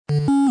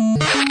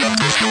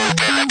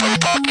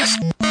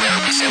podcast where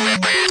we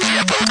celebrate the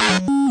Apple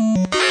II.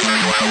 Whether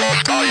you are a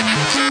long-time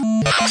user,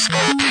 a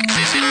custom geek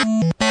visit,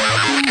 or a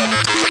hooligan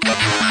to the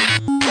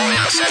community, join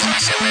us as we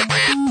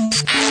celebrate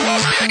Steve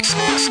Wozniak's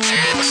most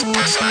famous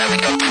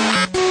personality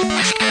tour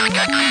with Ken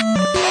Gagne,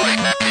 Mike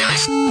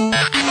Willis,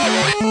 Andy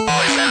Malloy,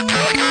 Ivan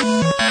Drago,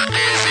 and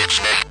David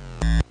Schneck.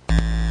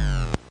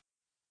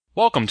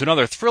 Welcome to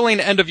another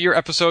thrilling end-of-year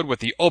episode with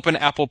the Open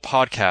Apple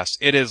Podcast.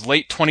 It is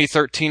late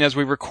 2013 as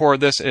we record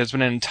this. It has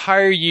been an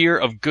entire year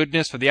of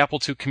goodness for the Apple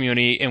II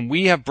community, and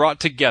we have brought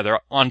together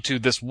onto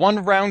this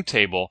one round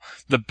table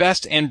the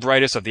best and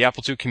brightest of the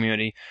Apple II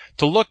community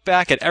to look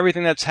back at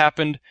everything that's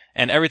happened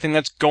and everything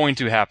that's going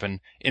to happen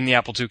in the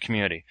Apple II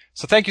community.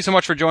 So thank you so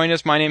much for joining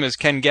us. My name is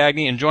Ken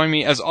Gagne, and join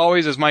me as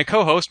always is my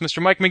co-host,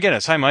 Mr. Mike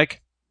McGinnis. Hi,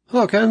 Mike.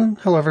 Hello, Ken.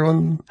 Hello,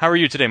 everyone. How are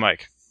you today,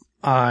 Mike?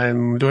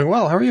 I'm doing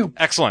well. How are you?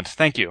 Excellent.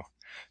 Thank you.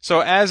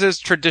 So as is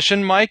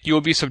tradition, Mike, you will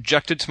be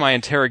subjected to my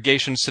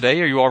interrogations today.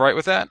 Are you all right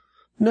with that?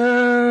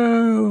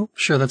 No.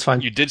 Sure, that's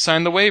fine. You did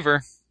sign the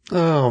waiver.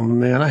 Oh,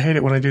 man, I hate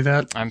it when I do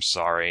that. I'm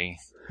sorry.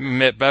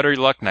 Better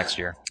luck next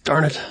year.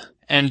 Darn it.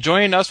 And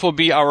joining us will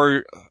be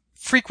our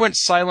frequent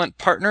silent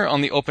partner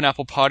on the Open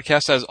Apple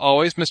Podcast, as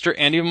always, Mr.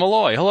 Andy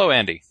Malloy. Hello,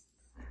 Andy.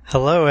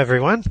 Hello,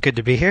 everyone. Good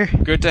to be here.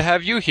 Good to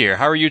have you here.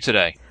 How are you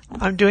today?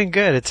 I'm doing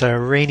good. It's a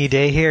rainy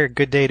day here.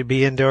 Good day to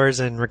be indoors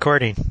and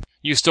recording.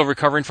 You still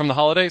recovering from the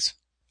holidays?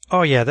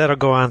 Oh, yeah, that'll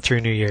go on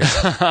through New Year's.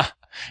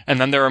 And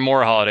then there are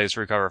more holidays to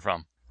recover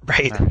from.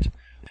 Right.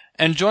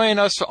 And joining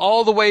us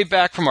all the way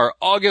back from our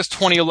August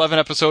 2011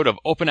 episode of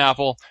Open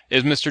Apple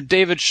is Mr.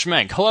 David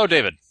Schmenk. Hello,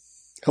 David.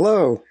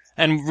 Hello.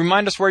 And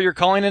remind us where you're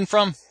calling in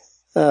from?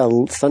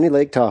 Sunny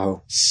Lake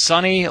Tahoe.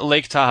 Sunny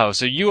Lake Tahoe.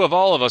 So you of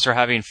all of us are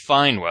having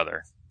fine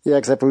weather. Yeah,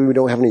 except we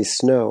don't have any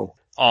snow.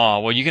 Oh,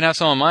 well, you can have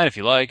some of mine if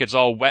you like. It's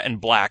all wet and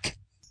black.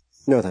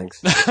 No,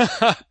 thanks.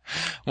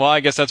 Well, I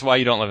guess that's why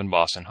you don't live in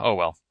Boston. Oh,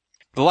 well.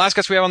 The last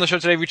guest we have on the show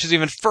today reaches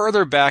even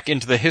further back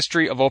into the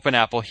history of Open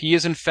Apple. He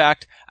is, in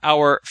fact,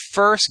 our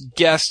first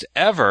guest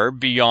ever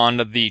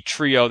beyond the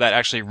trio that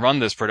actually run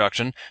this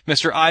production,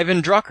 Mr.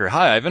 Ivan Drucker.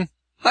 Hi, Ivan.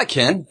 Hi,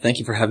 Ken. Thank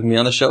you for having me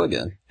on the show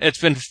again.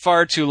 It's been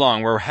far too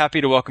long. We're happy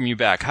to welcome you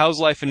back. How's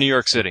life in New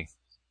York City?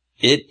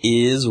 It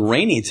is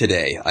rainy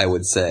today, I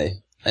would say.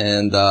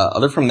 And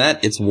other from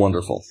that, it's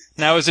wonderful.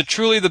 Now, is it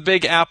truly the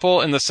Big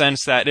Apple in the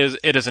sense that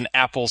it is an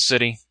Apple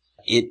city?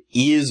 It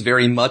is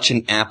very much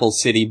an Apple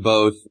city,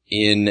 both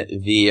in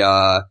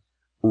the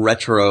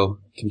retro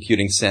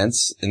computing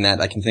sense, in that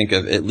I can think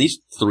of at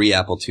least 3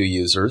 Apple II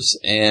users,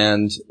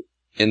 and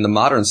in the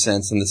modern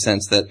sense, in the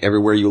sense that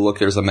everywhere you look,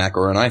 there's a Mac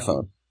or an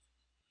iPhone.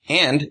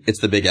 And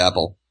it's the Big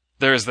Apple.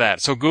 There's that.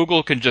 So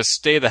Google can just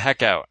stay the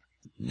heck out.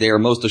 They are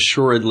most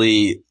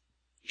assuredly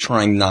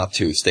trying not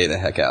to stay the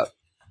heck out.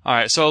 All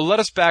right, so let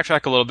us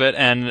backtrack a little bit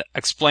and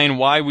explain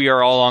why we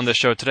are all on the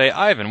show today.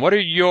 Ivan, what are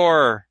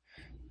your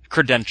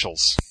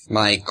credentials?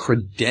 My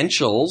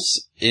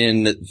credentials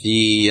in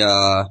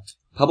the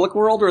public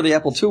world or the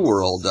Apple II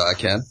world,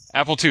 Ken?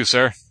 Apple II,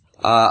 sir.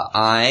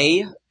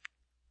 I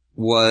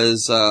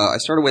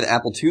started with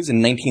Apple IIs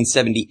in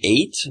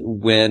 1978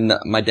 when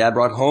my dad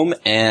brought home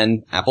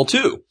an Apple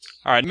II.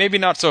 All right, maybe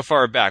not so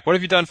far back. What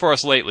have you done for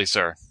us lately,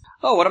 sir?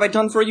 Oh, what have I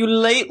done for you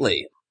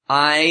lately?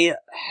 I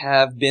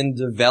have been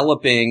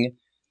developing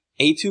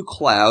A2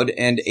 Cloud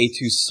and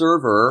A2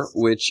 Server,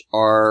 which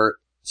are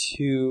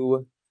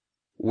 2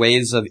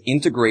 ways of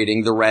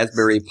integrating the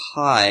Raspberry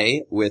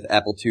Pi with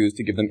Apple IIs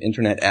to give them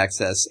internet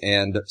access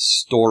and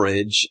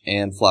storage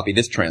and floppy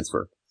disk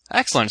transfer.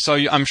 Excellent. So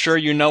I'm sure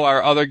you know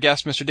our other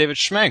guest, Mr. David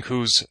Schmenk,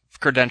 whose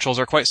credentials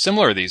are quite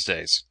similar these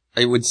days.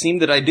 It would seem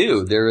that I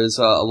do. There is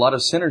a lot of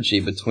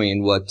synergy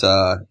between what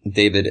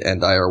David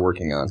and I are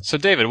working on. So,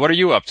 David, what are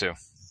you up to?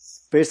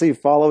 Basically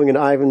following in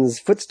Ivan's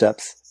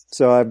footsteps.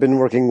 So I've been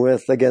working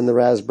with, again, the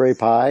Raspberry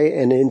Pi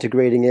and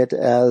integrating it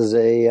as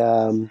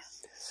a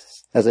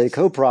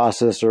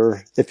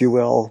coprocessor, if you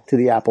will, to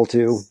the Apple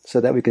II so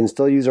that we can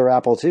still use our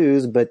Apple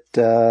IIs, but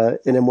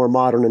in a more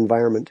modern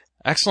environment.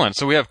 Excellent.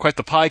 So we have quite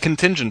the Pi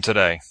contingent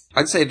today.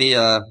 I'd say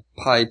the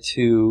Pi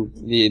 2,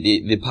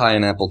 the Pi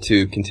and Apple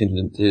II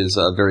contingent is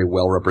very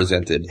well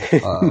represented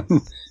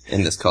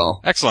in this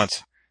call.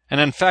 Excellent. And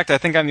in fact, I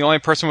think I'm the only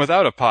person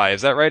without a Pi.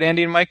 Is that right,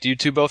 Andy and Mike? Do you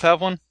two both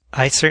have one?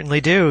 I certainly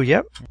do,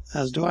 yep.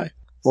 As do I.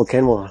 Well,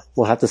 Ken,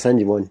 we'll have to send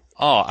you one.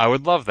 Oh, I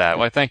would love that.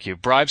 Why, thank you.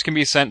 Bribes can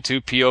be sent to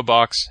P.O.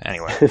 Box.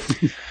 Anyway.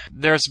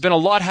 There's been a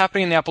lot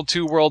happening in the Apple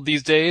II world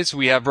these days.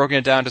 We have broken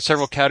it down to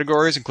several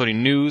categories,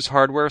 including news,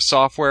 hardware,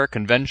 software,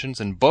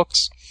 conventions, and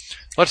books.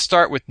 Let's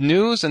start with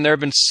news, and there have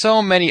been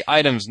so many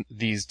items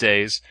these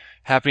days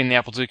happening in the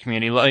Apple II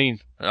community. Let me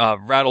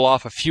rattle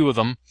off a few of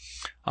them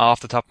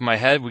off the top of my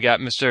head. We got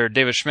Mr.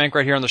 David Schmenk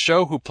right here on the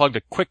show, who plugged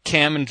a quick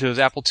cam into his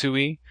Apple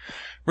IIe.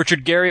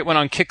 Richard Garriott went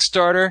on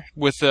Kickstarter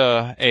with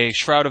a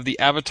Shroud of the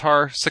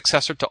Avatar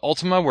successor to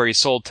Ultima, where he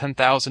sold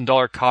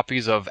 $10,000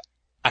 copies of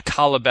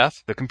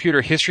Akalabeth. The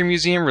Computer History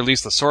Museum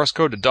released the source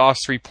code to DOS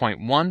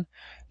 3.1.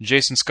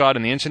 Jason Scott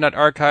and the Internet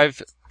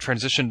Archive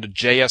transitioned to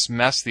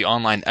JS-MES, the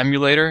online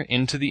emulator,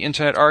 into the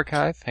Internet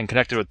Archive and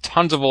connected with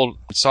tons of old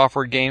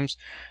software games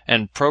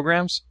and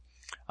programs.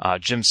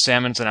 Jim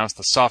Sammons announced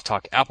the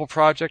SoftTalk Apple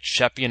project.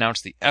 Sheppy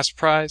announced the S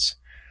Prize.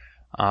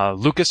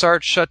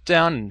 LucasArts shut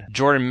down, and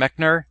Jordan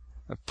Mechner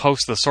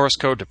posted the source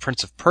code to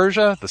Prince of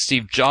Persia. The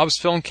Steve Jobs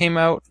film came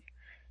out.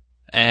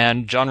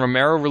 And John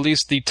Romero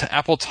released the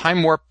Apple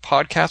Time Warp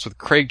podcast with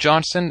Craig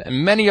Johnson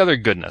and many other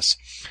goodness.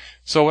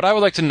 So what I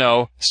would like to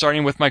know,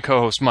 starting with my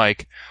co-host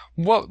Mike,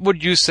 what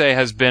would you say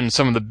has been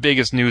some of the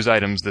biggest news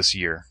items this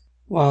year?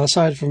 Well,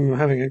 aside from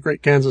having a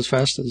great Kansas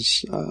Fest,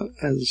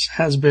 as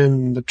has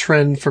been the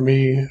trend for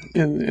me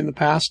in the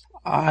past,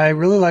 I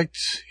really liked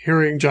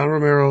hearing John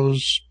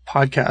Romero's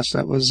podcast.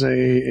 That was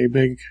a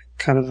big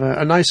kind of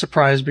a nice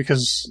surprise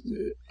because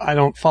I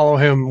don't follow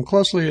him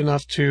closely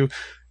enough to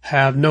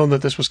have known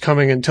that this was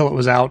coming until it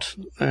was out,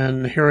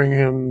 and hearing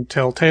him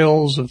tell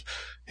tales of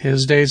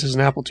his days as an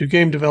Apple II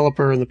game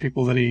developer and the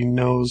people that he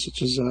knows,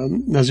 such as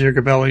Nazir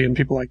Gabelli and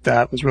people like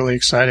that, was really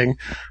exciting.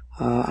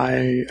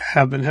 I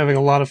have been having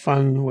a lot of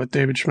fun with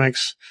David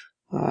Schmeck's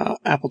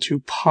Apple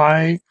II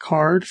Pi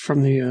card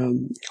from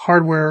the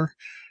hardware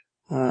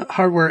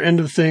end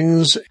of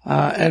things.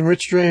 And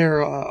Rich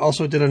Dreher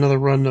also did another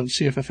run of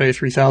CFFA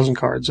 3000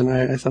 cards, and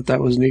I thought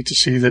that was neat to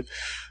see that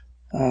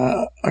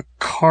a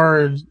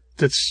card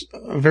that's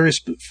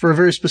for a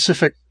very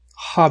specific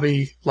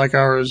hobby like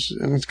ours,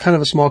 and it's kind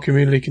of a small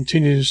community,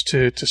 continues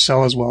to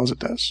sell as well as it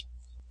does.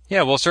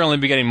 Yeah, we'll certainly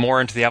be getting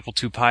more into the Apple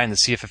II Pi and the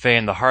CFFA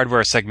and the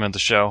hardware segment of the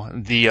show.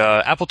 The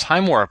Apple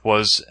Time Warp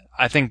was,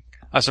 I think,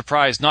 a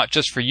surprise not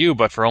just for you,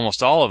 but for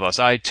almost all of us.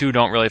 I, too,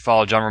 don't really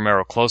follow John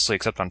Romero closely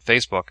except on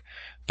Facebook,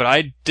 but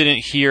I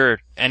didn't hear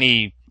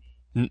any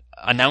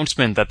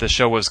announcement that the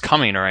show was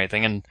coming or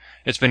anything, and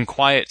it's been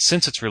quiet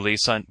since its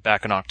release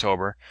back in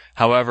October.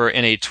 However,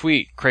 in a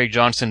tweet, Craig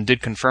Johnson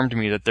did confirm to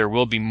me that there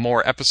will be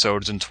more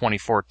episodes in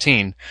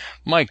 2014.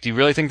 Mike, do you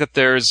really think that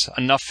there's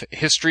enough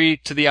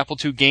history to the Apple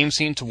II game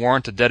scene to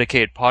warrant a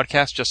dedicated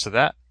podcast just to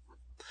that?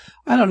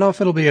 I don't know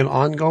if it'll be an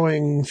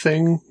ongoing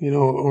thing,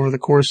 over the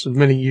course of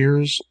many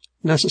years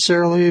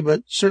necessarily,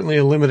 but certainly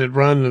a limited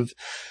run of,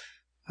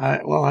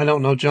 I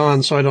don't know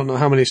John, so I don't know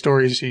how many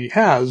stories he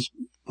has,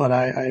 but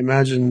I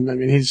imagine,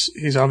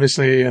 he's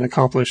obviously an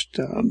accomplished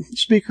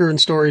speaker and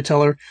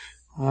storyteller,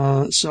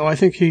 so I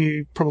think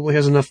he probably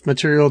has enough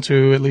material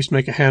to at least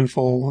make a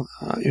handful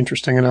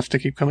interesting enough to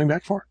keep coming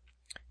back for.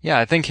 Yeah,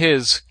 I think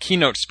his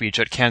keynote speech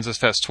at Kansas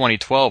Fest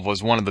 2012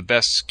 was one of the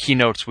best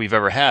keynotes we've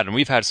ever had, and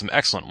we've had some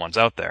excellent ones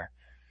out there.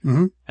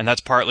 Mm-hmm. And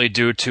that's partly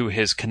due to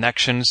his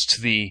connections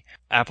to the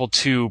Apple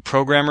II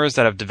programmers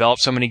that have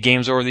developed so many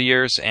games over the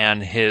years,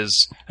 and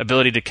his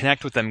ability to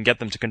connect with them and get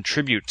them to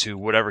contribute to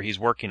whatever he's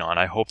working on.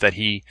 I hope that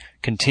he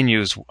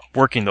continues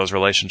working those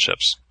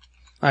relationships.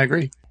 I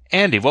agree.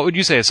 Andy, what would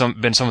you say has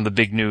been some of the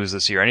big news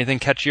this year? Anything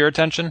catch your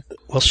attention?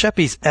 Well,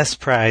 Sheppy's S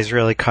Prize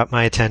really caught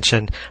my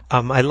attention.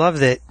 I love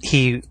that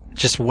he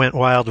just went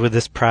wild with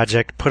this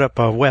project, put up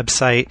a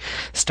website,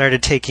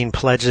 started taking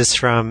pledges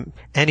from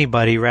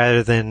anybody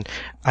rather than,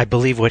 I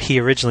believe what he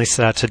originally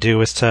set out to do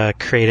was to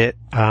create it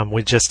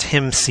with just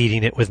him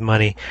seeding it with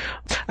money.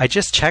 I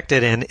just checked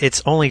it, and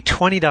it's only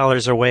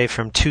 $20 away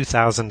from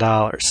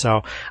 $2,000.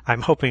 So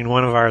I'm hoping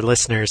one of our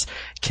listeners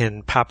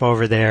can pop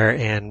over there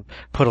and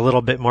put a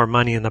little bit more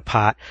money in the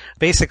pot.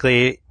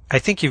 Basically, I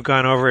think you've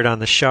gone over it on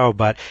the show,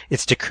 but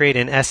it's to create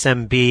an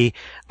SMB,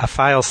 a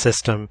file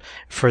system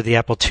for the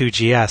Apple II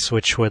GS,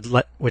 which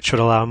would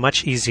allow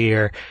much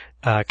easier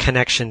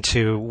connection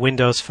to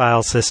Windows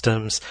file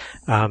systems.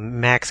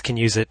 Macs can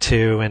use it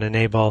too, and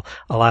enable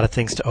a lot of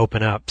things to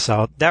open up.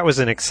 So that was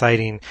an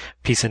exciting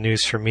piece of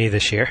news for me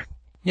this year.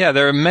 Yeah,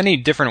 there are many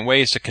different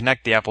ways to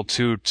connect the Apple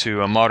II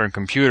to a modern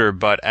computer,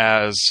 but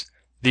as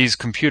these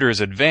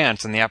computers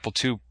advance and the Apple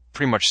II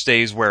pretty much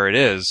stays where it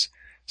is,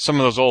 some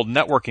of those old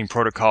networking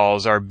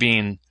protocols are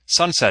being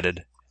sunsetted,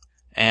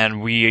 and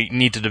we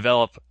need to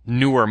develop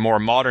newer, more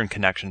modern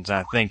connections, and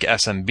I think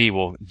SMB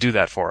will do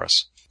that for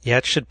us. Yeah,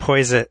 it should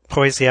poise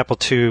the Apple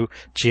II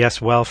GS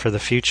well for the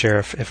future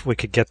if we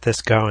could get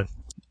this going.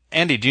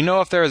 Andy, do you know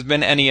if there has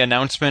been any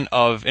announcement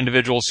of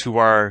individuals who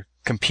are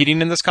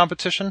competing in this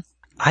competition?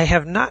 I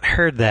have not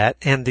heard that,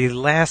 and the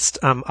last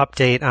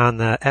update on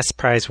the S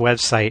Prize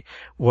website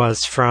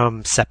was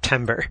from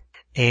September.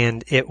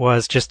 And it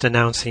was just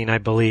announcing, I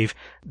believe,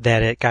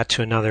 that it got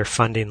to another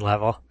funding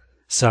level.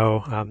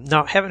 So,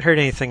 no, haven't heard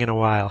anything in a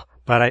while.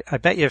 But I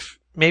bet you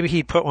maybe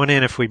he'd put one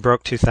in if we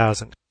broke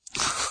 2,000.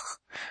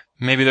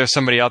 Maybe there's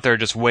somebody out there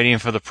just waiting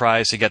for the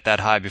prize to get that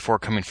high before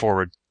coming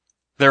forward.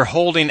 They're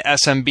holding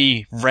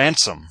SMB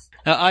ransom.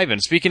 Now, Ivan,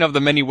 speaking of the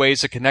many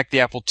ways to connect the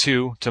Apple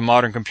II to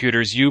modern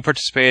computers, you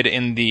participated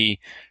in the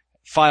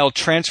file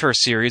transfer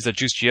series that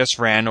JuiceGS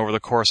ran over the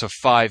course of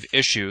 5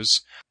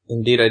 issues.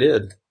 Indeed, I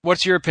did.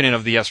 What's your opinion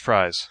of the S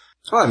Prize?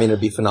 Oh,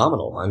 it'd be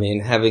phenomenal.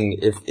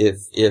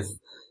 If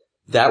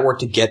that were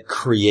to get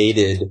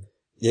created,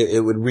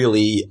 it would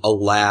really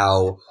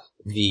allow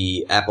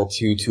the Apple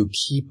II to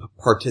keep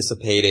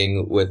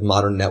participating with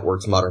modern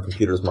networks, modern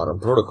computers, modern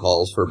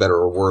protocols. For better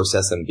or worse,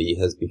 SMB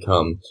has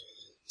become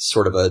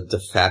sort of a de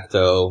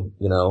facto,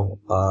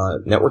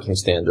 networking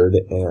standard,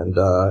 and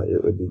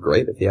it would be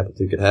great if the Apple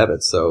II could have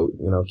it. So,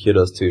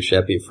 kudos to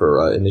Sheppy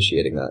for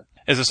initiating that.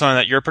 Is it something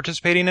that you're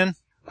participating in?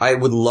 I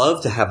would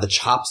love to have the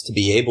chops to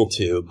be able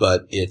to,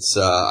 but it's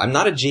I'm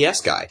not a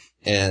GS guy,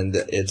 and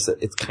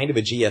it's kind of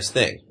a GS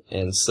thing,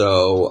 and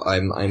so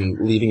I'm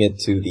leaving it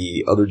to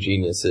the other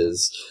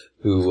geniuses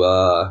who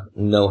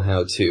know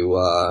how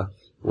to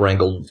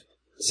wrangle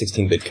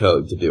 16-bit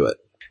code to do it.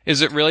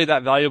 Is it really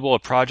that valuable a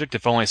project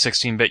if only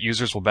 16-bit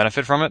users will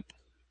benefit from it?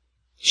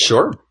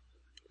 Sure.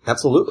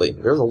 Absolutely.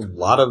 There's a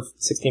lot of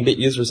 16-bit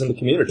users in the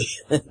community.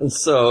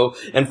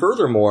 and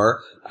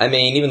furthermore, I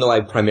mean, even though I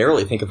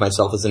primarily think of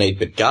myself as an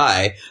 8-bit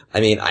guy,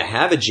 I mean, I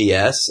have a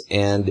GS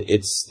and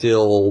it's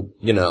still,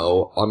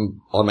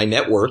 on my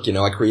network,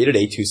 I created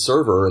A2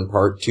 server in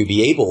part to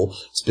be able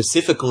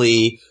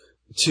specifically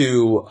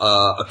to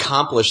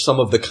accomplish some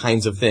of the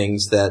kinds of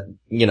things that,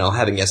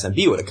 having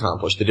SMB would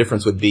accomplish. The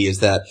difference would be is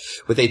that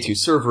with A2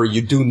 server,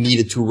 you do need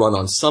it to run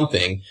on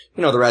something.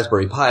 The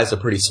Raspberry Pi is a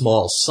pretty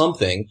small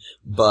something,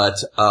 but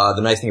the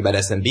nice thing about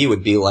SMB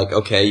would be like,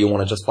 okay, you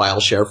want to just file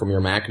share from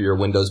your Mac or your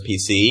Windows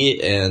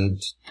PC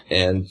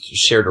and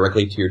share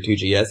directly to your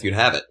 2GS, you'd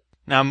have it.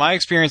 Now, my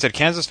experience at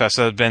Kansas Fest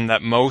has been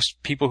that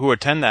most people who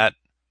attend that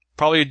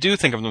probably do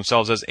think of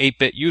themselves as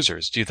 8-bit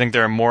users. Do you think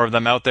there are more of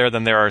them out there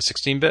than there are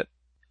 16-bit?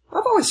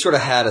 I've always sort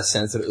of had a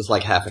sense that it was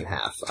like half and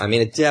half. I mean,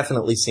 it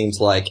definitely seems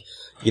like,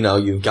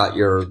 you've got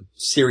your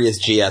serious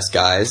GS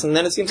guys, and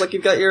then it seems like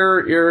you've got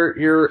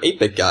your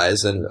 8-bit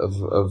guys, and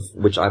of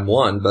which I'm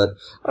one, but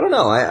I don't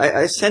know.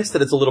 I sense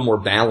that it's a little more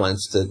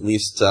balanced, at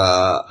least,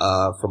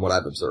 from what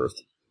I've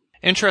observed.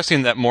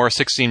 Interesting that more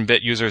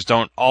 16-bit users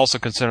don't also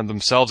consider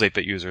themselves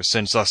 8-bit users,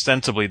 since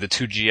ostensibly the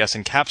 2GS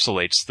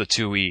encapsulates the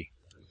 2E.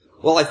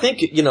 Well, I think,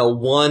 it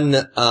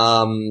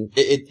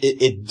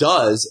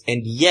does,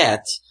 and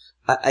yet,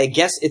 I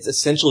guess its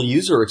essential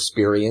user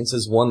experience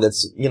is one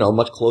that's,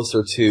 much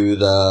closer to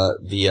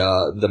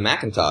the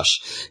Macintosh.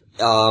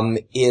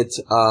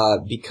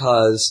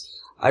 Because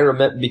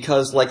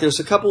there's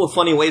a couple of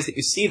funny ways that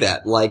you see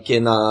that. Like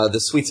in, the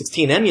Sweet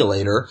 16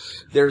 emulator,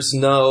 there's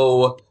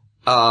no,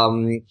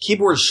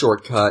 keyboard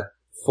shortcut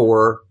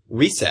for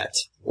reset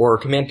or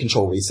command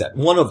control reset.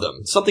 One of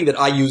them. Something that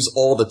I use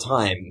all the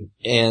time.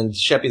 And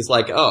Sheppy's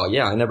like, oh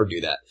yeah, I never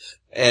do that.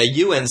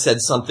 Ewan said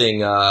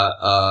something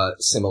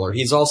similar.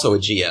 He's also a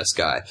GS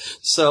guy.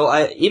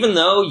 So even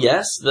though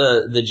yes,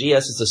 the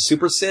GS is a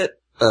superset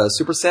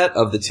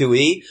of the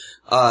 2E,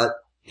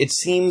 it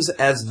seems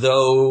as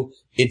though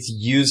its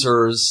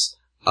users,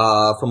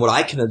 from what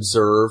I can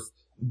observe,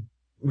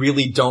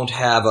 really don't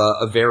have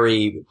a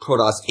very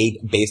Protoss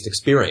 8 based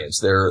experience.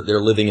 They're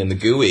living in the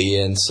GUI,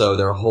 and so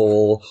their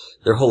whole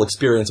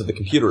experience of the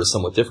computer is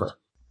somewhat different.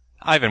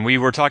 Ivan, we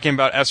were talking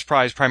about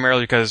S-Prize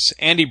primarily because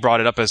Andy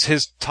brought it up as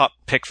his top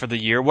pick for the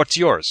year. What's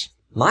yours?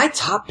 My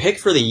top pick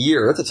for the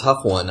year? That's a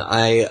tough one.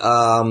 I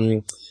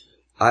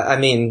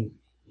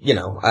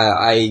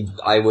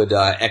would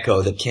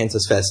echo that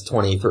Kansas Fest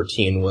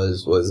 2013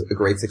 was a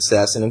great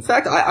success, and in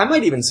fact, I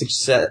might even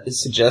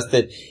suggest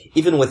that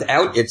even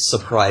without its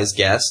surprise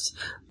guest,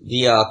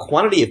 the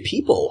quantity of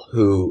people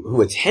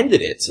who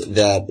attended it,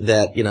 that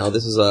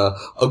this is a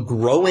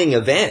growing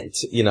event,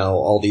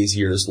 all these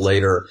years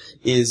later,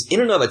 is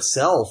in and of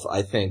itself,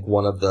 I think,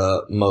 one of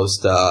the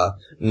most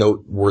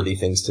noteworthy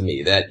things to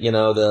me. That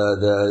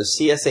the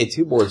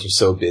CSA2 boards are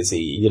so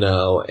busy,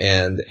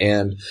 and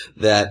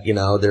that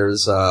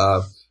there's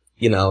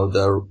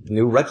the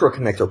new retro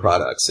connector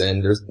products,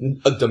 and there's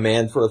a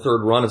demand for a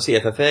third run of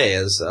CFFA,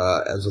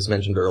 as was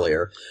mentioned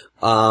earlier.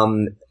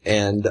 And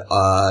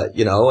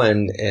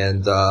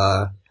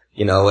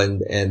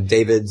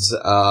David's,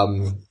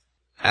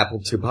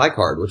 Apple II Pi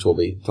card, which we'll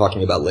be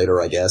talking about later,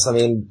 I guess. I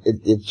mean,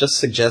 it just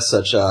suggests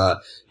such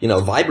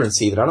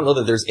vibrancy that I don't know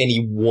that there's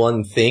any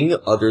one thing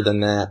other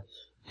than that.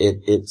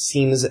 It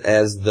seems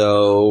as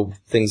though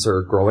things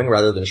are growing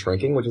rather than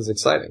shrinking, which is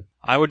exciting.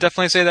 I would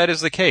definitely say that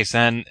is the case,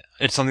 and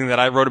it's something that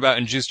I wrote about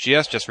in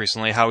JuiceGS just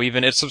recently, how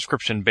even its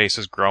subscription base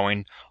is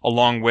growing,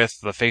 along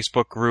with the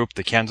Facebook group,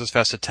 the Kansas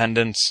Fest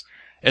attendance.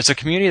 It's a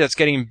community that's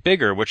getting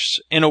bigger, which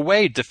in a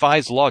way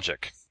defies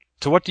logic.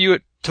 To what do you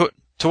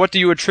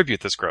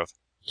attribute this growth?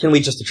 Can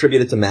we just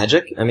attribute it to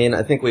magic? I mean,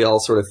 I think we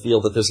all sort of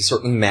feel that there's a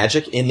certain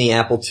magic in the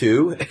Apple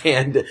II,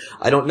 and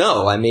I don't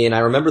know. I mean, I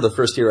remember the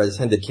first year I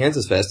attended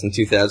Kansas Fest in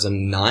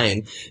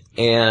 2009,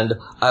 and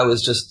I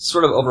was just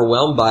sort of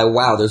overwhelmed by,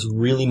 wow, there's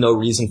really no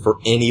reason for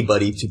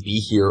anybody to be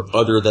here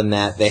other than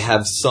that they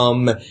have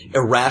some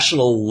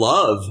irrational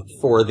love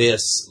for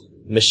this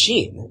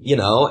machine,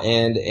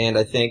 and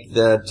I think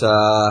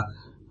that,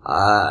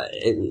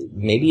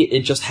 maybe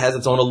it just has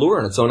its own allure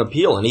and its own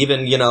appeal. And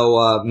even,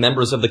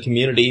 members of the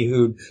community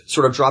who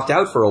sort of dropped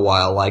out for a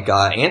while, like,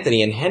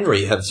 Anthony and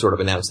Henry have sort of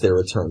announced their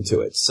return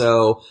to it.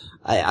 So,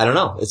 I don't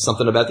know. It's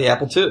something about the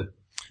Apple II.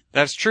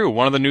 That's true.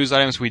 One of the news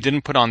items we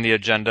didn't put on the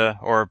agenda,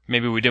 or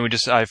maybe we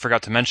didn't, I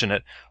forgot to mention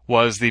it,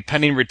 was the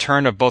pending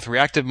return of both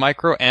Reactive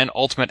Micro and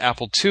Ultimate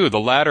Apple II, the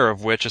latter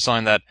of which is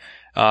something that,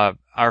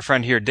 our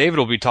friend here, David,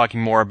 will be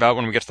talking more about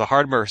when we get to the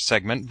hardware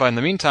segment. But in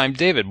the meantime,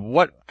 David,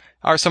 what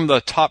are some of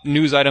the top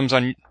news items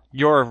on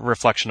your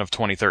reflection of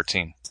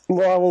 2013?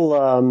 Well, I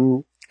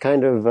will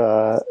kind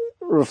of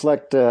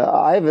reflect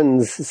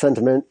Ivan's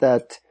sentiment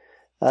that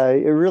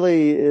it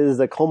really is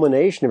the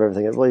culmination of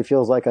everything. It really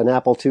feels like an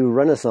Apple II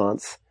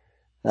renaissance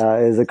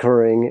is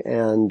occurring,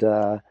 and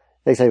like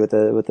I say, with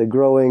the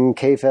growing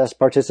K-Fest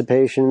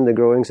participation, the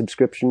growing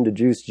subscription to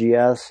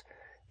Juice.GS,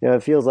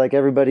 it feels like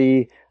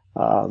everybody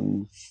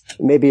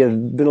maybe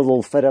have been a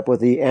little fed up with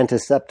the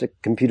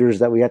antiseptic computers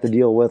that we have to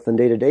deal with on a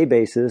day-to-day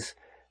basis,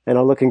 and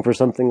are looking for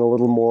something a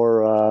little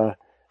more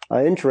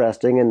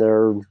interesting, and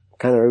they're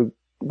kind of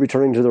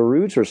returning to their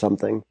roots or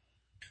something.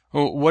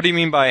 Well, what do you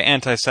mean by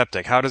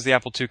antiseptic? How does the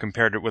Apple II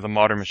compare to it with a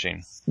modern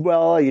machine?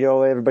 Well,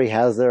 everybody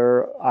has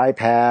their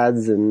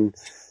iPads, and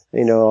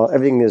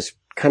everything is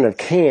kind of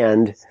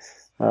canned.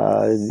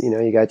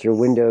 You got your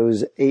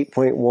Windows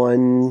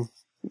 8.1.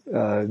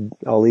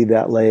 I'll leave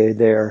that laid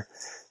there.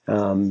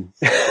 And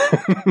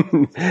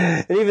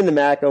even the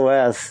Mac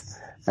OS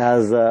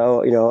as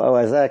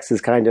OS X has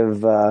kind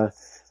of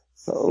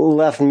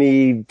left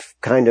me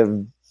kind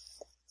of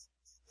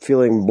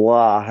feeling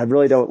blah. I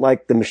really don't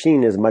like the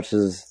machine as much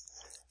as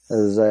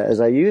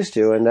I used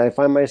to, and I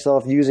find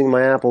myself using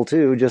my Apple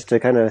II just to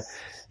kind of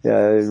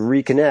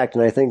reconnect.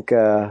 And I think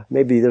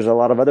maybe there's a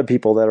lot of other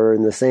people that are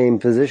in the same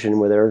position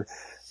where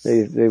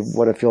they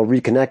want to feel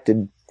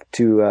reconnected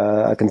to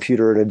a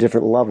computer at a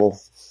different level.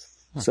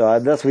 So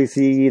thus we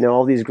see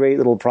all these great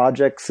little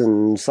projects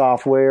and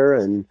software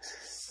and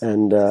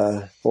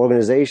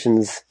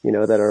organizations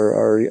that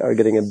are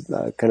getting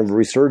a kind of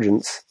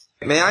resurgence.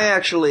 May I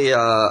actually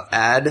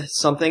add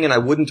something? And I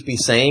wouldn't be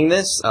saying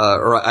this,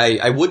 or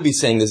I would be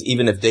saying this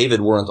even if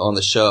David weren't on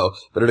the show,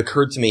 but it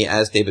occurred to me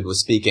as David was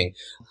speaking.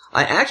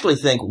 I actually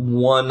think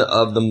one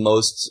of the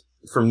most,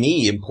 for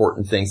me,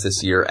 important things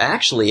this year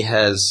actually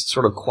has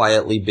sort of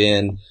quietly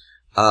been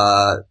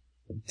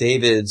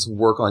David's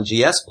work on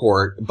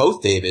GSPort.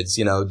 Both Davids,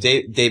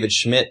 David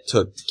Schmidt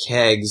took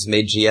Kegs,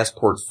 made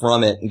GSPort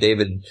from it, and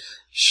David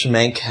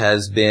Schmenk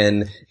has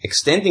been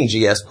extending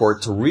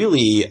GSPort to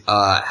really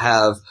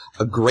have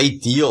a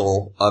great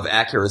deal of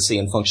accuracy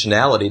and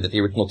functionality that the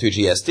original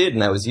 2GS did.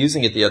 And I was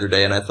using it the other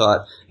day, and I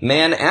thought,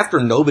 man, after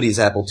nobody's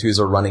Apple IIs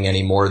are running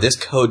anymore, this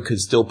code could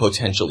still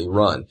potentially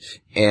run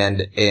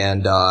and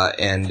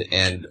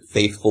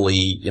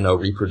faithfully,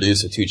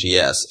 reproduce a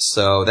 2GS.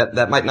 So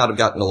that might not have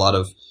gotten a lot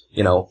of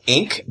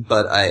ink,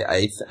 but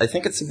I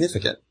think it's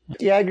significant.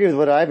 Yeah, I agree with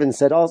what Ivan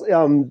said.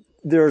 Also,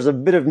 there's a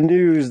bit of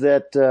news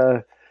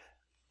that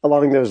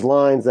along those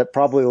lines that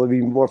probably will be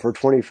more for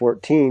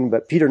 2014,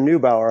 but Peter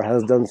Neubauer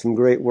has done some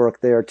great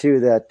work there too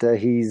that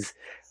he's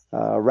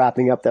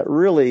wrapping up that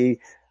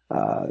really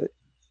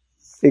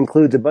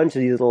includes a bunch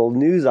of these little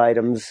news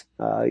items.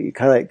 He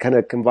kind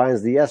of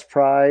combines the S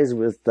Prize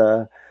with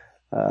the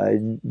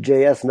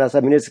JSMS. I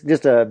mean, it's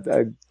just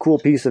a cool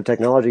piece of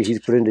technology he's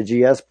put into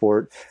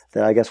GSPort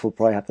that I guess we'll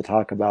probably have to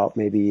talk about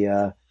maybe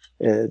the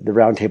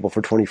roundtable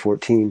for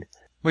 2014.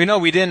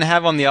 Well, we didn't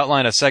have on the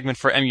outline a segment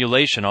for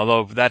emulation,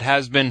 although that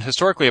has been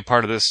historically a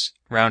part of this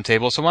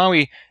roundtable. So why don't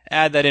we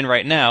add that in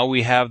right now?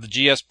 We have the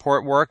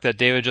GSPort work that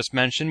David just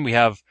mentioned. We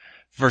have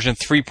version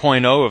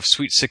 3.0 of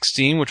Sweet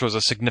 16, which was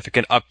a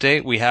significant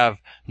update. We have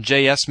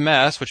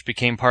JSMS, which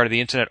became part of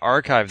the Internet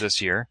Archive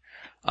this year.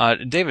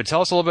 David,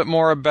 tell us a little bit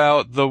more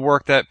about the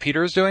work that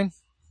Peter is doing.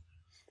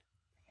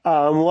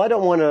 Well, I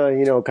don't want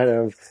to, kind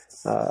of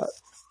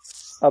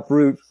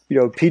uproot,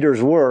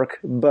 Peter's work,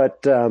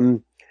 but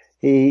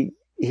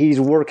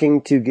he's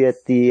working to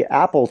get the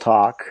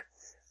AppleTalk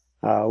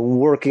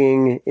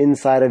working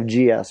inside of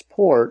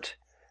GSPort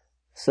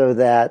so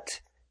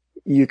that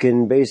you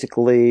can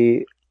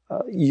basically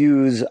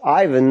use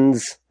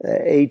Ivan's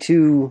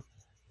A2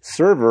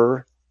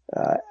 server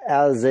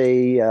as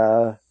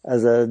a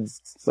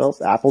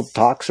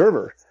AppleTalk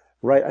server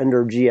right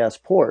under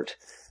GSPort.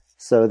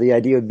 So the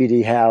idea would be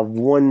to have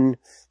one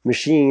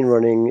machine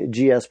running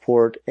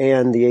GSPort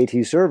and the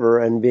A2 server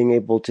and being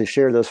able to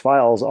share those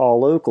files all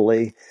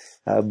locally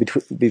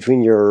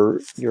between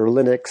your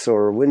Linux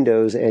or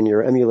Windows and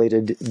your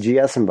emulated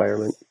GS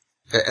environment.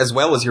 As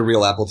well as your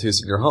real Apple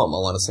IIs at your home,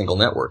 all on a single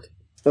network.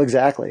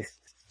 Exactly.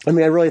 I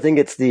mean, I really think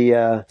it's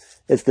the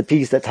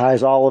piece that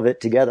ties all of it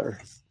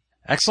together.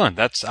 Excellent.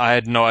 I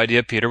had no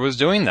idea Peter was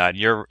doing that.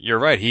 You're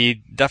right.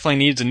 He definitely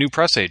needs a new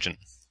press agent.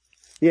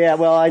 Yeah,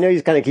 well, I know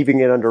he's kind of keeping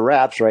it under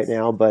wraps right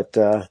now, but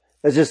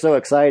it's just so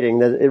exciting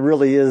that it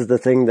really is the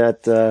thing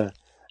that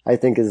I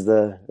think is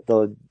the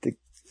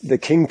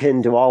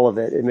kingpin to all of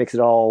it. It makes it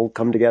all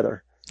come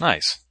together.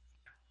 Nice.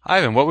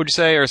 Ivan, what would you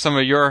say are some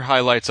of your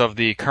highlights of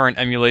the current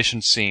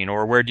emulation scene,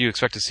 or where do you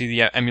expect to see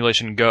the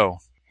emulation go?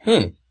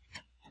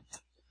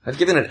 I've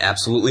given it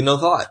absolutely no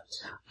thought.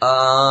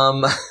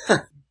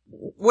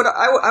 What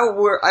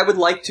I would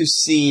like to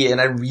see, and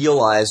I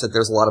realize that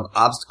there's a lot of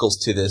obstacles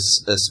to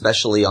this,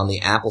 especially on the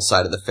Apple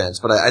side of the fence,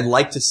 but I'd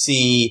like to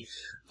see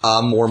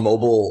more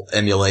mobile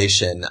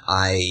emulation.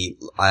 I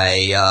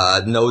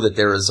know that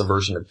there is a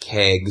version of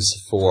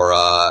Kegs for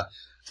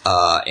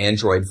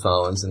Android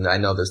phones, and I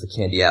know there's the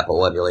Candy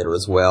Apple emulator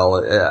as well.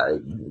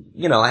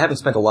 I haven't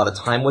spent a lot of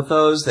time with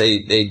those. They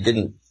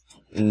didn't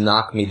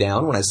knock me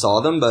down when I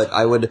saw them, but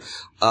I would,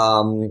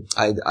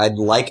 I'd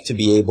like to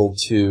be able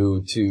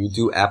to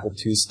do Apple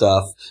II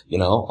stuff,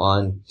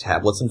 on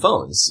tablets and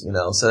phones,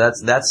 so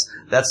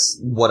that's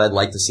what I'd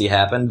like to see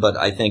happen. But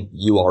I think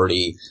you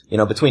already,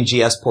 between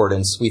GSPort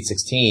and Sweet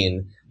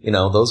 16,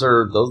 those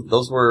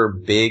were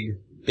big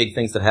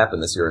things that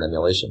happened this year in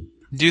emulation.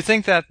 Do you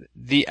think that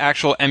the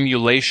actual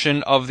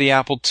emulation of the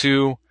Apple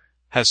II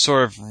has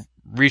sort of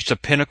reached a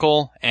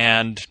pinnacle,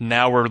 and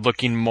now we're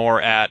looking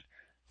more at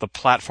the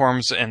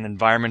platforms and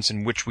environments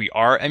in which we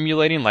are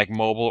emulating, like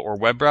mobile or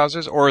web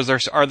browsers, or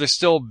are there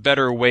still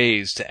better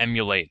ways to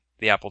emulate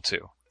the Apple II?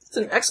 It's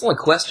an excellent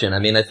question. I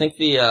mean, I think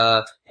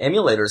the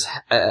emulators,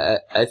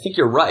 I think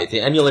you're right. The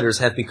emulators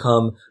have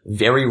become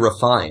very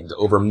refined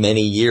over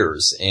many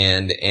years,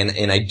 and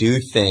I do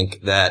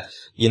think that,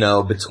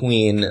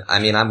 between,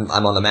 I'm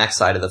on the Mac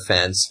side of the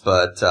fence,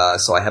 but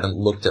so I haven't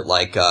looked at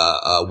like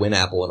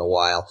WinApple in a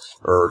while,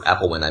 or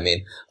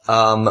AppleWin,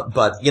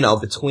 but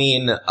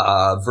between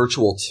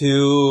Virtual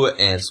 2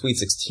 and Sweet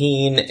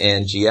 16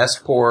 and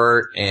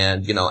GSPort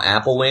and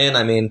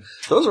AppleWin,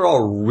 those are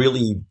all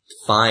really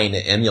fine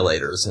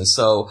emulators. And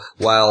so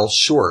while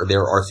sure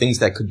there are things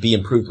that could be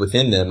improved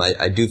within them,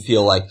 I do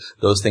feel like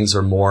those things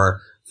are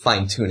more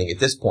fine-tuning at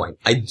this point.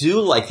 I do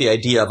like the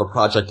idea of a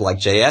project like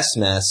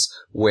JSMS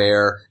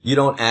where you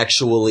don't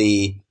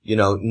actually,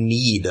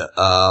 need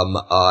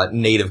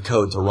native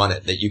code to run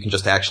it, that you can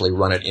just actually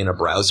run it in a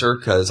browser,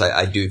 because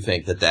I do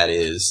think that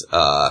is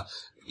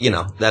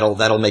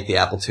that'll make the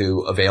Apple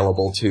II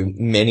available to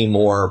many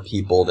more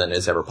people than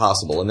is ever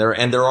possible. And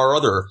there are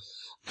other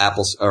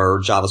Apple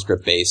or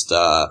JavaScript based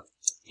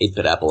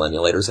 8-bit Apple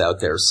emulators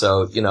out there.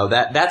 So,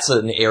 that's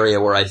an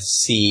area where I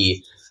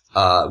see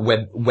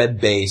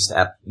web-based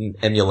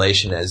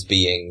emulation as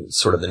being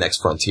sort of the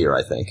next frontier,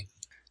 I think.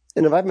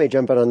 And if I may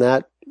jump in on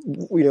that,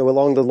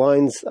 along the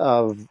lines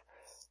of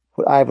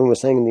what Ivan was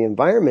saying in the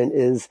environment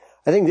is,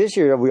 I think this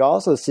year we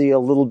also see a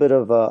little bit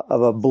of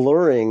a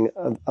blurring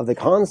of the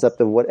concept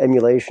of what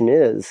emulation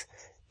is.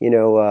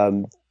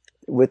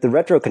 With the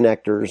retro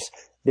connectors,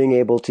 being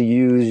able to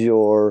use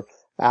your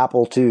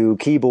Apple II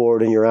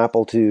keyboard and your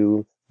Apple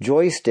II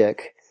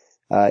joystick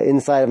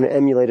inside of an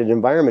emulated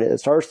environment, it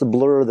starts to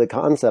blur the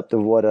concept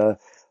of what an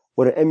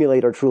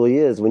emulator truly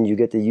is when you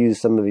get to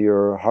use some of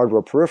your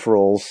hardware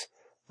peripherals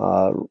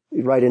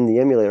right in the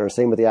emulator.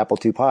 Same with the Apple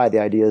II Pi. The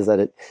idea is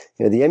that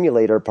the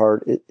emulator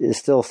part it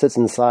still sits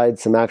inside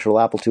some actual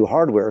Apple II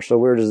hardware. So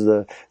where does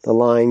the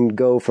line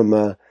go from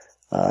an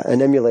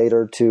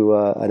emulator to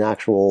an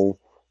actual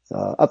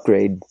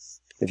upgrade,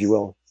 if you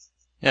will?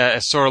 Yeah,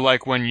 it's sort of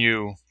like when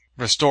you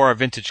restore a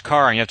vintage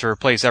car and you have to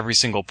replace every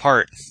single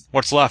part.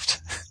 What's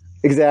left?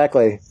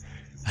 Exactly.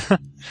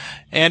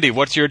 Andy,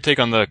 what's your take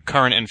on the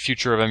current and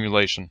future of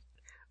emulation?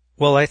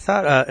 Well, I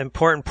thought an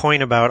important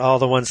point about all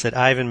the ones that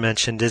Ivan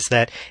mentioned is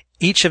that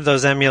each of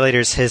those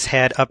emulators has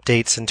had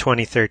updates in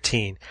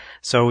 2013.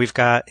 So we've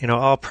got,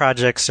 all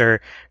projects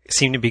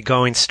seem to be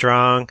going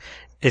strong.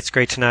 It's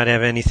great to not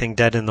have anything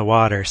dead in the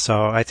water.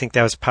 So I think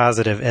that was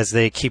positive as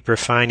they keep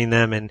refining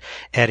them and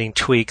adding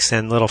tweaks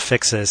and little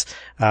fixes.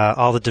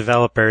 All the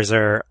developers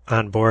are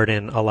on board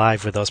and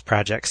alive with those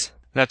projects.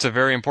 That's a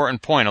very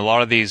important point. A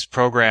lot of these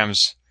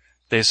programs,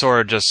 they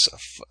sort of just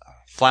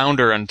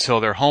flounder until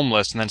they're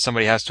homeless, and then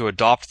somebody has to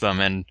adopt them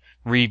and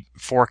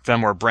refork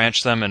them or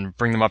branch them and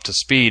bring them up to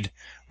speed.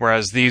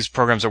 Whereas these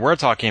programs that we're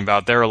talking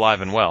about, they're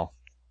alive and well.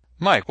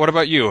 Mike, what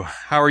about you?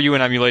 How are you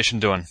in emulation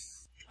doing?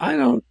 I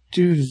don't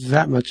do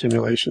that much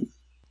emulation.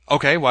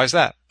 Okay, why is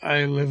that?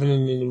 I live in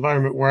an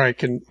environment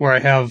where I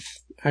have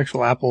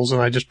actual apples,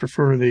 and I just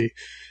prefer the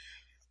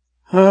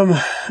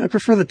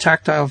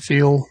tactile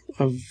feel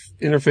of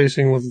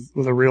interfacing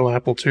with a real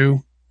Apple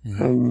II.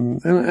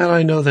 Mm-hmm. And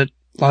I know that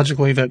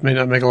logically that may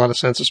not make a lot of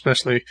sense,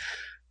 especially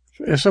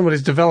if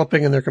somebody's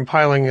developing and they're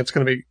compiling. It's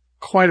going to be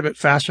quite a bit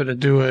faster to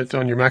do it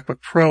on your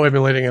MacBook Pro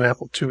emulating an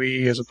Apple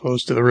IIe as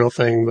opposed to the real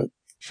thing. But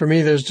for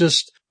me,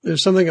 there's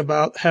something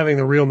about having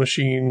the real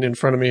machine in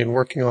front of me and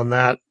working on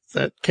that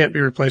can't be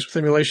replaced with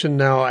emulation.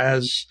 Now,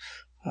 as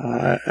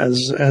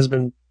has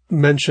been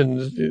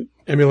mentioned,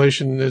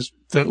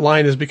 that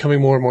line is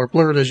becoming more and more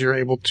blurred as you're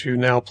able to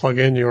now plug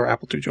in your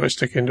Apple II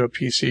joystick into a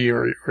PC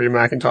or your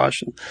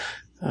Macintosh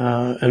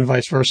and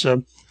vice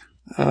versa.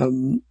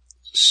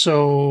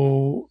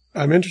 So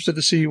I'm interested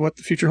to see what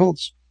the future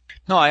holds.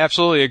 No, I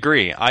absolutely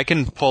agree. I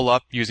can pull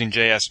up using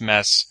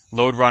JSMS,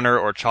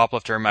 LoadRunner, or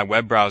Choplifter in my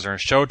web browser and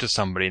show it to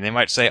somebody, and they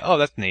might say, oh,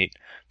 that's neat.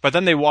 But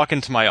then they walk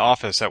into my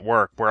office at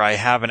work where I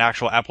have an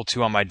actual Apple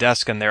II on my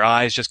desk, and their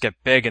eyes just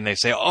get big, and they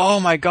say, oh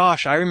my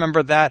gosh, I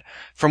remember that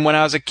from when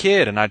I was a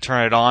kid. And I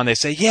turn it on, they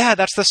say, yeah,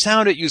 that's the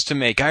sound it used to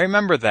make. I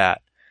remember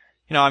that.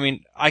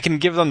 I can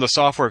give them the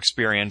software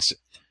experience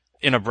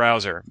in a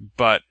browser,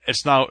 but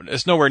it's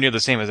nowhere near the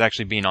same as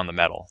actually being on the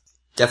metal.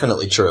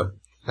 Definitely true.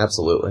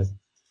 Absolutely.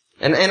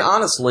 And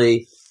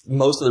honestly,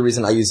 most of the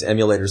reason I use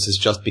emulators is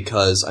just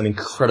because I'm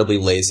incredibly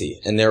lazy,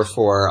 and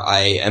therefore I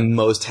am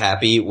most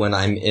happy when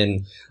I'm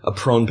in a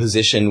prone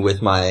position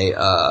with my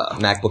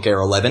MacBook Air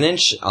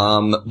 11-inch.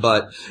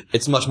 But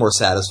it's much more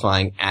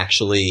satisfying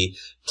actually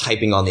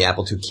typing on the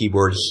Apple II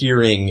keyboard,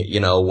 hearing,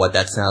 what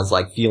that sounds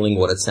like, feeling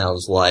what it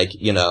sounds like,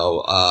 seeing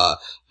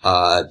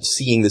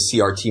the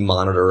CRT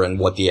monitor and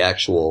what the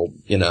actual,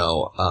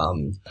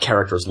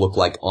 characters look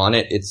like on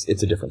it.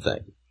 It's a different thing.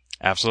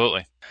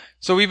 Absolutely.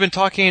 So we've been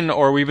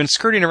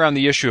skirting around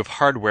the issue of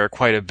hardware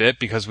quite a bit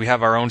because we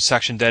have our own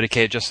section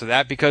dedicated just to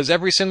that, because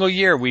every single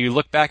year we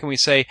look back and we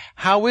say,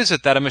 how is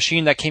it that a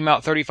machine that came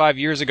out 35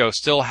 years ago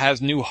still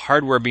has new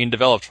hardware being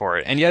developed for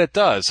it? And yet it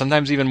does,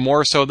 sometimes even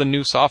more so than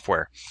new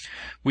software.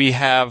 We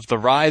have the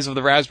rise of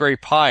the Raspberry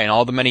Pi and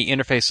all the many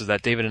interfaces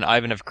that David and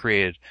Ivan have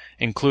created,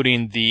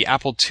 including the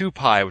Apple II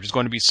Pi, which is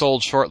going to be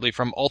sold shortly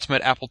from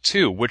Ultimate Apple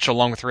II, which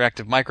along with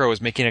Reactive Micro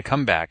is making a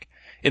comeback.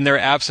 In their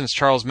absence,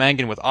 Charles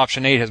Mangan with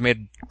Option 8 has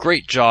made a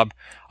great job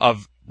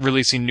of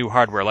releasing new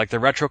hardware, like the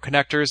retro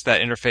connectors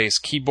that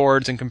interface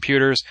keyboards and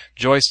computers,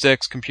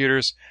 joysticks,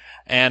 computers,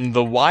 and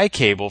the Y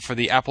cable for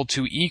the Apple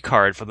IIe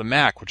card for the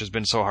Mac, which has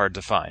been so hard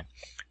to find.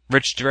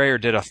 Rich Dreyer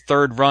did a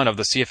third run of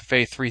the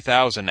CFFA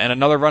 3000 and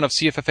another run of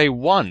CFFA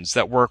 1s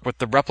that work with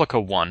the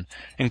Replica 1,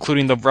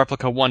 including the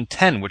Replica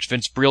 110, which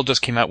Vince Briel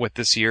just came out with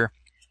this year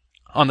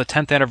on the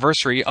 10th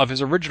anniversary of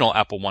his original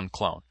Apple I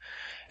clone.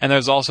 And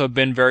there's also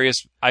been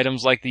various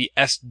items like the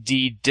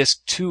SD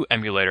Disk 2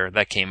 emulator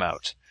that came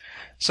out.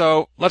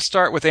 So let's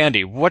start with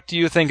Andy. What do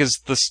you think is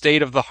the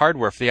state of the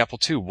hardware for the Apple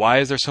II? Why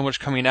is there so much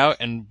coming out,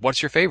 and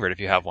what's your favorite if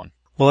you have one?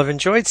 Well, I've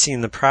enjoyed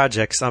seeing the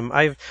projects.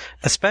 I've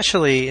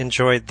especially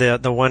enjoyed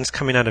the ones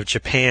coming out of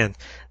Japan.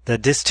 The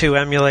Disk 2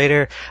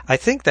 emulator, I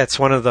think that's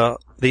one of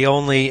the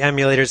only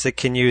emulators that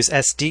can use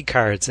SD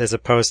cards as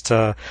opposed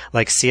to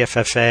like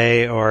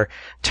CFFA or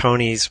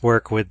Tony's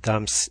work with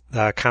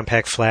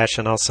compact flash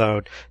and also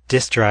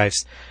disk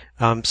drives.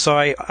 So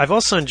I've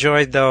also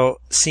enjoyed, though,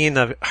 seeing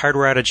the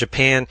hardware out of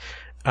Japan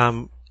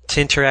to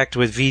interact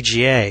with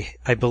VGA.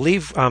 I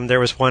believe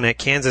there was one at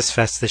Kansas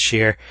Fest this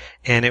year,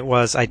 and it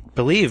was, I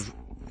believe,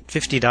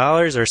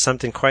 $50 or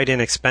something quite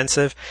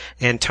inexpensive.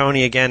 And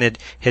Tony, again,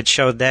 had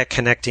showed that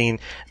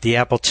connecting the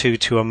Apple II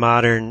to a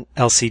modern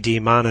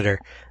LCD monitor.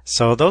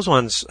 So those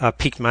ones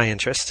piqued my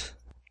interest.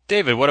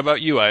 David, what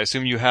about you? I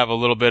assume you have a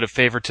little bit of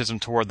favoritism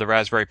toward the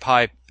Raspberry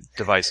Pi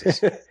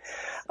devices.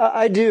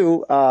 I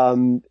do.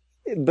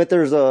 But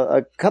there's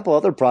a couple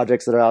other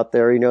projects that are out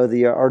there.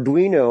 The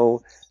Arduino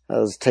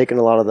has taken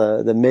a lot of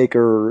the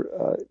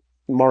maker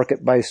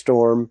market by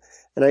storm.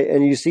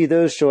 And you see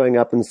those showing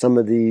up in some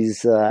of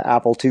these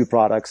Apple II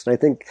products. And I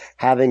think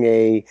having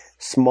a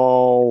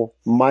small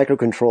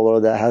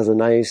microcontroller that has a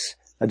nice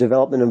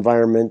development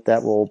environment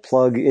that will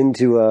plug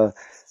into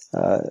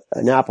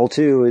an Apple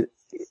II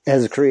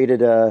has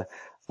created a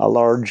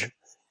larger,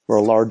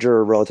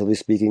 relatively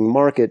speaking,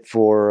 market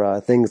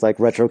for things like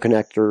retro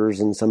connectors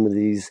and some of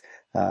these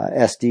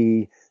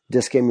SD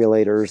disk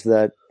emulators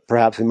that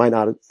perhaps we might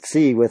not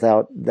see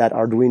without that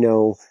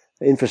Arduino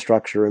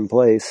infrastructure in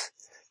place.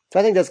 So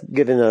I think that's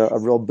given a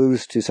real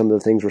boost to some of the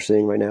things we're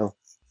seeing right now.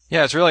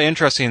 Yeah, it's really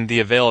interesting, the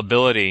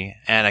availability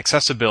and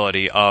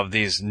accessibility of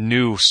these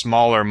new,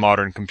 smaller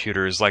modern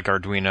computers like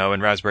Arduino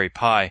and Raspberry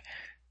Pi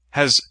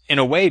has, in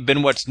a way,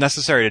 been what's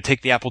necessary to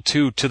take the Apple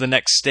II to the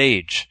next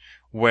stage,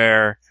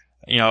 where,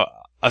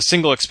 a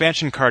single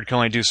expansion card can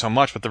only do so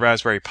much, but the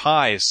Raspberry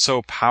Pi is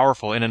so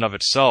powerful in and of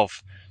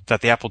itself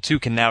that the Apple II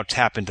can now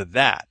tap into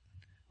that,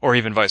 or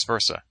even vice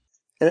versa.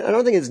 And I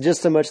don't think it's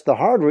just so much the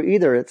hardware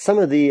either. It's some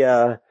of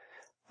the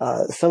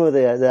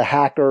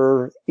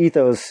hacker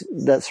ethos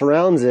that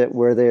surrounds it,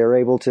 where they are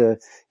able to,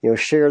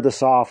 share the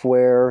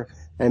software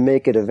and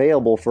make it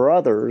available for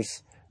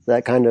others.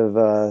 That kind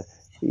of,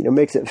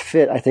 makes it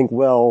fit, I think,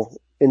 well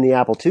in the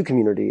Apple II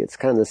community. It's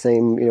kind of the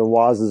same,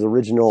 Woz's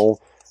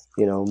original,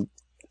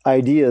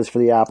 ideas for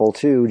the Apple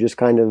II, just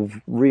kind of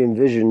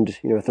re-envisioned,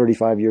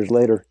 35 years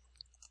later.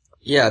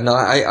 Yeah, no,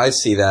 I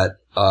see that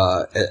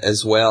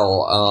as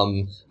well.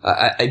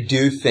 I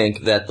do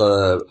think that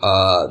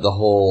the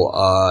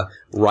whole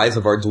rise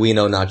of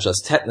Arduino, not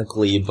just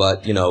technically,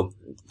 but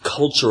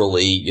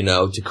culturally,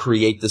 to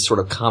create this sort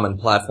of common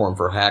platform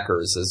for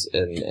hackers is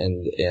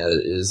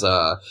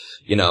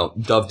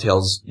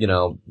dovetails,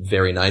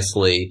 very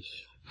nicely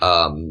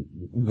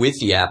with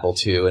the Apple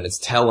II, and it's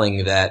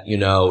telling that,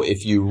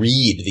 if you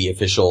read the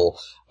official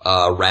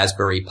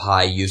Raspberry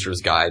Pi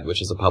User's Guide,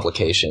 which is a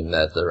publication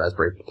that the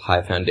Raspberry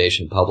Pi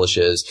Foundation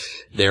publishes,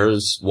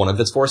 there's one of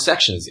its 4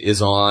 sections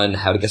is on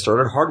how to get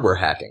started hardware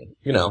hacking.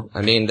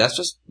 That's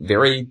just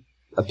very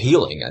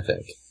appealing, I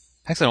think.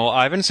 Excellent. Well,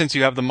 Ivan, since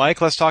you have the mic,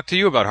 let's talk to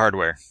you about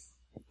hardware.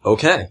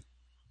 Okay.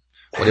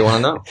 What do you want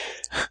to know?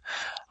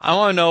 I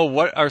want to know,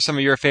 what are some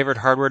of your favorite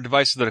hardware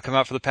devices that have come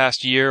out for the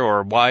past year,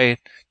 or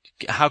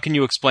how can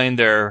you explain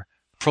their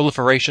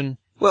proliferation?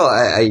 Well,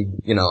 I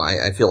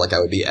feel like I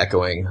would be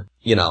echoing,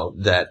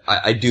 that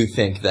I do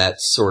think that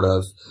sort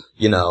of,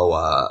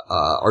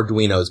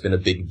 Arduino has been a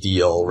big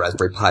deal.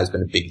 Raspberry Pi has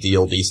been a big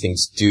deal. These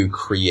things do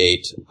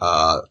create,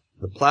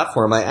 the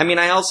platform. I mean,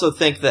 I also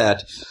think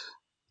that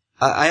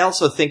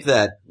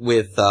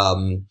with,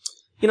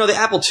 the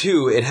Apple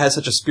II, it has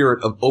such a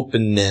spirit of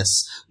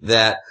openness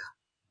that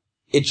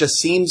it just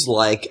seems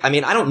like, I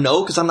mean, I don't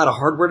know because I'm not a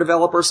hardware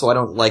developer, so I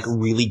don't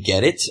really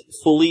get it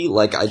fully.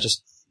 I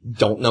just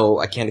don't know.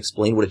 I can't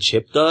explain what a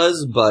chip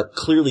does, but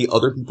clearly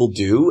other people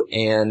do.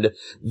 And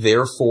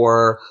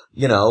therefore,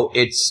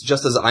 it's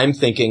just as I'm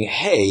thinking,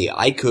 hey,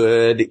 I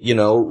could,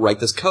 write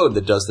this code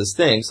that does this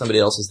thing. Somebody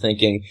else is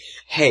thinking,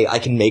 hey, I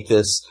can make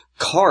this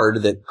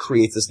card that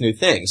creates this new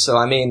thing. So,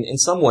 I mean, in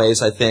some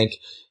ways, I think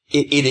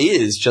it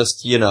is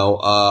just,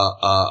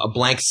 a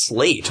blank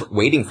slate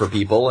waiting for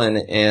people and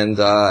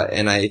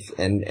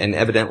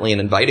evidently an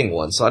inviting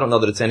one. So I don't know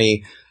that it's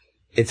any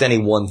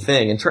one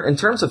thing. In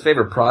terms of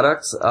favorite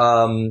products,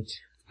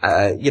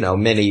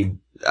 many,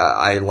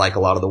 I like a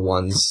lot of the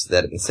ones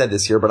that have been said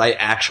this year, but I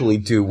actually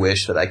do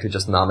wish that I could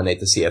just nominate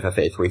the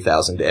CFFA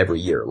 3000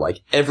 every year.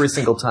 Every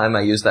single time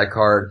I use that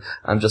card,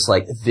 I'm just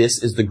like,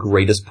 this is the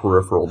greatest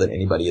peripheral that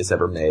anybody has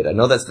ever made. I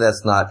know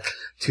that's not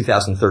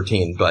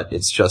 2013, but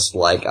it's just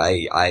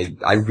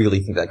I really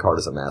think that card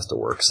is a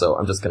masterwork. So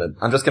I'm just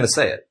gonna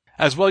say it.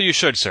 As well you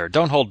should, sir.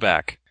 Don't hold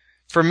back.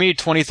 For me,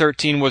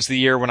 2013 was the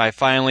year when I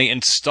finally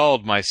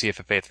installed my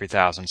CFFA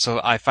 3000,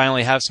 so I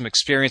finally have some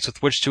experience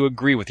with which to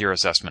agree with your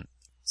assessment.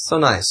 So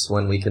nice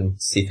when we can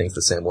see things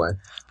the same way.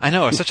 I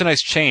know, it's such a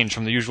nice change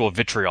from the usual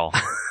vitriol.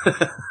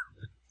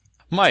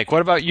 Mike,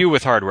 what about you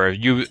with hardware?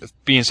 You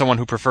being someone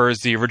who prefers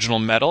the original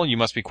metal, you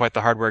must be quite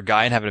the hardware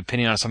guy and have an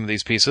opinion on some of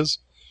these pieces.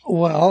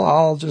 Well,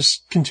 I'll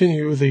just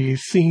continue the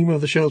theme of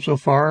the show so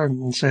far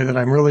and say that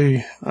I'm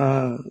really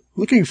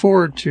looking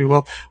forward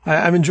to,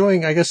 I'm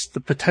enjoying, I guess, the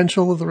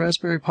potential of the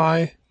Raspberry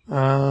Pi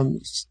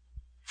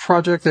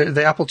project,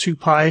 the Apple II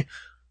Pi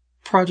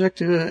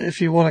project, if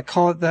you want to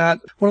call it that.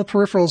 One of the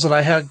peripherals that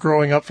I had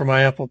growing up for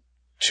my Apple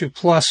II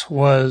Plus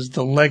was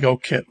the Lego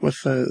kit with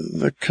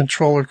the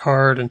controller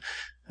card, and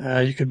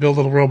you could build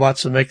little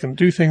robots and make them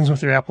do things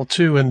with your Apple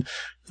II. And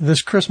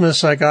this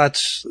Christmas, I got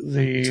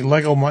the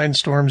Lego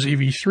Mindstorms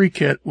EV3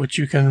 kit, which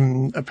you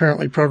can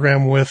apparently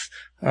program with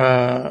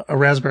a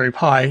Raspberry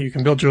Pi. You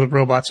can build your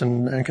robots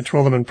and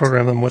control them and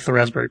program them with the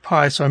Raspberry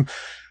Pi. So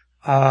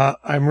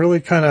I'm really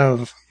kind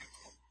of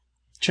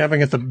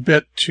champing at the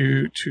bit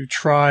to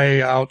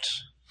try out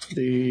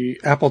the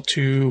Apple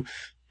II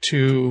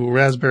to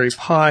Raspberry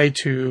Pi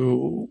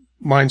to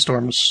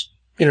Mindstorms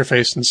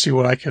interface and see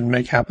what I can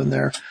make happen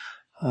there.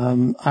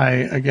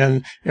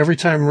 Again, every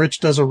time Rich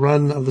does a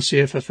run of the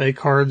CFFA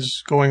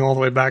cards going all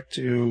the way back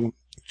to,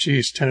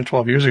 10 or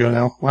 12 years ago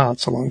now. Wow,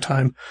 it's a long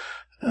time.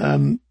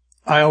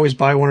 I always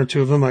buy one or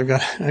two of them. I've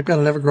got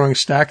an ever-growing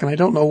stack, and I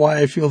don't know why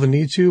I feel the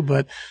need to,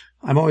 but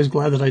I'm always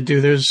glad that I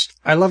do.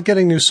 I love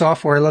getting new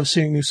software. I love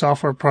seeing new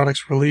software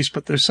products released,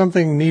 but there's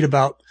something neat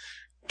about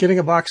getting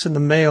a box in the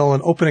mail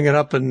and opening it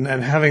up and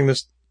having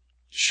this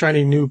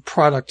shiny new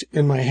product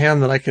in my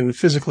hand that I can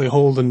physically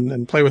hold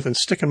and play with and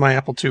stick in my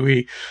Apple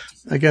IIe.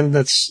 Again,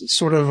 that's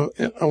sort of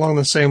along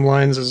the same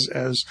lines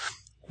as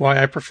why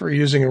I prefer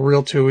using a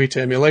real IIe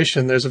to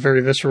emulation. There's a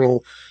very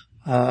visceral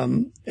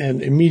and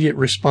immediate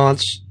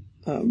response,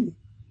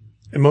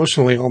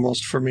 emotionally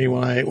almost for me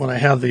when I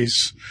have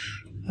these.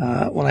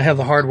 When I have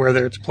the hardware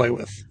there to play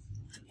with.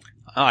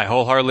 I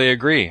wholeheartedly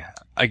agree.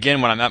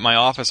 Again, when I'm at my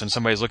office and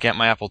somebody's looking at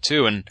my Apple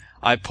II and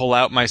I pull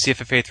out my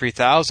CFFA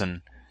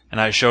 3000 and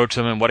I show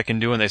to them what it can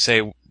do and they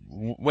say,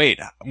 wait,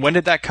 when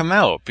did that come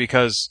out?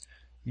 Because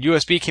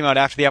USB came out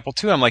after the Apple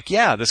II. I'm like,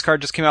 yeah, this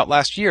card just came out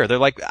last year. They're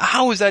like,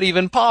 how is that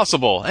even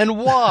possible? And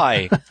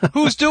why?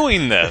 Who's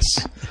doing this?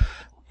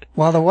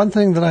 Well, the one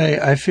thing that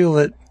I feel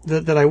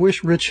that I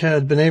wish Rich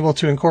had been able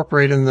to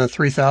incorporate in the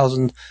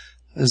 3000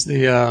 is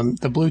the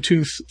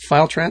Bluetooth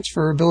file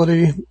transfer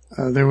ability.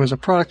 There was a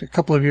product a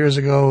couple of years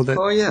ago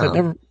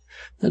that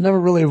never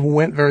really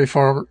went very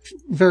far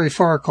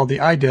called the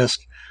iDisk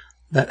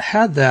that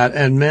had that.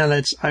 And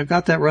man, I've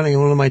got that running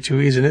in one of my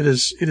 2Es, and it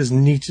is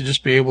neat to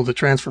just be able to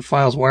transfer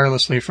files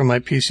wirelessly from my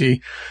PC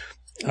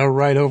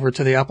right over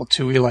to the Apple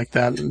IIe like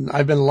that. And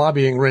I've been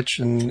lobbying Rich,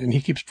 and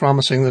he keeps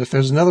promising that if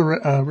there's another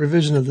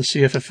revision of the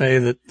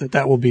CFFA,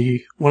 that will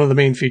be one of the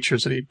main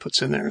features that he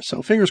puts in there.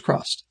 So fingers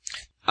crossed.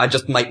 I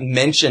just might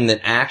mention that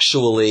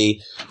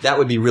actually that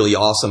would be really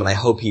awesome, and I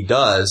hope he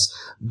does.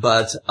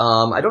 But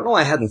I don't know,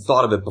 I hadn't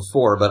thought of it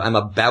before, but I'm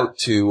about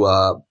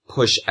to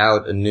push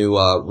out a new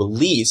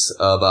release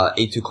of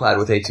A2 Cloud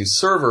with A2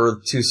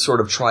 Server to sort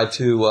of try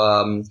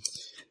to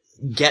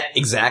get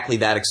exactly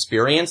that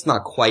experience,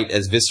 not quite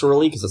as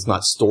viscerally because it's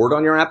not stored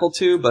on your Apple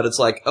II, but it's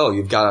like, oh,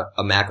 you've got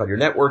a Mac on your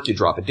network, you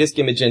drop a disk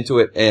image into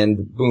it, and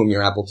boom,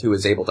 your Apple II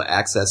is able to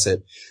access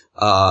it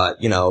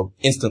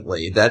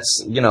instantly.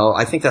 That's,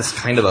 I think that's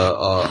kind of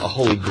a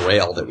holy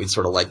grail that we'd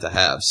sort of like to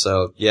have.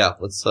 So yeah,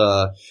 let's,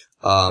 it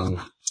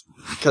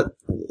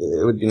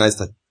would be nice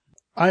to.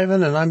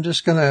 Ivan, and I'm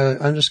just gonna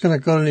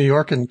go to New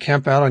York and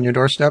camp out on your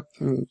doorstep,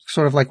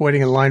 sort of like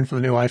waiting in line for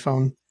the new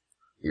iPhone.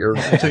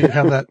 Until you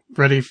have that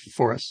ready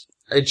for us.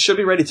 It should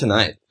be ready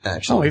tonight,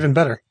 actually. Oh, even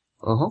better.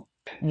 Uh-huh.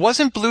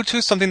 Wasn't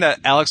Bluetooth something that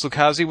Alex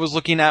Lucchesi was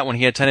looking at when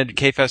he attended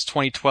K-Fest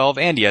 2012?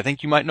 Andy, I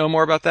think you might know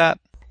more about that.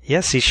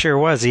 Yes, he sure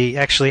was. He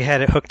actually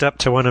had it hooked up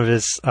to one of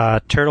his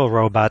turtle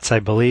robots, I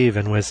believe,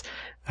 and was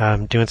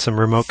doing some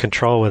remote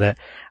control with it.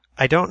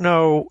 I don't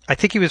know. I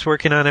think he was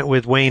working on it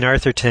with Wayne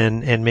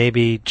Arthurton and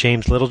maybe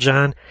James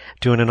Littlejohn,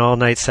 doing an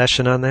all-night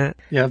session on that.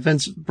 Yeah,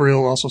 Vince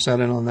Brill also sat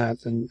in on that,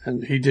 and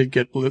they did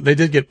get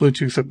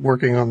Bluetooth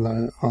working on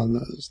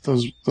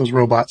those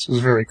robots. It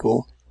was very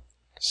cool.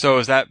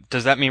 So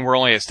does that mean we're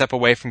only a step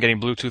away from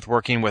getting Bluetooth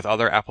working with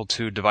other Apple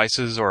II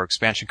devices or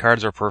expansion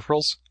cards or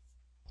peripherals?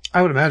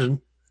 I would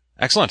imagine.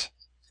 Excellent.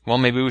 Well,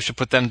 maybe we should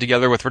put them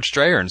together with Rich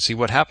Dreyer and see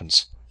what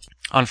happens.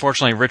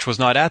 Unfortunately, Rich was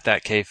not at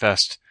that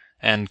K-Fest,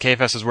 and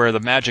K-Fest is where the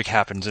magic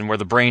happens and where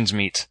the brains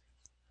meet.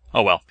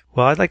 Oh well.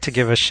 Well, I'd like to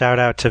give a shout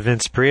out to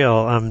Vince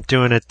Briel. I'm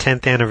doing a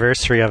 10th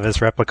anniversary of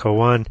his Replica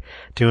 1,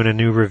 doing a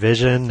new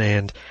revision,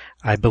 and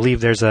I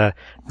believe there's a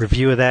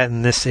review of that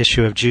in this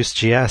issue of Juice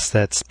GS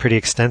that's pretty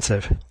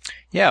extensive.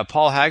 Yeah,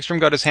 Paul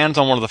Hagstrom got his hands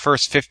on one of the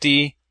first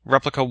 50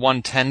 Replica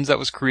 110s that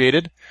was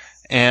created,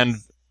 and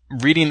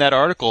reading that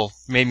article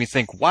made me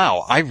think,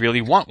 wow, I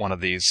really want one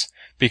of these,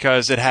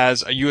 because it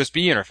has a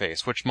USB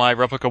interface, which my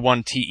Replica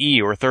 1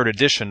 TE or 3rd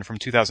edition from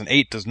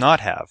 2008 does not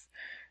have.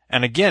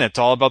 And again, it's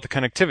all about the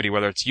connectivity,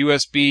 whether it's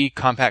USB,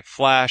 compact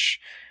flash,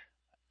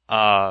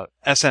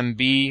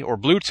 SMB, or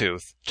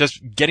Bluetooth.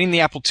 Just getting the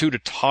Apple II to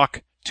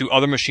talk to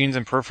other machines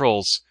and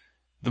peripherals,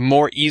 the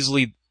more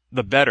easily,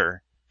 the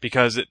better,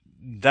 because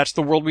that's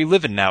the world we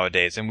live in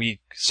nowadays, and we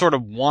sort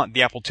of want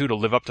the Apple II to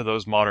live up to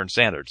those modern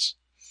standards.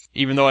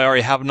 Even though I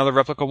already have another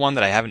Replica 1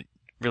 that I haven't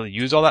really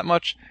used all that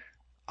much,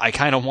 I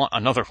kind of want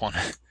another one.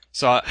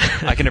 So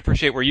I can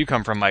appreciate where you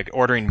come from, Mike,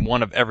 ordering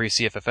one of every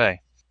CFFA.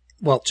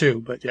 Well,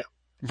 2, but yeah.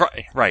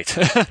 Right.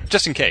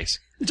 Just in case.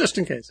 Just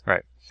in case.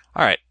 Right.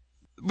 All right.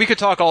 We could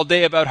talk all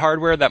day about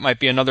hardware. That might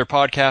be another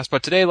podcast.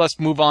 But today, let's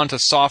move on to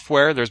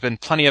software. There's been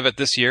plenty of it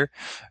this year.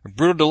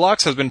 Brutal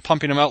Deluxe has been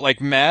pumping them out like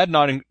mad.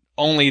 Not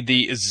only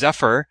the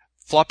Zephyr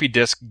floppy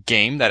disk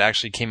game that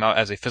actually came out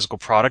as a physical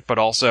product, but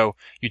also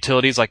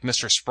utilities like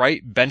Mr.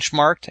 Sprite,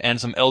 Benchmarked,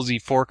 and some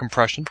LZ4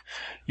 compression.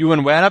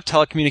 Ewan Wanup,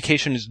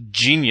 telecommunications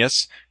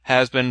genius,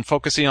 has been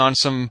focusing on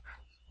some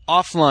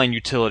offline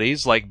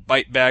utilities like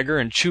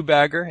ByteBagger and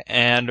ChewBagger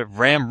and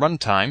RAM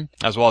Runtime,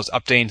 as well as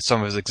updating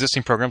some of his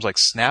existing programs like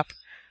Snap.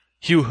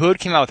 Hugh Hood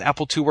came out with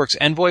Apple II Works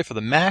Envoy for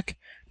the Mac.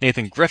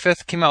 Nathan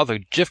Griffith came out with a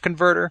GIF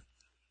converter.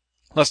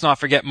 Let's not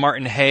forget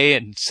Martin Hay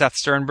and Seth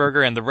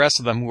Sternberger and the rest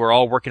of them who are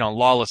all working on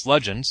Lawless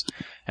Legends.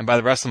 And by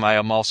the rest of them, I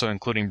am also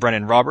including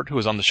Brennan Robert, who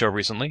was on the show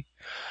recently.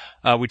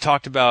 We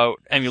talked about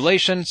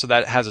emulation, so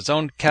that has its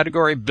own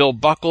category. Bill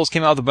Buckles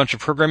came out with a bunch of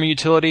programming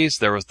utilities.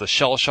 There was the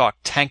Shell Shock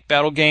Tank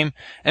Battle game.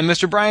 And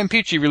Mr. Brian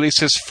Peachy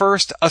released his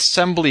first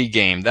assembly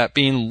game, that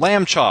being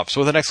Lamb Chops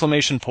with an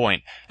exclamation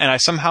point. And I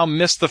somehow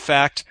missed the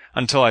fact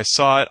until I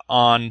saw it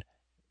on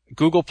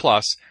Google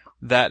Plus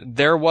that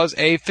there was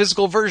a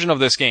physical version of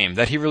this game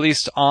that he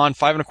released on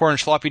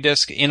 5.25-inch floppy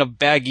disk in a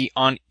baggie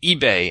on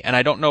eBay. And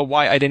I don't know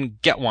why I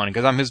didn't get one,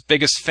 because I'm his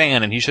biggest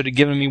fan and he should have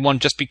given me one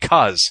just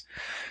because.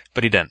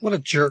 But he didn't. What a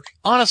jerk.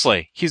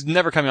 Honestly, he's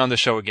never coming on the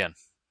show again.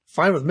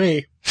 Fine with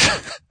me.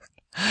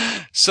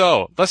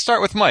 So, let's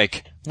start with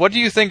Mike. What do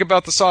you think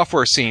about the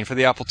software scene for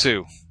the Apple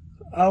II?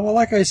 Well,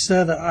 like I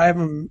said,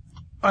 I'm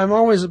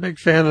always a big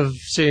fan of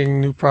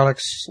seeing new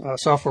products,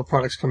 software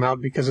products come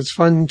out, because it's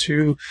fun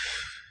to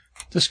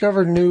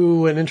discover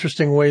new and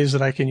interesting ways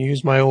that I can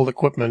use my old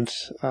equipment.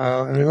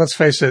 I mean, let's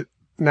face it,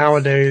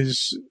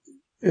 nowadays,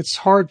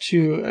 you're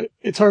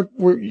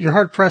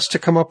hard pressed to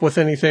come up with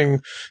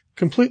anything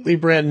completely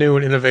brand new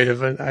and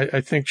innovative. And I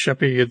think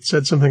Sheppy had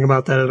said something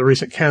about that at a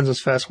recent Kansas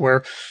Fest,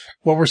 where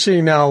what we're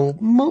seeing now,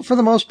 for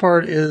the most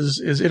part,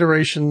 is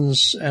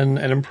iterations and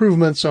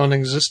improvements on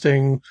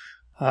existing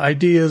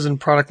ideas and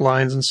product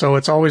lines. And so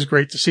it's always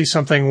great to see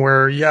something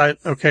where, yeah,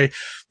 okay,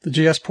 the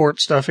GS port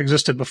stuff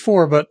existed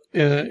before, but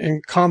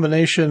in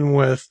combination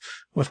with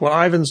what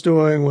Ivan's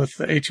doing with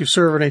the A2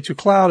 server and A2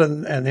 cloud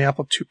and the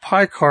Apple II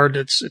Pi card,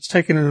 it's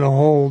taken in a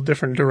whole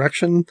different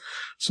direction.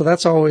 So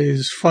that's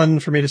always fun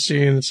for me to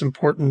see, and it's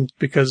important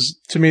because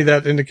to me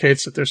that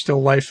indicates that there's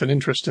still life and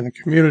interest in the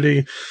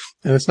community,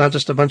 and it's not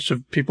just a bunch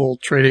of people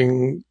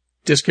trading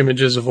disk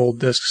images of old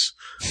disks.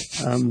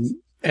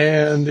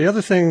 And the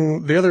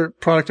other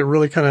product that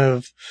really kind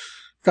of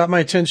got my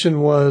attention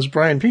was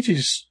Brian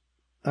Peachy's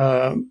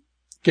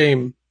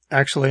game.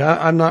 Actually,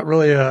 I'm not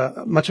really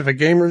much of a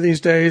gamer these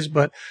days,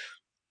 but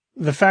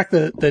the fact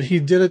that he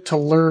did it to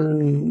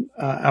learn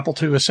Apple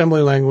II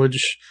assembly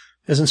language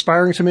is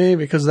inspiring to me,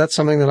 because that's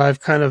something that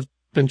I've kind of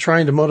been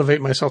trying to motivate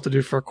myself to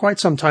do for quite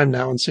some time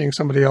now, and seeing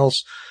somebody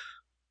else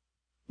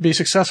be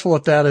successful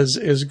at that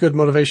is good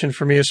motivation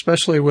for me,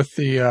 especially with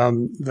the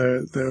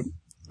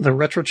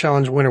Retro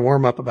Challenge Winter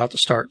Warm-Up about to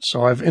start.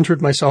 So I've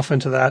entered myself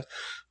into that,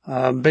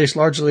 based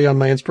largely on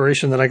my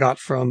inspiration that I got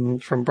from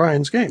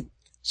Brian's game.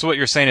 So what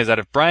you're saying is that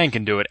if Brian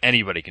can do it,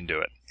 anybody can do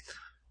it.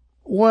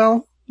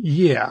 Well,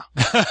 yeah.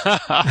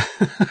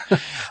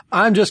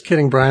 I'm just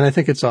kidding, Brian. I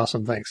think it's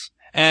awesome. Thanks.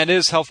 And it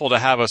is helpful to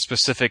have a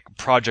specific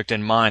project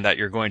in mind that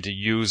you're going to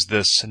use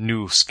this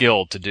new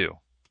skill to do.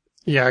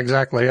 Yeah,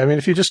 exactly. I mean,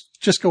 if you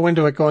just go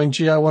into it going,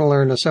 gee, I want to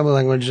learn assembly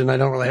language and I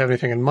don't really have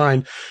anything in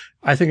mind,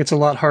 I think it's a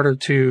lot harder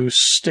to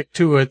stick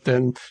to it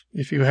than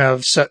if you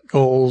have set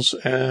goals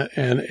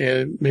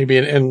and maybe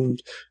an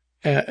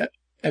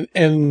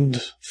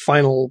end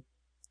final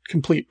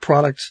complete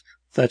product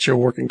that you're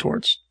working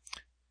towards.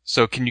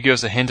 So can you give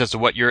us a hint as to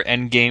what your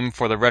end game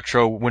for the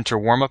retro winter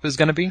warm-up is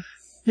going to be?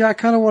 Yeah, I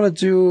kind of want to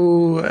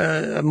do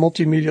a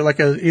multimedia, like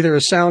either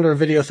a sound or a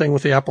video thing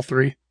with the Apple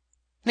III.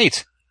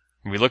 Neat.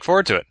 We look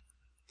forward to it.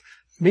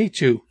 Me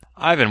too.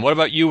 Ivan, what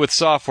about you with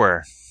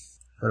software?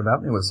 What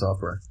about me with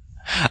software?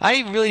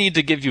 I really need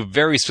to give you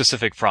very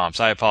specific prompts.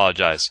 I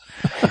apologize.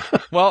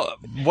 Well,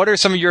 what are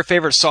some of your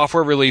favorite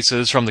software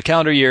releases from the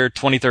calendar year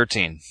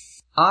 2013?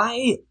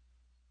 I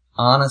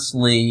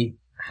honestly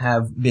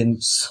have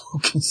been so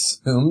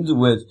consumed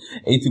with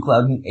A2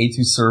 Cloud and A2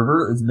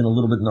 Server. It's been a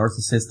little bit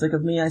narcissistic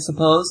of me, I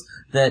suppose,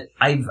 that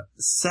I've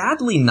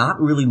sadly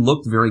not really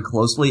looked very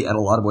closely at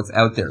a lot of what's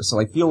out there. So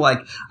I feel like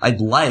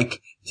I'd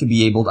like to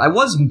be able to, I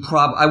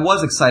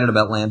was excited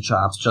about Lamb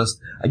Chops, just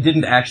I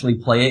didn't actually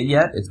play it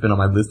yet. It's been on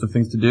my list of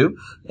things to do,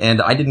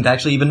 and I didn't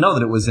actually even know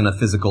that it was in a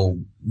physical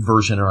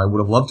version, or I would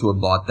have loved to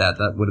have bought that.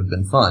 That would have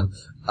been fun.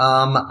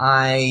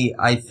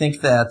 I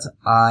think that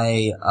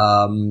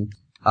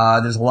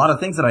there's a lot of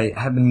things that I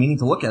have been meaning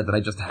to look at that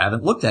I just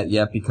haven't looked at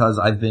yet, because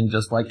I've been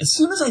just like, as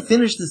soon as I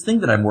finish this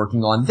thing that I'm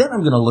working on, then I'm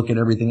going to look at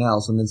everything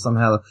else, and then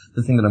somehow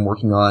the thing that I'm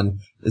working on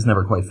is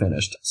never quite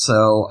finished.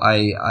 So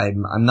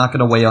I'm not going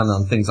to weigh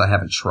on things I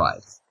haven't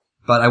tried.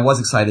 But I was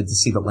excited to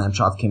see that Lamb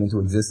Chop came into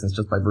existence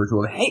just by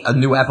virtue of, hey, a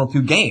new Apple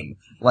II game.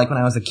 Like when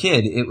I was a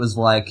kid, it was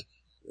like,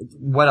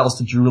 what else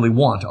did you really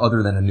want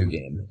other than a new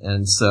game?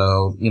 And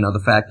so,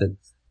 the fact that,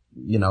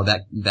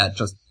 that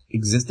just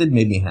existed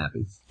made me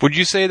happy. Would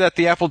you say that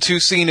the Apple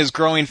II scene is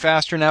growing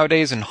faster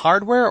nowadays in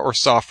hardware or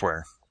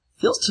software?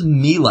 Feels to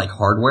me like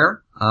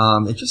hardware.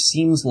 It just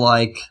seems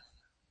like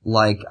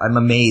I'm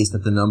amazed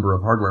at the number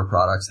of hardware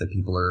products that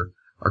people are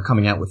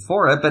coming out with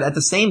for it. But at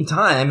the same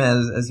time,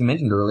 as you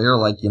mentioned earlier,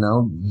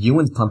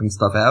 Ewan's pumping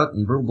stuff out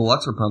and Brutal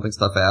Deluxe are pumping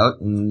stuff out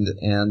and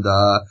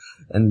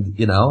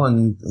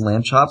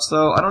Lamb Chops.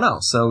 So I don't know.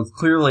 So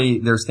clearly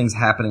there's things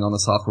happening on the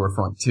software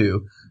front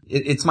too.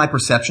 It's my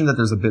perception that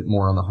there's a bit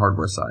more on the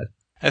hardware side.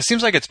 It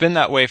seems like it's been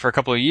that way for a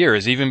couple of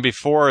years, even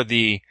before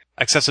the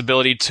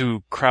accessibility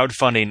to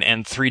crowdfunding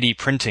and 3D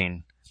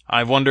printing.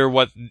 I wonder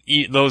what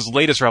those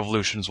latest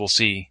revolutions will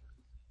see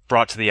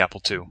brought to the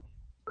Apple II.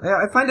 Yeah,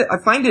 I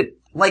find it,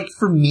 like,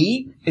 for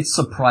me, it's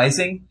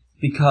surprising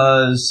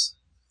because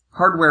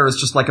hardware is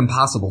just,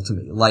 impossible to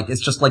me. Like,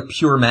 it's just,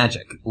 pure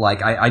magic.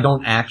 Like, I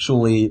don't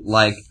actually,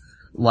 like,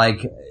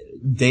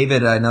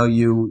 David, I know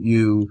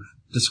you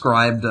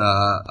described,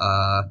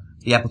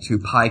 the Apple II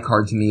Pi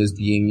card to me as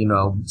being,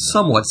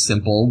 somewhat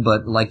simple,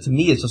 but, to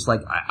me, it's just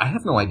I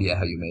have no idea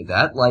how you made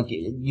that.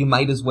 You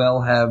might as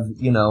well have,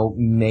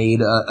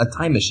 made a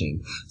time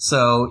machine.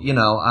 So,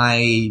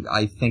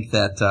 I think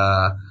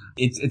that,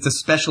 it's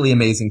especially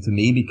amazing to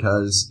me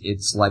because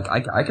it's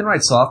I can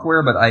write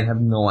software, but I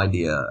have no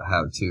idea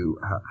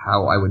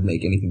how I would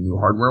make anything new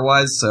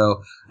hardware-wise.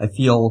 So I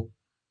feel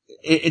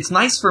it's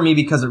nice for me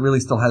because it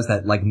really still has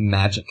that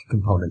magic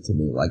component to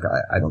me.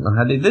 I don't know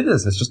how they did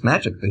this. It's just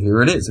magic, but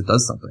here it is. It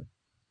does something.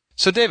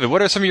 So David,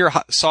 what are some of your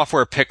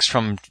software picks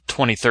from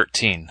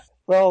 2013?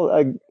 Well,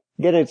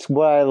 again, it's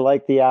why I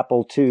like the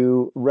Apple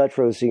II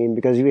retro scene,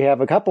 because we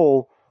have a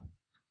couple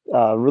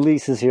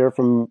releases here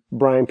from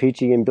Brian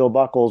Peachy and Bill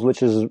Buckles,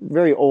 which is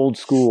very old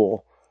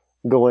school,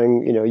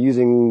 going,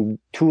 using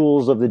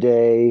tools of the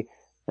day.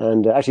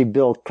 And actually,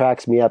 Bill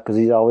cracks me up because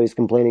he's always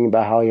complaining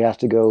about how he has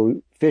to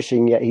go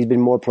fishing, yet he's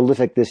been more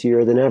prolific this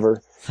year than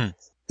ever.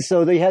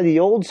 So they had the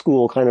old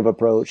school kind of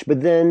approach,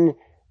 but then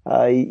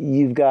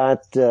you've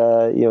got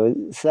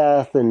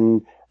Seth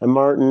and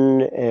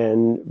Martin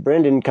and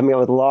Brendan coming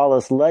out with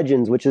Lawless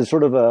Legends, which is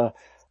sort of a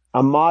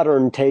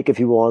modern take, if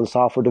you will, on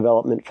software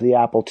development for the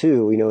Apple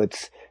II.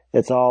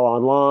 It's all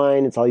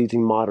online, it's all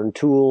using modern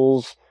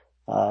tools,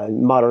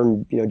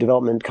 modern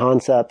development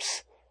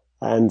concepts,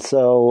 and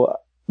so,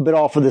 but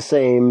all for the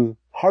same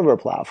hardware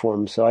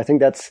platform. So I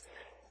think that's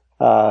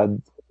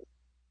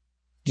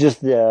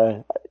just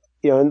the,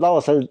 and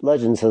Lawless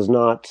Legends has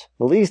not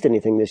released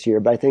anything this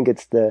year, but I think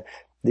it's the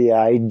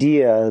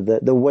idea,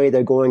 the way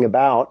they're going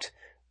about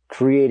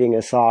creating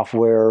a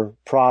software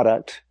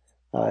product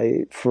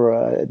for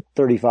a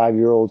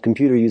 35-year-old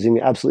computer using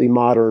absolutely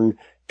modern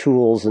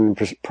tools and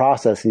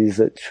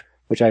processes,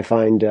 which I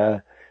find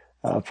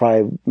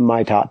probably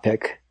my top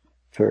pick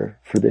for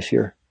this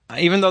year.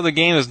 Even though the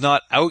game is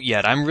not out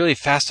yet, I'm really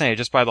fascinated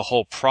just by the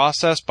whole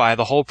process, by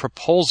the whole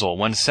proposal.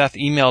 When Seth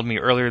emailed me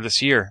earlier this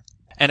year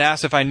and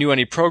asked if I knew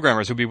any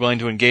programmers who'd be willing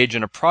to engage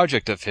in a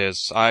project of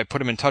his, I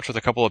put him in touch with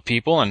a couple of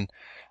people, and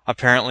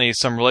apparently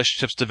some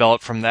relationships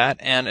developed from that.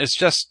 And it's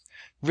just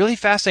really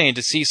fascinating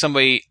to see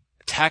somebody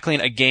tackling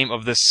a game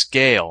of this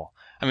scale.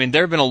 I mean,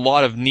 there have been a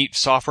lot of neat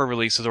software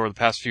releases over the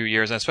past few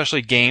years, and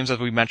especially games, as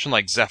we mentioned,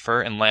 like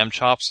Zephyr and Lamb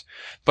Chops.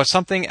 But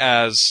something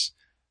as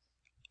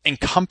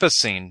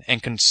encompassing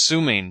and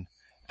consuming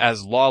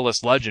as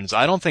Lawless Legends,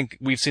 I don't think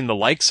we've seen the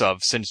likes of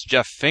since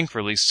Jeff Fink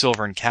released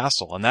Silver and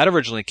Castle, and that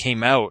originally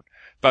came out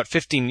about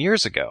 15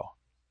 years ago.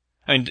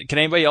 I mean, can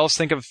anybody else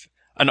think of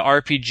an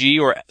RPG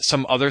or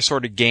some other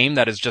sort of game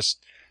that is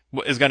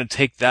going to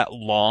take that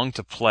long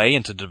to play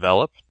and to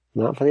develop?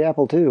 Not for the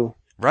Apple II.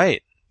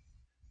 Right.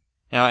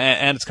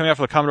 And it's coming out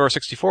for the Commodore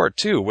 64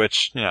 too,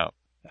 which,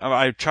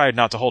 I tried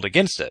not to hold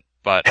against it,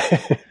 but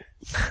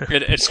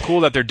it's cool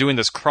that they're doing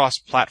this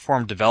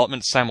cross-platform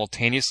development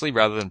simultaneously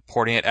rather than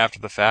porting it after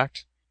the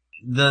fact.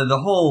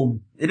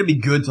 It'd be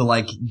good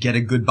to get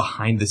a good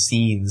behind the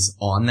scenes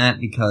on that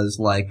because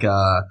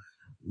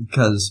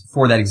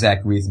for that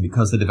exact reason,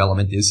 because the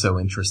development is so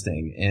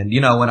interesting. And,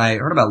 when I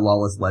heard about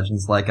Lawless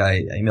Legends, I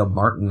emailed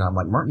Martin, I'm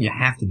like, Martin, you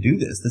have to do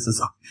this. This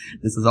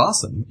is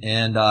awesome.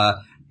 And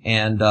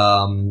when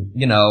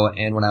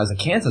I was at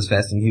Kansas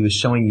Fest and he was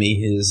showing me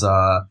his,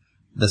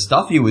 the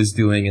stuff he was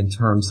doing in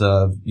terms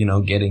of,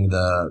 getting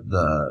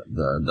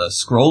the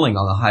scrolling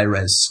on the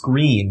high-res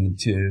screen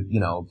to,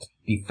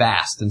 be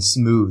fast and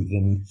smooth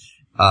and,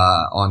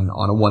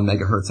 on a 1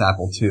 megahertz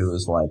Apple II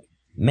is like,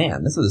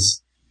 man, this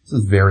is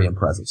very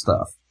impressive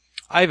stuff.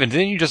 Ivan,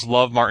 didn't you just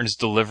love Martin's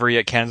delivery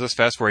at Kansas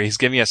Fest where he's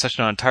giving us such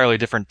an entirely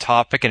different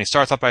topic and he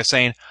starts off by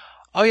saying,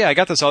 oh yeah, I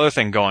got this other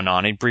thing going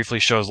on. He briefly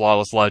shows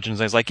Lawless Legends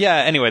and he's like, yeah,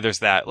 anyway, there's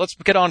that. Let's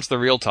get on to the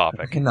real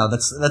topic. No,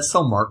 that's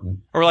so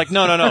Martin. Or we're like,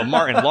 no,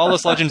 Martin,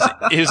 Lawless Legends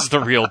is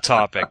the real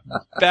topic.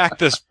 Back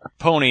this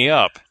pony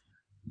up.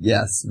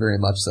 Yes, very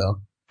much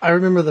so. I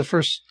remember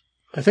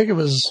I think it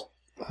was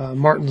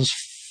Martin's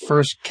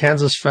first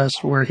Kansas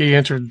Fest where he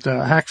entered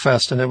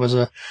Hackfest, and it was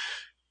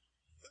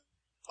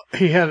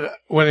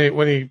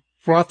when he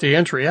brought the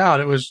entry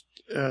out, it was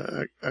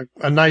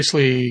a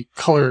nicely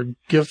colored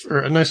GIF or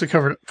a nicely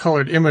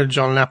colored image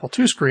on an Apple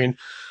II screen.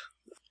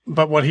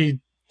 But what he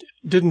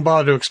didn't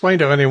bother to explain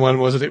to anyone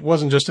was that it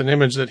wasn't just an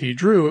image that he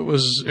drew. It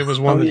was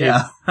one he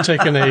had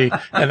taken an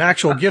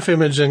actual GIF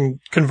image and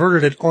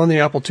converted it on the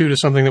Apple II to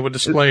something that would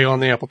display on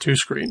the Apple II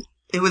screen.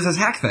 It was his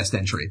Hackfest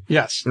entry.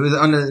 Yes. It was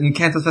in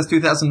Kansas Fest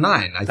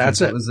 2009.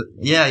 That's it.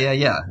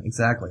 Yeah.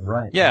 Exactly.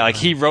 Right. Yeah,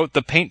 he wrote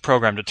the paint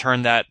program to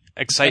turn that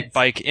Excite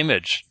Bike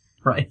image.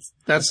 Right.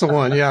 That's the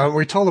one. Yeah.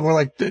 We told him, we're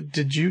like,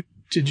 did you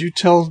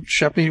tell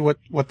Sheppy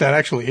what that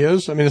actually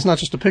is? I mean, it's not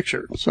just a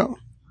picture. So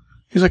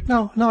he's like,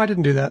 no, I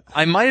didn't do that.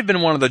 I might have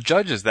been one of the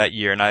judges that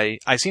year, and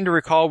I seem to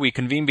recall we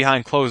convened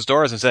behind closed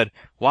doors and said,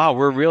 wow,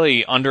 we're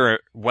really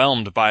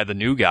underwhelmed by the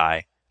new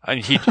guy. I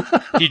mean,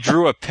 he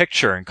drew a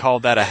picture and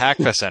called that a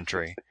Hackfest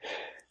entry.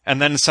 And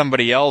then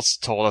somebody else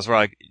told us, we're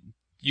like,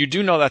 you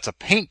do know that's a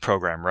paint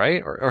program, right?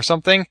 Or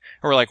something? And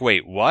we're like,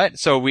 wait, what?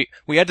 So we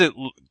had to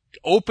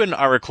open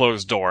our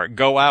closed door,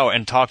 go out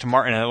and talk to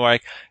Martin, and we're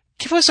like,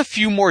 give us a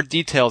few more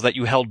details that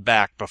you held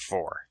back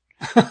before.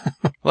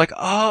 Like,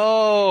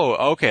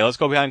 oh, okay, let's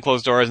go behind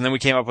closed doors. And then we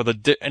came up with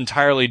an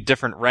entirely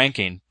different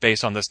ranking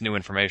based on this new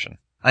information.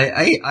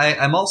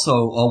 I'm also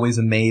always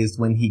amazed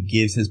when he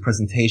gives his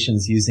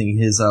presentations using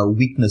his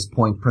weakness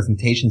point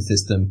presentation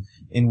system,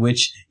 in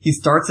which he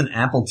starts an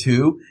Apple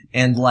II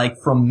and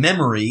from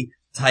memory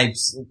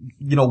types,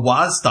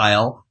 WAS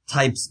style,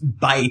 types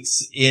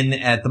bytes in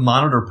at the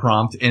monitor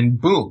prompt,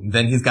 and boom,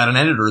 then he's got an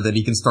editor that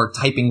he can start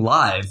typing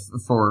live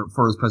for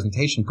his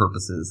presentation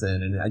purposes.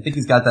 And I think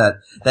he's got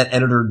that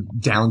editor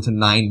down to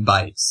 9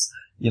 bytes,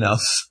 so.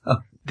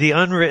 The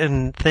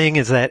unwritten thing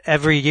is that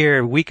every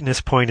year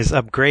Weakness Point is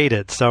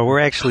upgraded, so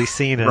we're actually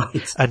seeing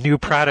a new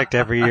product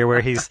every year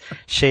where he's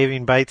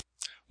shaving bytes.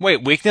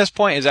 Wait, Weakness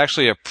Point is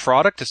actually a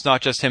product? It's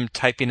not just him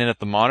typing in at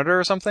the monitor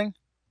or something?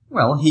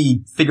 Well,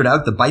 he figured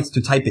out the bytes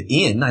to type it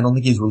in. I don't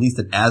think he's released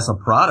it as a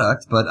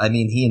product, but I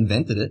mean, he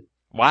invented it.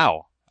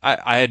 Wow.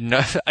 I had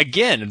no,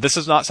 again, this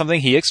is not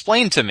something he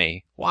explained to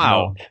me.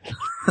 Wow.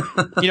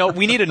 No.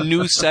 We need a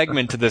new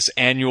segment to this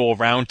annual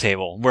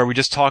roundtable where we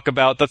just talk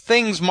about the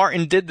things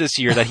Martin did this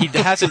year that he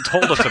hasn't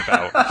told us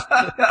about.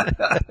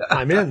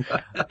 I'm in.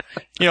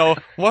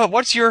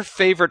 What's your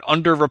favorite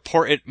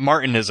underreported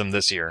Martinism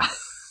this year?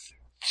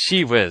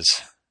 Gee whiz.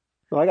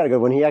 Well, I got a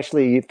good one. He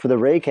actually, for the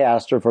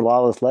Raycaster for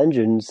Lawless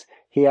Legends,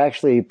 he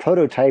actually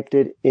prototyped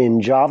it in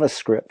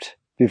JavaScript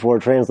before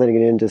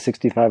translating it into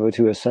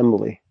 6502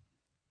 assembly.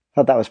 I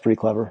thought that was pretty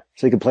clever.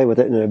 So you could play with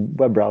it in a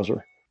web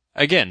browser.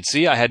 Again,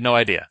 see, I had no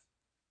idea.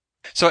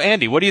 So,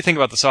 Andy, what do you think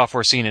about the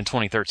software scene in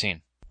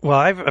 2013? Well,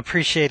 I've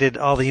appreciated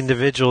all the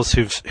individuals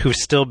who've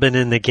still been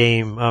in the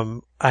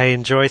game. I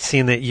enjoy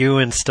seeing that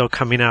Ewan's still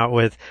coming out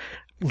with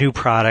new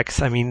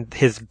products. I mean,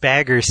 his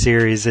Bagger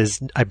series is,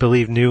 I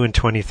believe, new in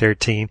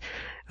 2013.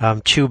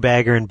 Chew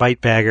Bagger and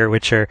Byte Bagger,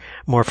 which are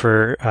more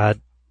for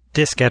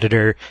disk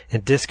editor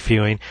and disk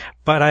viewing.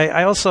 But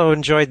I also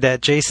enjoyed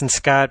that Jason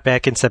Scott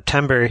back in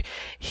September,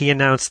 he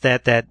announced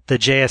that the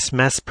JS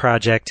Mess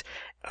project,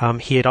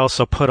 he had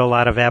also put a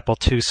lot of Apple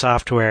II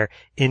software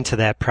into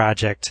that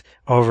project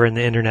over in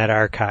the Internet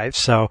Archive.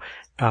 So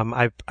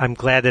I'm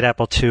glad that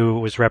Apple II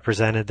was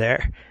represented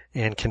there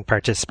and can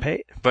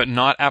participate. But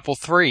not Apple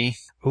III.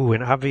 Ooh,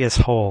 an obvious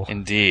hole.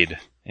 Indeed.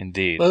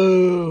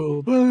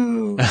 Boo,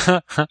 boo.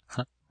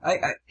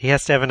 He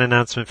has to have an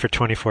announcement for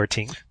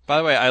 2014. By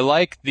the way, I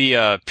like the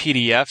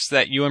PDFs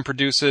that Ewan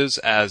produces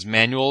as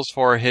manuals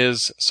for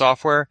his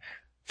software.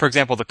 For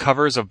example, the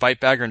covers of Bite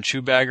Bagger and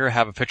Chew Bagger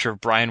have a picture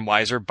of Brian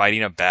Weiser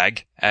biting a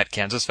bag at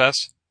Kansas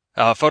Fest.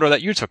 A photo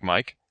that you took,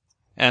 Mike.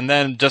 And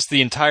then just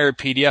the entire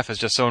PDF is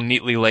just so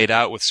neatly laid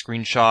out with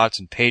screenshots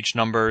and page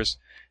numbers.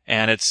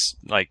 And it's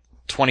like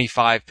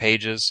 25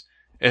 pages.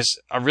 It's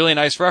a really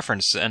nice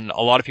reference, and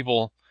a lot of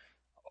people,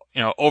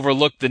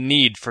 overlook the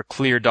need for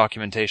clear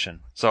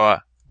documentation. So,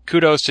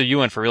 kudos to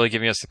Ewan for really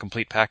giving us the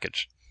complete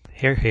package.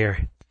 Hear,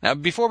 hear. Now,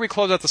 before we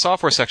close out the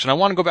software section, I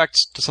want to go back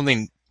to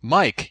something,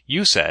 Mike,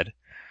 you said.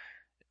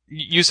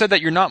 You said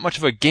that you're not much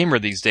of a gamer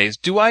these days.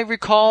 Do I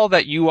recall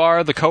that you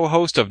are the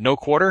co-host of No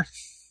Quarter?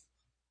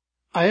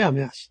 I am,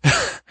 yes.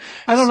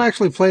 I don't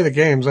actually play the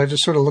games. I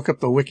just sort of look up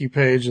the wiki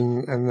page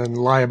and then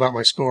lie about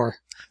my score.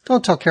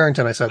 Don't tell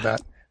Carrington I said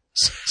that.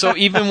 So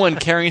even when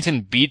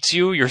Carrington beats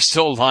you, you're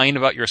still lying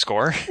about your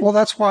score? Well,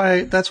 that's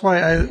why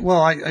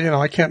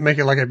I can't make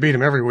it like I beat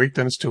him every week,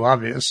 then it's too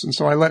obvious. And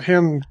so I let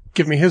him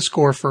give me his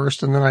score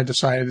first, and then I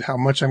decide how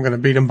much I'm going to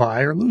beat him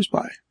by or lose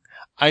by.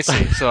 I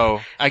see.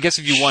 So I guess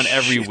if you won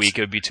every week,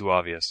 it would be too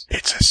obvious.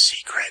 It's a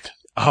secret.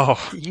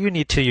 Oh. You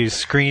need to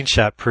use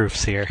screenshot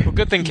proofs here. Well,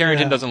 good thing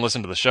Carrington doesn't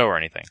listen to the show or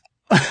anything.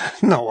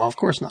 No, well, of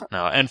course not.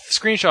 No, and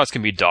screenshots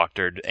can be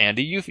doctored.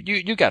 Andy, you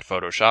got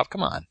Photoshop.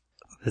 Come on.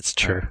 That's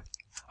true.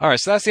 All right,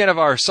 so that's the end of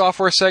our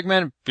software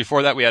segment.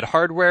 Before that, we had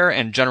hardware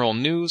and general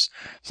news.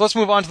 So let's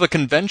move on to the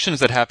conventions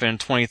that happened in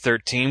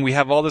 2013. We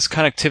have all this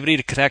connectivity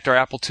to connect our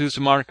Apple IIs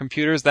to modern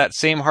computers. That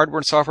same hardware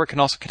and software can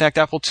also connect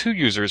Apple II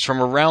users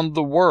from around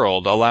the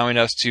world, allowing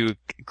us to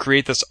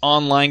create this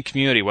online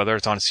community, whether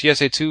it's on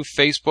CSA2,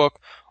 Facebook,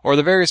 or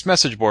the various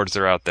message boards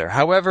that are out there.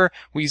 However,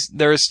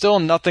 there is still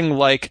nothing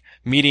like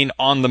meeting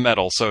on the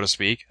metal, so to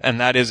speak, and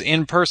that is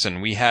in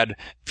person. We had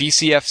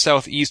VCF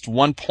Southeast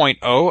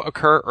 1.0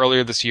 occur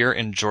earlier this year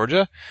in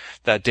Georgia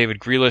that David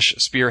Grealish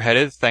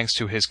spearheaded thanks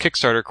to his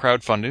Kickstarter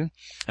crowdfunding.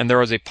 And there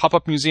was a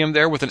pop-up museum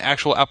there with an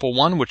actual Apple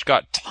I, which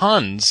got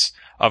tons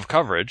of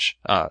coverage.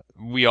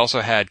 We also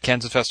had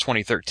Kansas Fest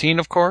 2013,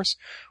 of course,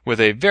 with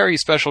a very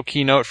special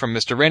keynote from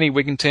Mr. Randy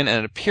Wigington and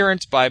an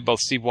appearance by both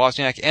Steve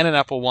Wozniak and an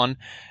Apple I,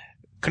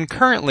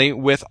 concurrently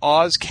with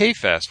Oz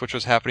K-Fest, which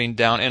was happening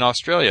down in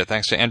Australia,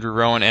 thanks to Andrew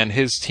Rowan and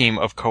his team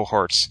of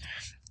cohorts.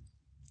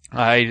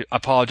 I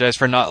apologize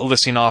for not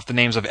listing off the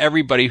names of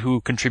everybody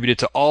who contributed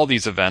to all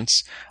these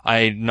events.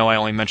 I know I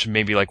only mentioned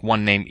maybe like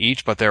one name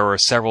each, but there were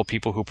several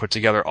people who put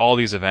together all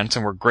these events,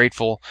 and we're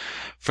grateful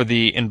for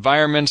the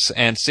environments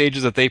and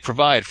stages that they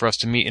provide for us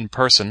to meet in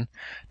person.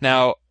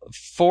 Now,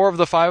 4 of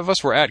the 5 of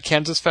us were at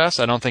Kansas Fest.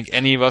 I don't think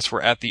any of us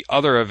were at the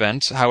other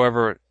events.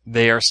 However,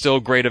 they are still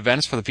great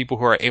events for the people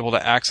who are able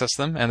to access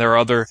them, and there are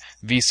other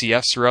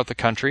VCFs throughout the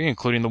country,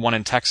 including the one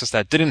in Texas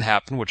that didn't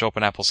happen, which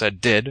Open Apple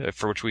said did,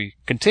 for which we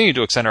continue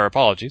to extend our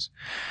apologies.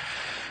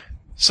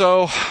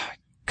 So,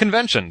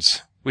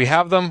 conventions. We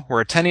have them.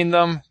 We're attending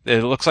them.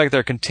 It looks like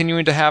they're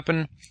continuing to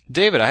happen.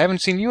 David, I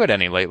haven't seen you at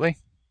any lately.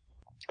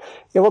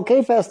 Yeah, well,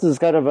 K-Fest is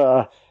kind of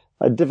a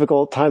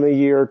difficult time of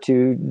year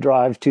to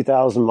drive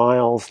 2,000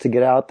 miles to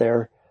get out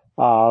there.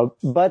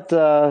 But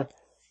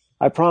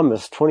I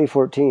promise,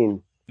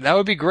 2014. That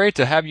would be great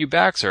to have you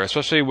back, sir,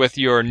 especially with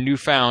your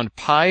newfound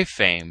pie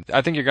fame.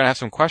 I think you're going to have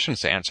some questions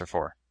to answer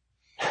for.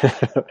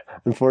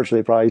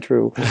 Unfortunately, probably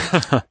true.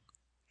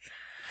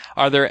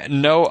 Are there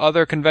no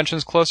other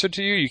conventions closer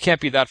to you? You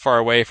can't be that far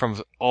away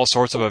from all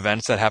sorts of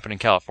events that happen in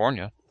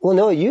California. Well,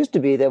 no, it used to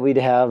be that we'd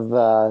have,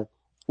 the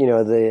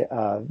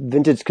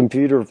Vintage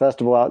Computer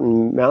Festival out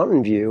in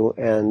Mountain View,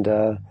 and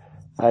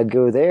I'd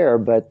go there,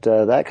 but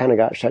that kind of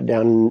got shut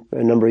down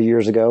a number of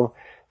years ago.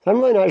 So I'm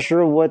really not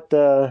sure what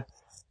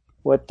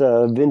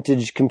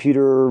vintage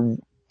computer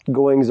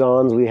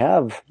goings-ons we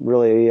have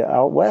really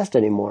out west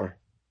anymore.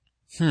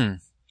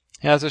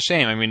 Yeah, it's a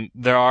shame. I mean,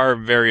 there are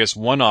various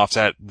one-offs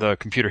at the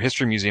Computer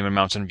History Museum in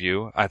Mountain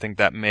View. I think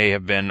that may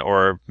have been,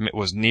 or it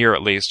was near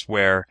at least,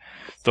 where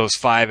those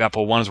 5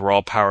 Apple I's were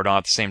all powered on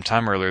at the same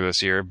time earlier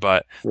this year.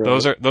 But right.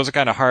 Those are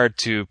kind of hard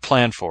to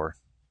plan for.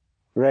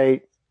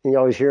 Right. You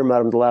always hear about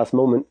them at the last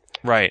moment.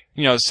 Right.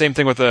 Same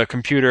thing with the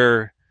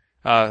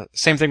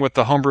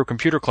Homebrew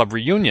Computer Club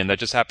reunion that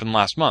just happened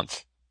last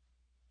month.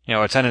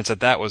 Attendance at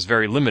that was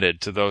very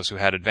limited to those who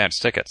had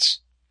advanced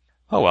tickets.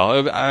 Oh,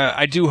 well,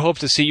 I do hope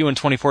to see you in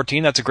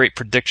 2014. That's a great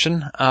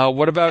prediction.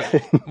 What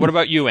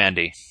about you,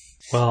 Andy?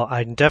 Well,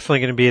 I'm definitely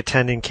going to be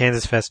attending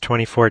Kansas Fest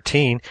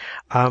 2014.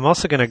 I'm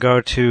also going to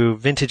go to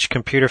Vintage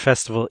Computer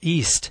Festival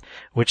East,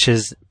 which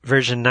is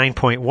version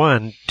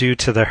 9.1 due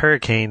to the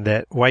hurricane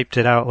that wiped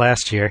it out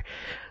last year.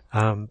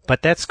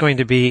 But that's going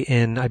to be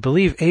in, I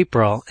believe,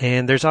 April,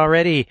 and there's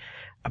already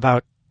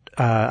about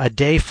a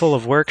day full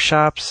of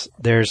workshops.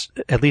 There's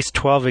at least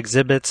 12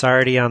 exhibits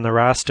already on the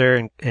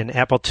roster, and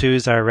Apple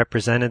IIs are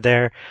represented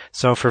there.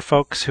 So for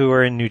folks who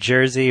are in New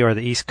Jersey or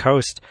the East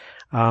Coast,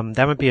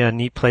 That would be a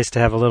neat place to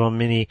have a little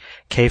mini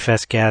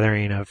K-Fest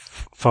gathering of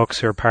folks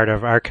who are part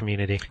of our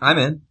community. I'm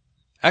in.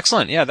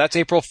 Excellent. Yeah, that's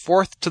April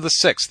 4th to the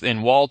 6th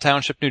in Wall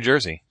Township, New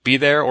Jersey. Be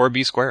there or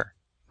be square.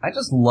 I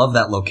just love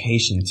that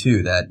location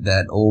too.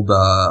 That old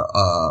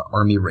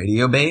Army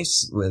radio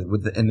base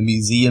and the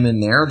museum in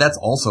there. That's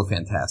also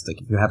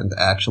fantastic. If you haven't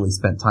actually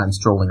spent time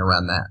strolling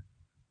around that,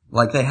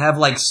 like they have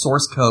like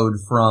source code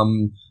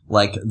from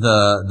like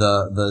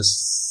the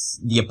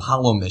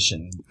Apollo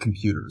mission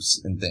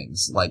computers and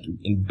things like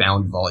in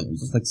bound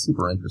volumes. It's like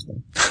super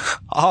interesting.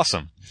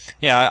 Awesome.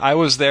 Yeah, I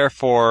was there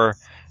for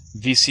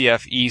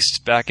VCF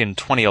East back in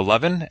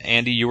 2011.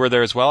 Andy, you were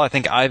there as well. I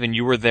think, Ivan,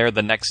 you were there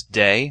the next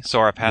day, so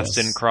our paths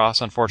didn't cross,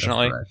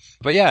 unfortunately. That's right.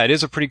 But yeah, it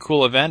is a pretty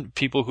cool event.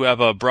 People who have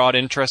a broad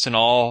interest in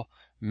all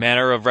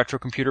manner of retro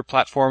computer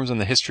platforms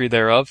and the history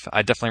thereof,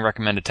 I definitely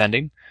recommend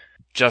attending.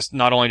 Just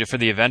not only for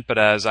the event, but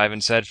as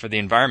Ivan said, for the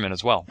environment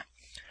as well.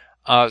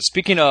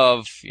 Speaking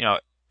of,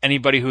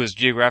 anybody who is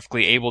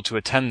geographically able to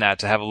attend that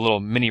to have a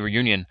little mini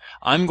reunion,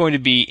 I'm going to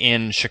be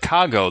in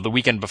Chicago the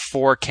weekend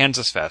before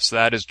Kansas Fest.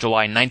 That is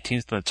July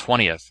 19th and the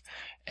 20th.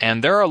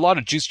 And there are a lot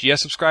of JuiceGS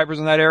subscribers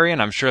in that area,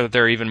 and I'm sure that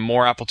there are even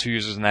more Apple II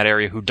users in that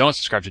area who don't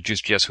subscribe to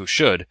JuiceGS who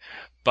should.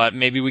 But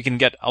maybe we can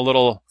get a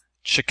little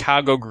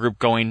Chicago group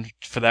going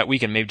for that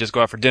weekend. Maybe just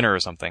go out for dinner or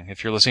something.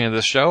 If you're listening to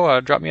this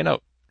show, drop me a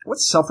note. What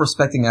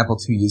self-respecting Apple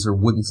II user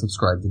wouldn't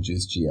subscribe to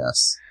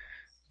JuiceGS?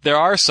 There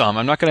are some.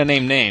 I'm not going to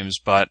name names,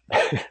 but,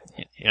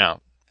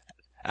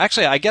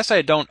 Actually, I guess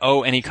I don't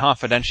owe any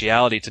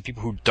confidentiality to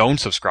people who don't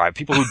subscribe.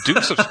 People who do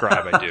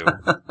subscribe, I do.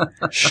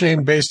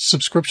 Shame-based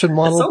subscription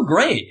model.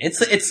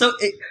 It's so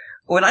great.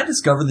 When I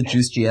discovered that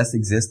JuiceGS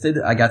existed,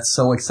 I got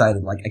so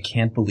excited. Like, I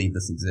can't believe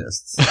this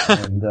exists.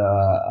 And,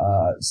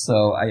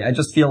 so I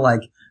just feel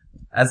like,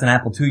 as an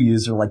Apple II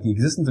user, like, the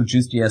existence of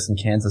JuiceGS and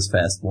Kansas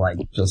Fest, like,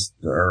 just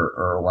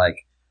are like,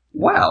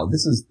 wow,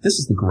 this is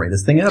the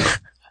greatest thing ever.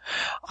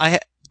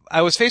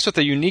 I was faced with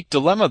a unique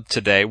dilemma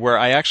today where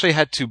I actually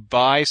had to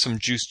buy some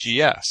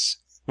JuiceGS,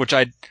 which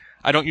I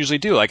don't usually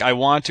do. Like, I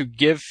want to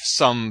give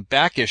some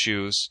back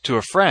issues to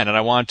a friend and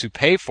I wanted to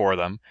pay for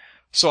them.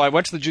 So I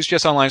went to the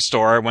JuiceGS online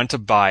store, I went to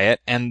buy it,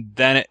 and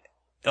then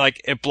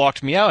it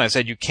blocked me out and it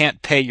said you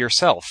can't pay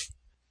yourself.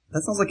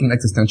 That sounds like an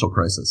existential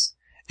crisis.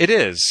 It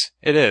is.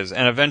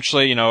 And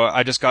eventually,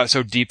 I just got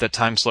so deep that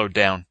time slowed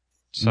down.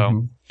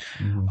 So,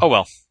 Oh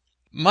well.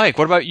 Mike,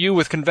 what about you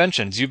with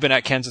conventions? You've been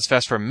at Kansas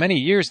Fest for many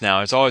years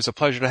now. It's always a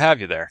pleasure to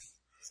have you there.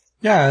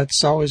 Yeah,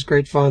 it's always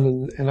great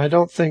fun, and I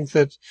don't think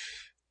that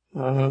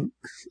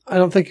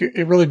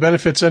it really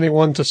benefits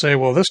anyone to say,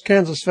 well, this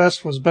Kansas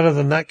Fest was better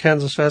than that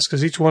Kansas Fest,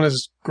 because each one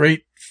is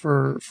great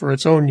for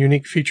its own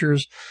unique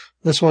features.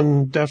 This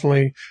one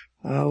definitely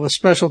was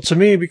special to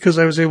me because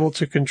I was able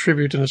to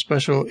contribute in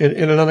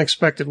an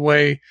unexpected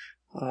way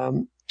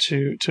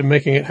to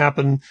making it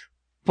happen.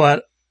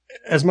 But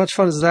as much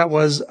fun as that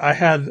was, I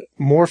had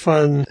more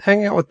fun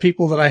hanging out with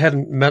people that I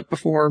hadn't met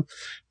before.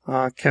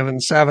 Kevin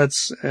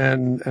Savitz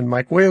and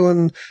Mike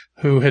Whalen,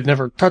 who had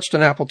never touched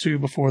an Apple II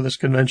before this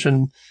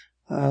convention.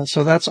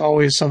 So that's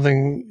always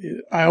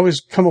something. I always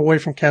come away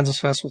from Kansas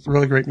Fest with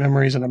really great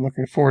memories, and I'm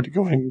looking forward to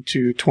going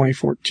to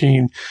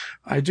 2014.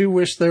 I do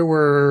wish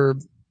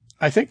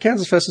I think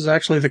Kansas Fest is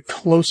actually the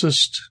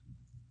closest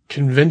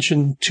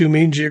convention to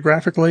me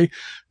geographically,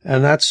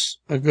 and that's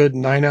a good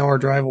 9-hour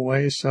drive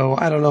away. So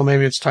I don't know,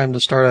 maybe it's time to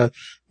start a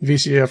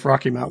VCF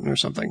Rocky Mountain or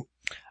something.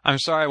 I'm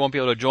sorry I won't be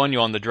able to join you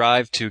on the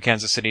drive to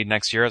Kansas City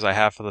next year as I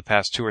have for the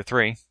past 2 or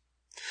 3.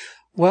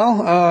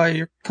 Well,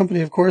 your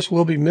company, of course,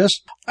 will be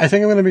missed. I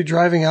think I'm going to be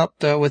driving out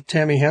with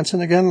Tammy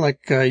Hansen again, like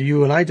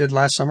you and I did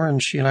last summer,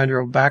 and she and I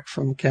drove back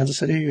from Kansas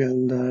City,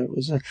 and it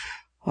was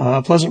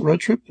a pleasant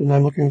road trip, and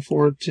I'm looking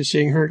forward to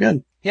seeing her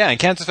again. Yeah, and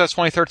Kansas Fest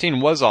 2013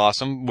 was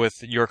awesome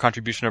with your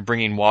contribution of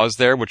bringing Woz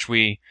there, which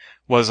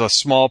was a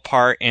small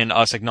part in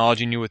us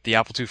acknowledging you with the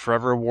Apple II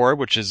Forever Award,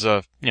 which is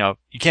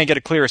you can't get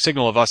a clearer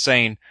signal of us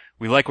saying,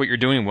 we like what you're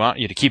doing, we want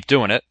you to keep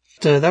doing it.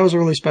 That was a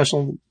really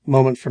special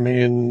moment for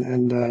me,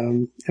 and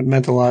it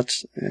meant a lot,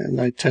 and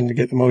I tend to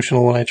get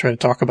emotional when I try to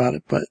talk about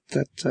it, but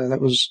that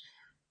was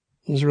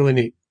really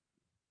neat.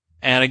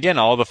 And again,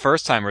 all the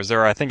first-timers,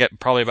 there are, I think,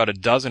 probably about a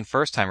dozen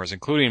first-timers,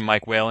 including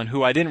Mike Whalen,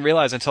 who I didn't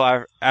realize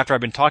until after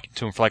I've been talking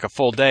to him for like a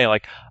full day,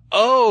 like,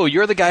 oh,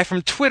 you're the guy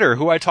from Twitter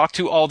who I talk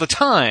to all the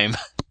time.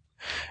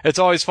 It's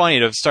always funny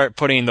to start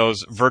putting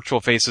those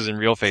virtual faces and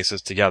real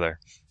faces together.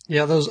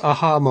 Yeah, those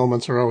aha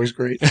moments are always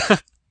great.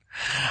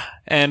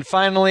 And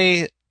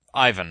finally,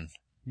 Ivan,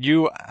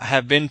 you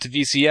have been to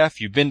VCF,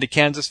 you've been to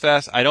Kansas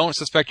Fest. I don't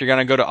suspect you're going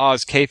to go to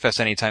Oz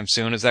K-Fest anytime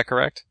soon, is that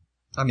correct?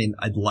 I mean,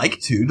 I'd like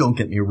to, don't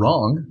get me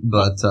wrong,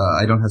 but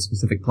I don't have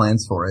specific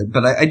plans for it.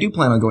 But I do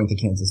plan on going to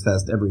Kansas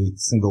Fest every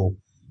single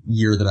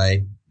year that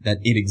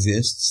it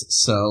exists,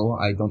 so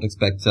I don't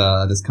expect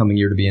this coming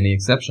year to be any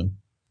exception.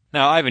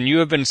 Now, Ivan, you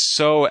have been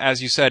so,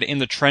 as you said, in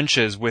the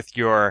trenches with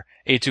your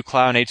A2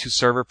 Cloud and A2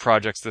 Server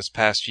projects this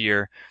past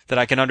year that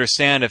I can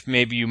understand if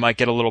maybe you might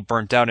get a little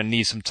burnt out and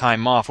need some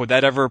time off. Would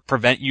that ever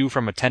prevent you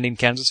from attending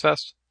Kansas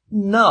Fest?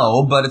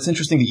 No, but it's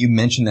interesting that you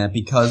mentioned that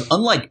because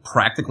unlike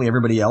practically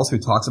everybody else who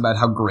talks about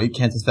how great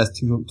Kansas Fest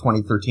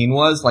 2013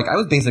 was, like I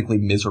was basically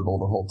miserable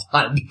the whole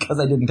time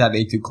because I didn't have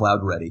A2 Cloud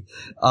ready.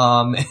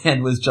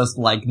 And was just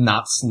like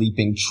not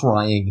sleeping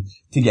trying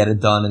to get it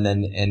done and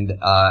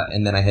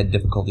then I had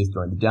difficulties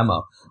during the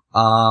demo.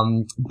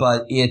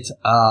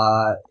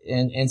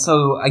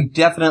 So I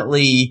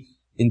definitely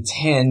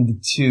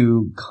intend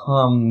to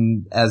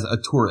come as a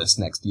tourist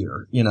next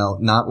year,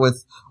 not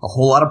with a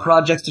whole lot of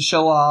projects to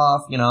show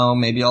off,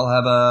 maybe I'll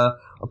have a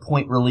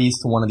point release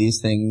to one of these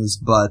things,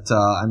 but,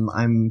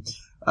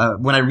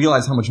 when I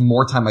realized how much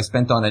more time I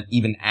spent on it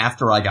even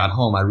after I got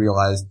home, I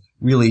realized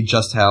really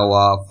just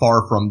how,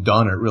 far from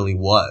done it really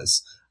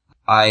was.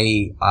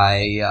 I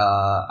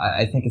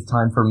think it's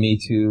time for me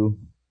to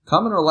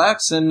come and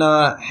relax and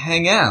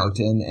hang out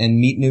and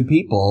meet new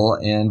people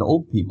and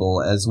old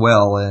people as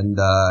well and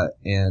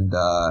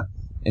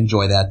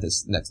enjoy that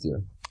this next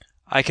year.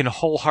 I can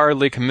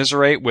wholeheartedly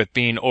commiserate with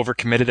being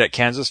overcommitted at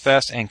Kansas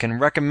Fest and can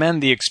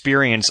recommend the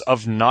experience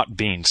of not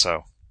being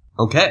so.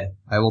 Okay,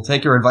 I will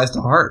take your advice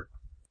to heart.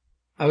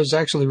 I was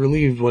actually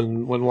relieved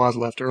when Woz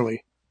left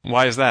early.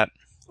 Why is that?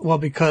 Well,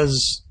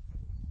 because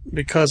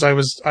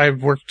I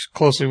worked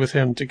closely with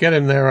him to get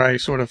him there. I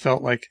sort of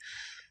felt like,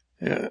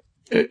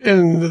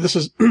 and this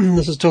is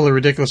totally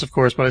ridiculous, of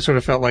course, but I sort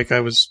of felt like I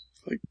was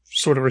like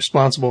sort of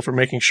responsible for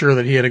making sure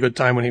that he had a good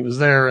time when he was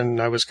there,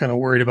 and I was kind of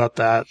worried about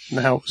that and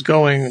how it was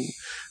going. And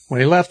when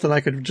he left, then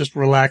I could just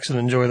relax and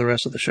enjoy the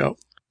rest of the show.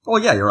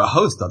 Well, yeah, you're a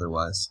host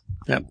otherwise.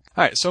 Yep.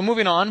 All right, so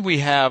moving on, we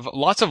have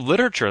lots of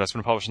literature that's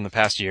been published in the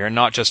past year,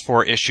 not just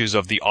 4 issues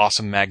of the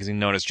awesome magazine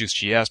known as Juice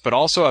GS, but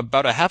also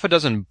about a half a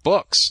dozen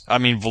books,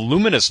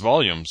 voluminous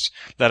volumes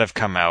that have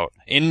come out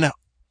in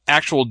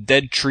actual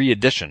Dead Tree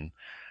edition.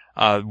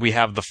 We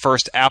have The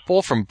First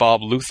Apple from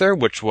Bob Luther,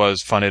 which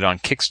was funded on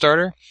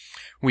Kickstarter.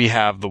 We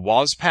have the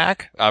Woz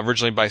Pack,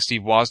 originally by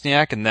Steve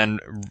Wozniak and then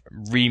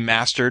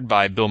remastered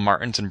by Bill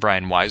Martins and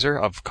Brian Weiser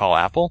of Call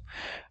Apple.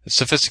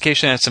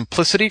 Sophistication and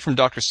Simplicity from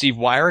Dr. Steve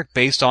Wyrick,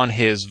 based on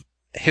his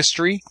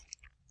history,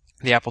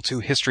 the Apple II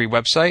history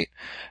website.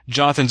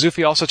 Jonathan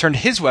Zuffi also turned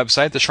his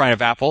website, The Shrine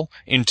of Apple,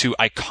 into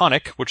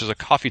Iconic, which is a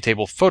coffee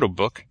table photo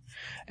book.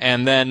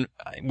 And then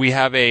we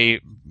have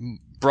a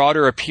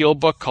broader appeal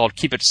book called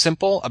Keep It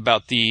Simple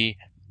about the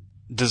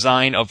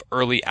design of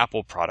early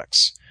Apple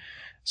products.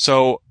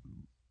 So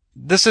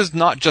this is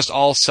not just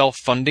all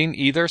self-funding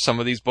either. Some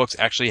of these books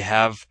actually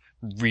have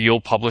real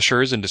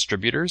publishers and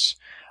distributors.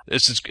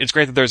 It's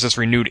great that there's this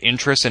renewed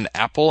interest in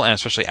Apple and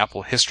especially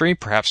Apple history,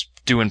 perhaps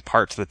due in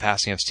part to the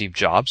passing of Steve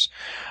Jobs.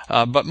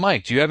 But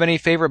Mike, do you have any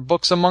favorite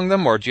books among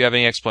them, or do you have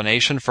any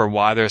explanation for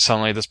why there's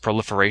suddenly this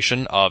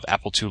proliferation of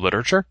Apple II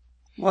literature?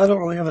 Well, I don't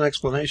really have an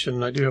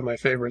explanation. I do have my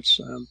favorites.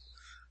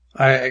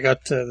 I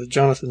got the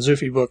Jonathan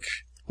Zuffi book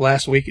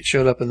last week. It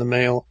showed up in the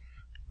mail,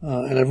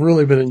 and I've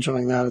really been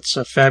enjoying that. It's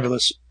a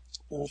fabulous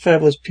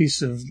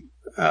piece of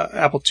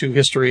Apple II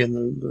history,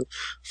 and the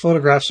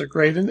photographs are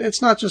great. And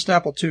it's not just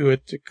Apple II;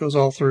 it goes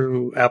all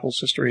through Apple's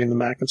history and the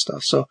Mac and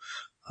stuff. So,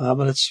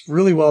 but it's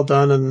really well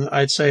done, and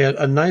I'd say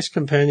a nice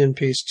companion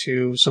piece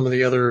to some of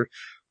the other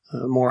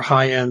more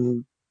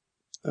high-end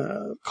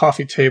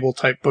coffee table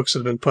type books that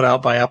have been put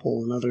out by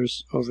Apple and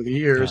others over the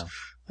years. Yeah.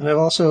 And I've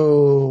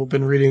also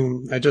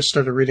been I just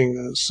started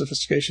reading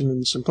Sophistication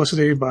and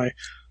Simplicity by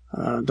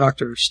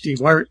Dr. Steve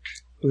Wyrick,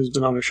 who's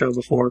been on our show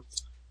before.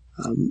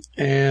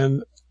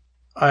 And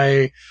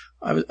I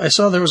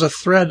saw there was a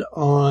thread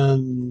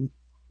on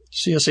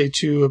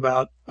CSA2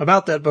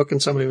 about that book,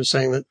 and somebody was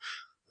saying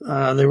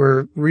that they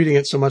were reading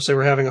it so much they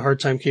were having a hard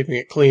time keeping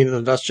it clean, and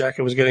the dust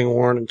jacket was getting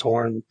worn and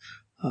torn.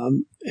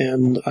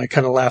 And I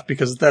kind of laughed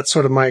because that's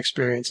sort of my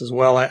experience as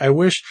well.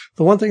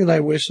 The one thing that I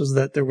wish is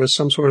that there was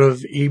some sort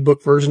of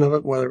ebook version of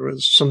it, whether it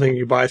was something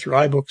you buy through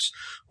iBooks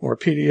or a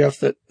PDF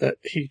that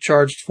he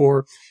charged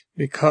for,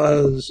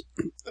 because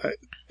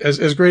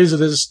as great as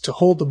it is to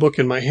hold the book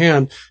in my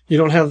hand, you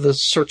don't have the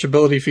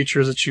searchability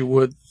features that you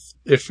would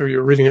if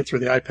you're reading it through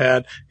the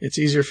iPad. It's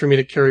easier for me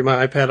to carry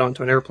my iPad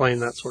onto an airplane,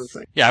 that sort of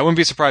thing. Yeah, I wouldn't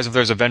be surprised if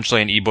there's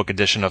eventually an ebook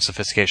edition of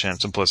Sophistication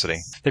and Simplicity.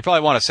 They probably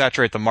want to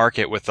saturate the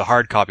market with the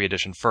hard copy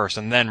edition first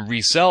and then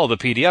resell the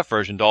PDF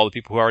version to all the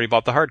people who already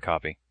bought the hard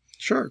copy.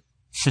 Sure.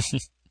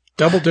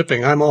 Double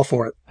dipping. I'm all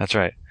for it. That's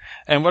right.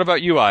 And what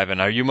about you, Ivan?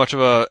 Are you much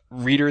of a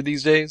reader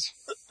these days?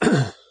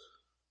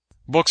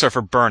 Books are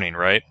for burning,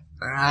 right?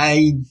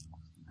 I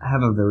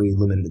have a very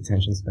limited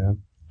attention span.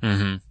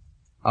 Mm-hmm.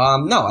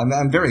 No,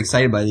 I'm very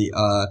excited by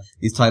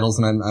these titles,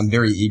 and I'm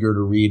very eager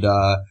to read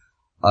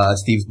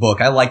Steve's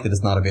book. I like that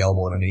it's not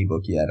available in an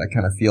ebook yet. I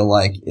kind of feel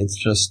like it's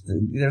just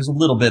there's a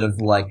little bit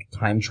of like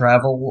time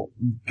travel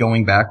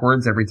going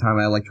backwards every time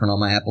I turn on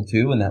my Apple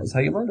II, and that was how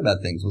you learned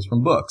about things, was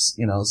from books,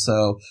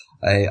 So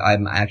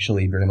I'm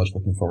actually very much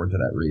looking forward to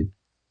that read.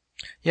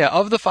 Yeah,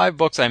 of the 5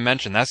 books I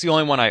mentioned, that's the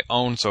only one I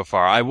own so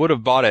far. I would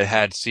have bought it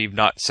had Steve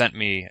not sent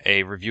me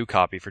a review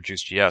copy for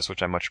Juice GS,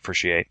 which I much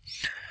appreciate.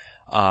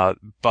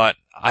 But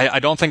I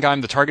don't think I'm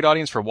the target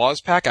audience for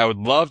Wozpack. I would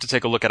love to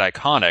take a look at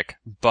Iconic,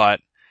 but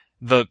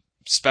the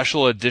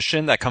special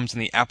edition that comes in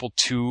the Apple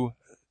II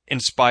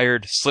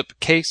inspired slip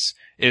case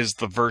is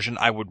the version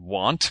I would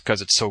want because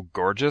it's so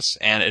gorgeous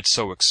and it's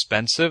so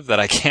expensive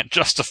that I can't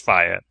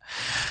justify it.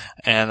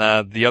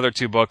 And the other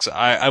two books,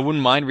 I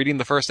wouldn't mind reading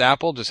the first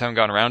Apple, just haven't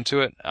gotten around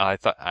to it. I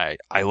thought I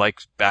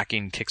like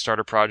backing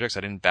Kickstarter projects. I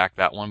didn't back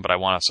that one, but I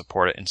want to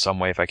support it in some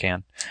way if I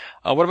can.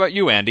 What about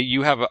you, Andy?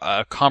 You have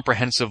a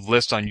comprehensive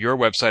list on your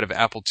website of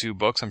Apple II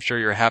books. I'm sure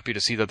you're happy to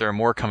see that there are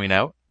more coming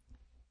out.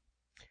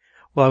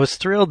 Well, I was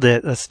thrilled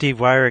that Steve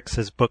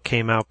Weirich's book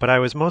came out, but I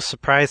was most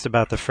surprised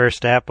about the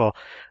first Apple.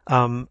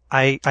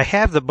 I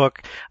have the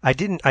book.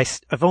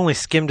 I've only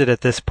skimmed it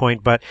at this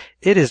point, but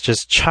it is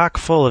just chock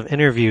full of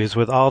interviews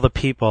with all the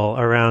people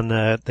around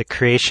the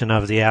creation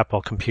of the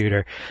Apple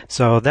computer.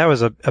 So that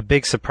was a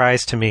big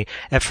surprise to me.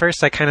 At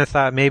first, I kind of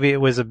thought maybe it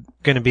was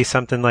going to be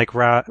something like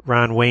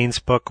Ron Wayne's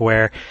book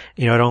where,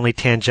 it only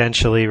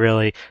tangentially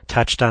really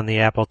touched on the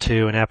Apple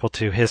II and Apple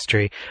II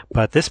history.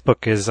 But this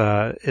book is,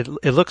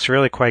 it looks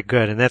really quite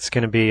good, and that's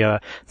going to be,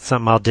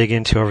 something I'll dig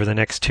into over the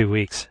next 2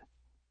 weeks.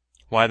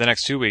 Why the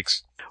next 2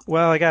 weeks?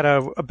 Well, I got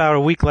about a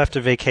week left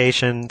of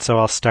vacation, so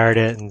I'll start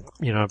it and,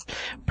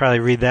 probably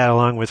read that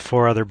along with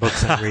 4 other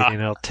books I'm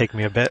reading. It'll take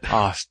me a bit.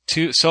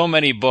 So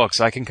many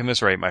books. I can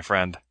commiserate, my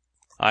friend.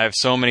 I have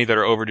so many that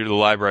are overdue to the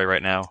library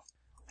right now.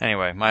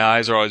 Anyway, my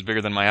eyes are always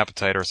bigger than my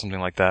appetite or something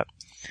like that.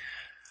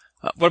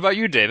 What about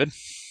you, David?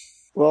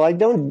 Well, I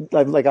don't,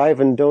 like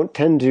Ivan, don't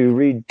tend to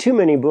read too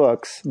many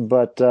books,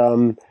 but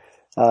the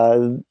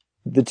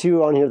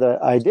two on here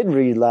that I did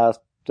read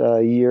last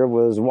year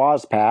was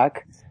WASPAC.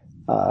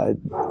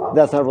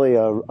 That's not really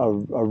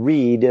a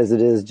read as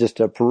it is just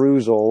a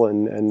perusal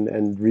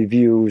and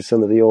review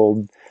some of the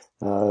old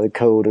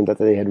code and that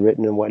they had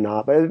written and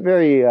whatnot. But it's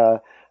very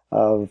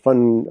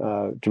fun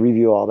to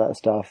review all that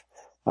stuff.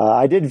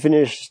 I did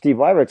finish Steve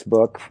Weirich's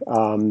book.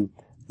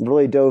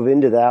 Really dove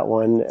into that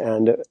one,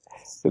 and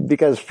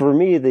because for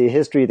me the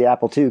history of the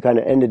Apple II kind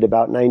of ended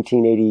about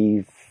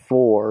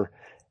 1984,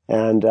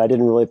 and I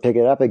didn't really pick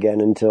it up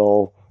again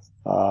until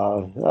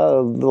a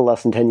little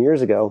less than 10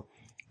 years ago.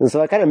 And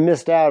so I kind of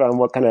missed out on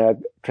what kind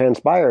of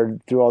transpired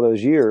through all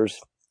those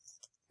years.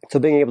 So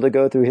being able to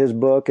go through his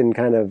book and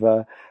kind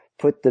of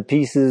put the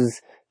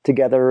pieces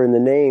together in the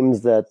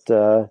names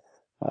that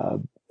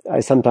I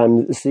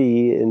sometimes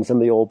see in some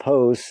of the old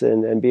posts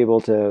and be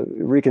able to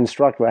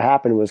reconstruct what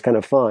happened was kind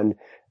of fun.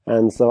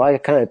 And so I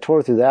kind of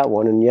tore through that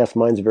one. And yes,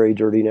 mine's very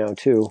dirty now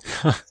too.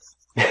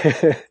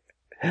 But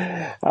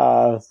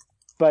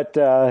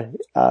yeah,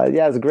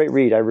 it was a great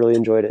read. I really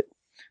enjoyed it.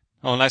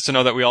 Well, nice to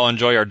know that we all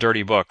enjoy our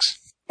dirty books.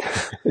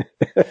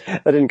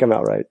 That didn't come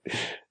out right.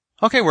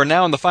 Okay, we're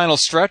now in the final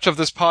stretch of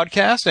this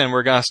podcast, and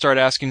we're going to start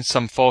asking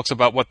some folks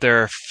about what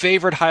their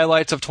favorite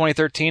highlights of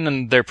 2013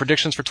 and their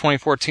predictions for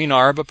 2014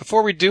 are. But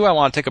before we do, I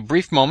want to take a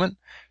brief moment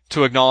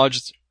to acknowledge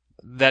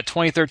that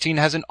 2013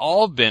 hasn't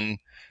all been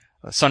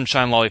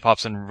sunshine,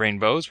 lollipops, and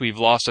rainbows. We've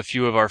lost a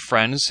few of our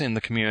friends in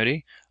the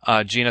community.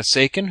 Gina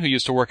Sakin, who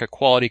used to work at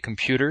Quality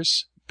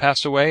Computers,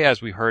 passed away,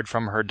 as we heard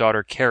from her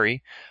daughter,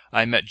 Carrie.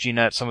 I met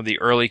Gina at some of the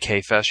early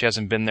K-Fest. She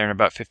hasn't been there in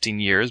about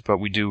 15 years, but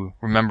we do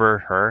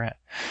remember her.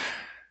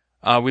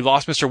 We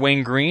lost Mr.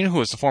 Wayne Green, who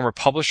was the former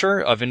publisher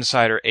of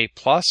Insider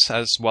 8+,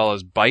 as well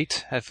as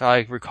Byte, if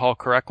I recall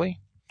correctly.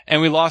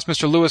 And we lost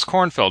Mr. Louis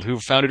Kornfeld, who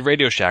founded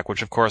Radio Shack,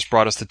 which of course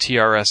brought us the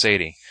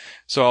TRS-80.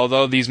 So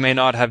although these may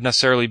not have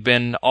necessarily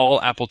been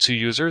all Apple II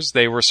users,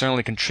 they were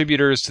certainly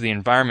contributors to the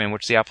environment in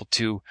which the Apple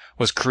II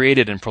was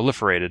created and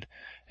proliferated,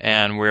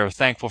 and we're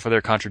thankful for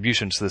their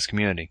contributions to this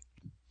community.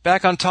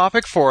 Back on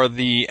topic for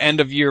the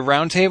end-of-year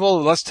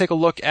roundtable, let's take a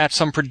look at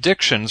some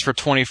predictions for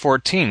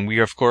 2014. We,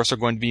 of course, are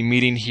going to be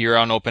meeting here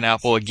on Open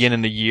Apple again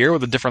in a year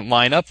with a different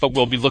lineup, but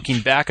we'll be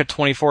looking back at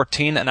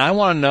 2014, and I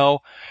want to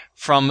know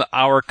from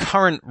our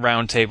current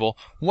roundtable,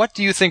 what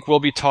do you think we'll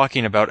be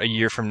talking about a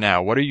year from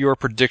now? What are your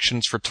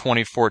predictions for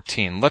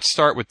 2014? Let's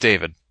start with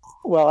David.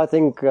 Well, I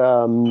think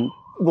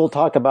we'll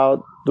talk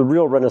about the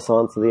real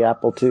renaissance of the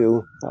Apple II.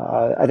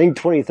 I think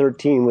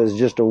 2013 was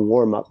just a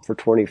warm-up for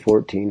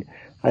 2014.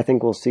 I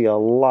think we'll see a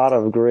lot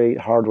of great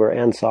hardware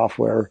and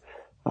software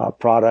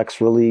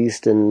products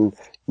released and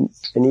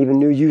even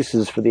new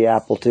uses for the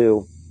Apple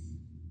II.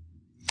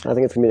 I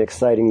think it's going to be an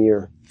exciting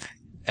year.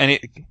 And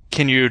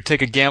can you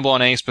take a gamble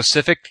on any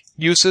specific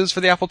uses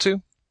for the Apple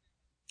II?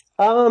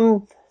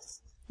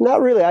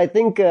 Not really. I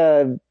think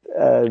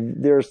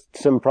there's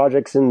some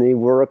projects in the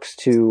works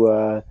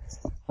to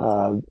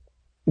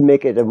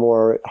make it a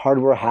more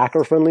hardware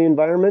hacker-friendly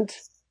environment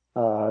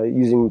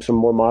using some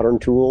more modern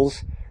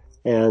tools.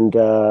 And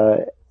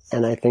I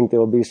think there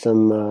will be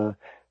some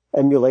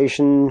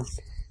emulation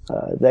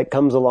that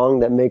comes along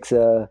that makes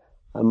a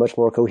much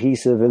more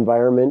cohesive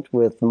environment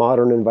with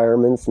modern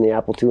environments in the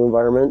Apple II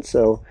environment.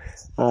 So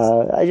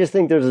I just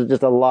think there's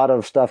just a lot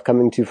of stuff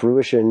coming to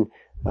fruition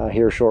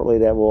here shortly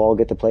that we'll all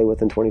get to play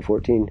with in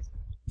 2014.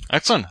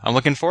 Excellent. I'm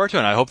looking forward to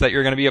it. I hope that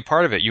you're going to be a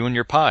part of it, you and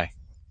your pie.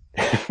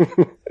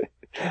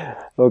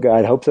 Okay,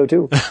 I hope so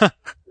too.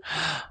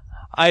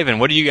 Ivan,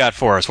 what do you got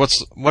for us? What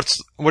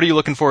are you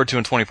looking forward to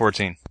in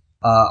 2014?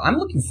 I'm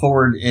looking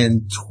forward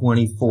in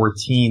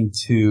 2014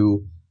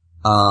 to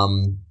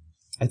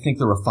I think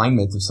the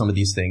refinement of some of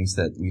these things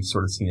that we've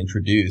sort of seen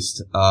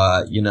introduced,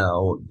 you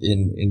know,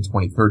 in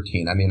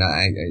 2013. I mean,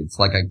 it's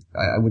like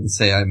I wouldn't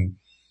say I'm,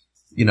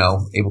 you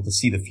know, able to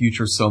see the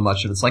future so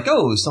much. And it's like,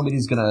 oh,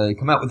 somebody's gonna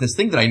come out with this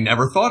thing that I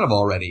never thought of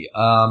already.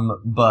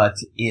 But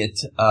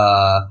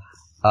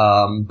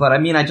I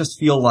mean, I just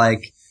feel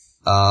like,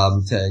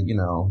 to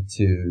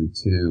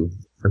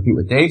repeat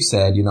what Dave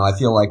said, you know, I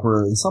feel like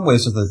we're in some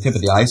ways just at the tip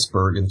of the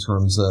iceberg in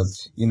terms of,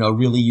 you know,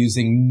 really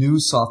using new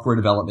software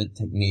development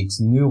techniques,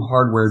 new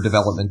hardware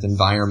development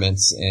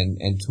environments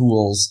and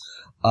tools,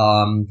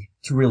 to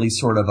really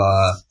sort of,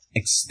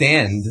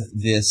 extend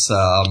this,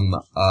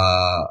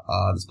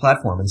 this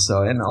platform. And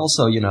so, and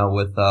also, you know,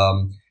 with,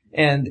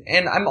 and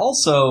I'm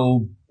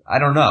also, I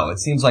don't know. It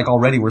seems like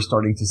already we're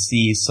starting to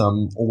see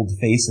some old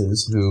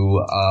faces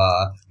who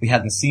we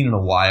hadn't seen in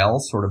a while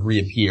sort of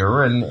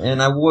reappear,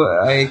 and I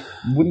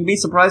wouldn't be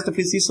surprised if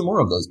we see some more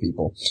of those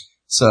people.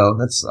 So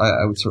that's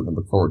I would certainly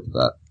look forward to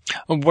that.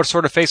 What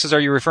sort of faces are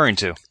you referring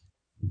to?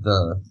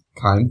 The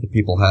kind that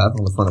people have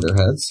on the front of their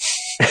heads.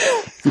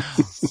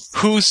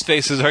 Whose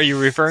faces are you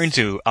referring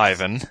to,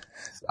 Ivan?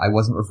 I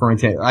wasn't referring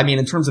to, I mean,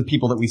 in terms of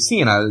people that we've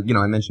seen, I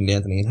mentioned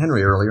Anthony and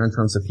Henry earlier, in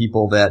terms of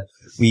people that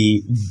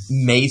we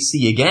may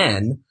see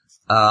again.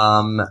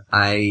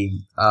 I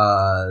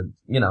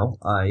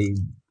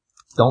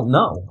don't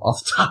know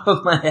off the top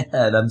of my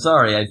head. I'm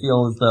sorry. I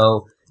feel as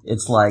though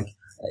it's like,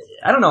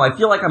 I don't know. I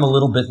feel like I'm a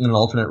little bit in an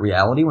alternate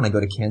reality when I go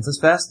to Kansas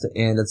Fest,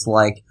 and it's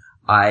like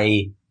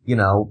I, you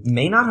know,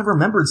 may not have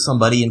remembered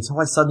somebody until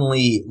I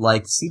suddenly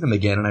like see them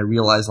again, and I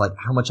realize like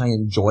how much I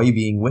enjoy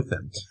being with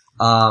them.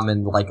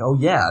 And like, oh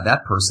yeah,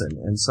 that person.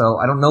 And so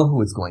I don't know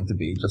who it's going to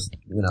be. Just,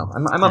 you know,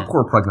 I'm a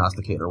poor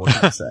prognosticator. What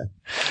can I say?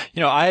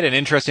 You know, I had an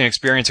interesting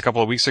experience a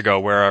couple of weeks ago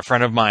where a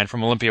friend of mine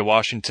from Olympia,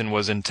 Washington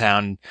was in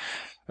town.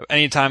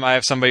 Anytime I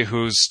have somebody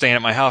who's staying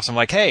at my house, I'm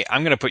like, hey,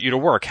 I'm going to put you to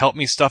work. Help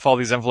me stuff all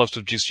these envelopes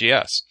with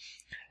Juice.js.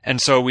 And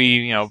so we,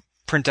 you know,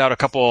 print out a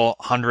couple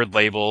hundred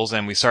labels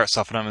and we start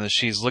stuffing them. And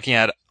she's looking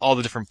at all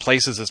the different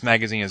places this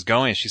magazine is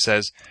going. And she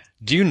says,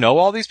 do you know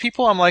all these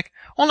people? I'm like,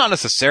 well, not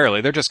necessarily.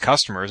 They're just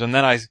customers. And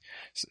then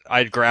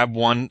I'd grab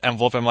one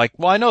envelope. I'm like,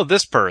 well, I know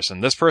this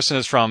person. This person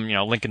is from, you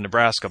know, Lincoln,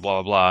 Nebraska, blah,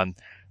 blah, blah. And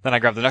then I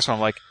grab the next one.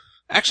 I'm like,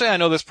 actually, I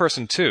know this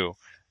person too.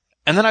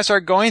 And then I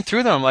start going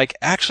through them. I'm like,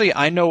 actually,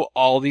 I know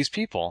all these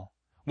people.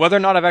 Whether or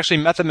not I've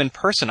actually met them in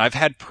person, I've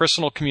had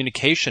personal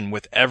communication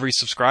with every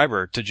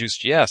subscriber to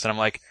Juice.js. And I'm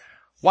like,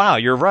 wow,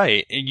 you're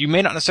right. You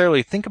may not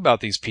necessarily think about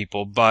these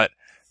people, but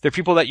they're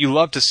people that you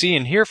love to see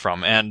and hear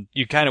from, and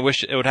you kind of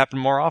wish it would happen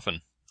more often.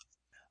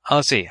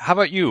 Let's see. How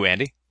about you,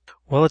 Andy?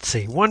 Well, let's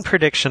see. One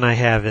prediction I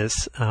have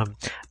is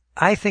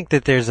I think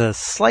that there's a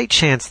slight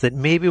chance that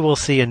maybe we'll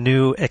see a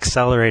new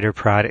accelerator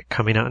product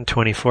coming out in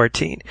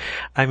 2014.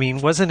 I mean,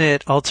 wasn't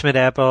it Ultimate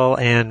Apple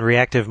and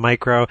Reactive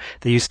Micro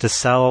that used to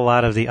sell a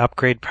lot of the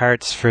upgrade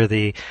parts for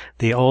the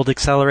old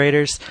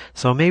accelerators?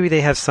 So maybe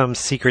they have some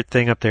secret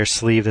thing up their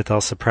sleeve that they'll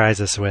surprise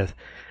us with.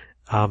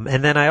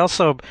 And then I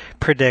also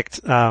predict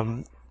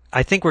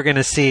I think we're going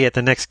to see at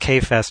the next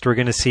K-Fest, we're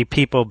going to see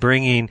people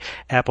bringing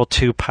Apple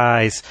II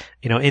Pis,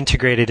 you know,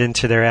 integrated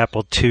into their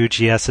Apple II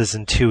GSs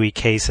and IIe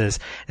cases.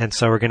 And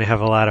so we're going to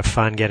have a lot of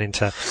fun getting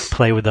to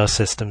play with those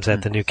systems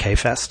at the new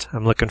K-Fest.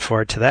 I'm looking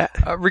forward to that.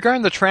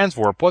 Regarding the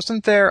Transwarp,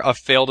 wasn't there a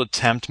failed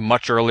attempt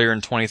much earlier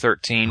in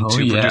 2013 to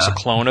produce a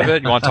clone of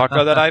it? You want to talk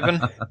about that,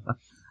 Ivan?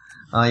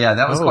 Yeah,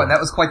 that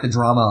was quite the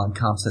drama on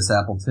CompSys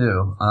Apple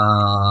too.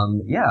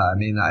 Yeah, I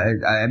mean, I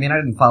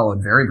didn't follow it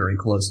very, very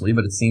closely,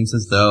 but it seems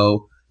as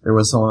though there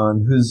was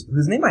someone whose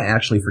name I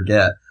actually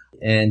forget,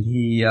 and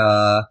he,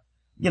 was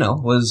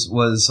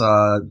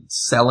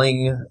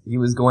selling. He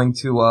was going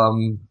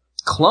to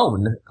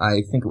clone.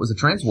 I think it was a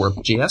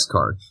Transwarp JS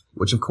card,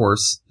 which of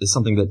course is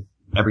something that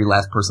every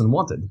last person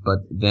wanted. But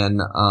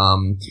then,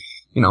 some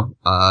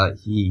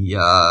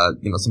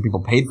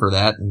people paid for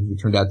that, and he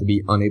turned out to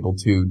be unable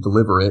to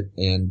deliver it,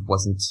 and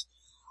wasn't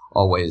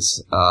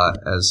always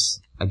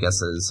as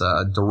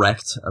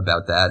direct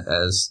about that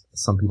as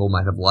some people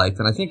might have liked.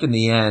 And I think in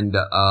the end,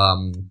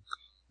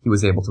 he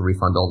was able to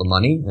refund all the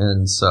money.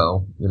 And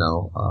so,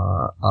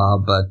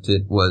 but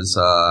it was,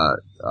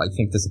 I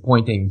think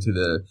disappointing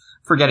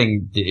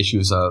forgetting the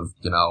issues of,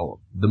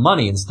 the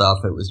money and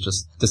stuff. It was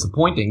just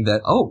disappointing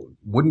that,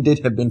 wouldn't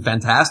it have been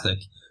fantastic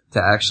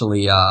to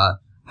actually,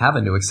 have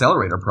a new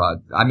accelerator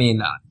prod? I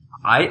mean,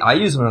 I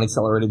use an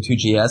accelerated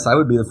 2GS. I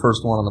would be the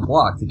first one on the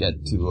block to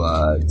get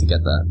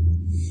that.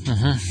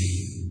 Mm-hmm.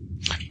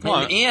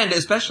 And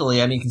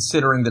especially, I mean,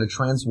 considering that a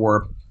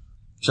Transwarp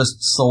just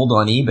sold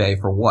on eBay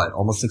for what,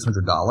 almost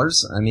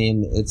 $600? I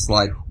mean, it's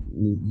like,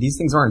 these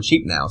things aren't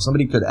cheap now.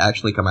 Somebody could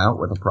actually come out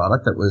with a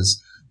product that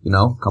was, a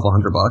couple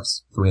 $100,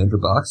 $300.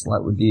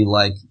 That would be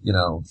like,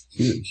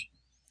 huge.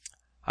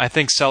 I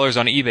think sellers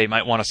on eBay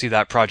might want to see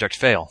that project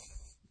fail.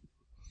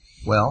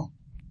 Well,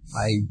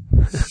 I'm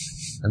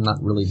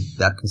not really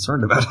that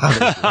concerned about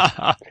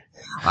how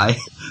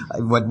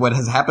what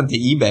has happened to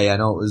eBay, I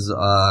know it was,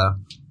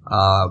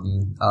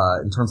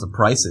 in terms of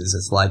prices,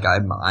 it's like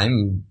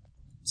I'm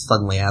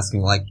suddenly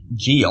asking, like,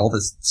 gee, all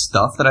this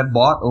stuff that I've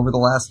bought over the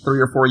last 3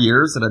 or 4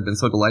 years that I've been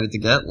so delighted to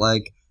get,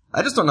 like,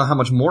 I just don't know how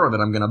much more of it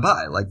I'm gonna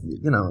buy. Like,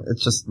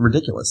 it's just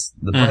ridiculous,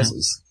 the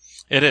prices.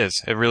 It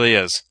is. It really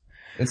is.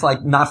 It's,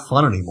 like, not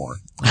fun anymore.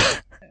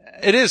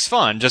 It is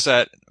fun, just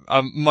at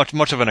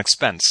much of an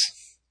expense.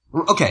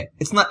 Okay,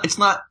 it's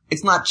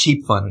not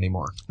cheap fun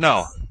anymore.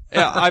 No.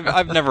 Yeah,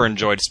 I've never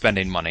enjoyed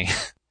spending money.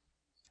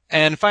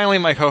 And finally,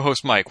 my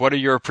co-host Mike, what are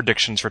your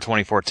predictions for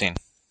 2014?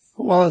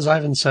 Well, as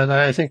Ivan said,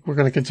 I think we're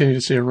going to continue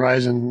to see a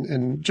rise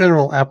in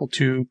general Apple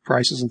II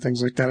prices and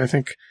things like that. I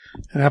think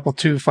an Apple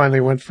II finally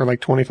went for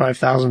like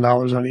 $25,000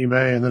 on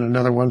eBay, and then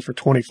another one for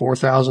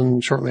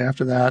 $24,000 shortly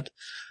after that.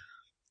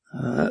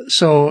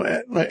 So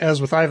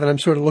as with Ivan, I'm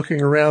sort of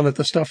looking around at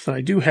the stuff that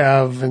I do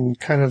have and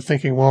kind of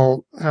thinking,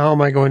 well, how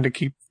am I going to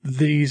keep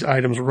these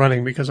items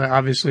running? Because I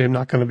obviously am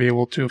not going to be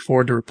able to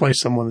afford to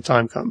replace them when the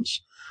time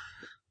comes.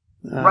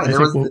 Right.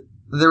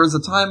 There was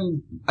a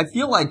time, I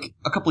feel like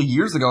a couple of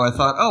years ago, I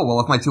thought, oh, well,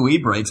 if my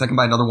 2E breaks, I can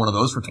buy another one of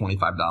those for $25.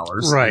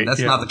 Right. And that's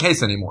not the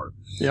case anymore.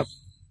 Yep.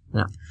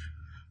 Yeah.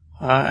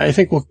 I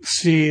think we'll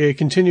see a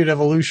continued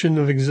evolution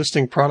of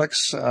existing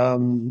products,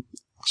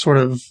 sort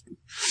of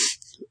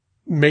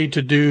made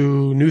to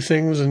do new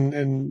things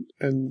and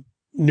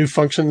new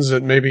functions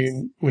that maybe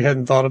we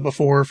hadn't thought of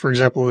before. For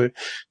example, the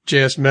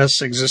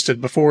JSMS existed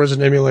before as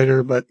an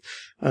emulator, but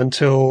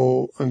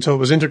until it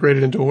was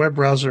integrated into a web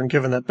browser and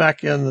given that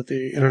backend that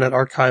the Internet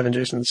Archive and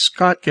Jason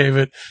Scott gave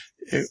it,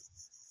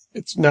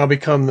 it's now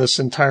become this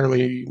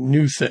entirely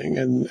new thing.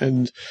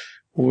 And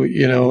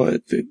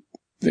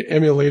the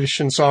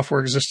emulation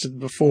software existed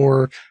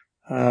before,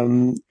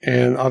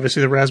 and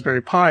obviously the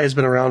Raspberry Pi has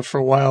been around for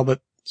a while,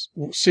 but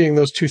seeing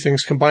those two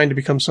things combined to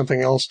become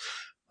something else,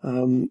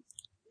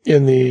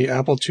 in the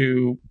Apple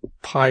II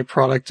Pi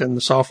product and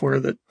the software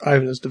that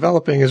Ivan is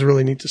developing is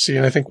really neat to see.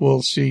 And I think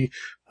we'll see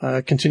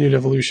continued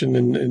evolution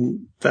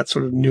in that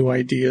sort of new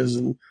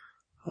ideas.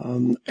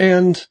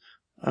 And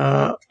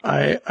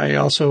I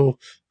also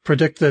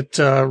predict that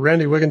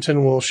Randy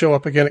Wigginton will show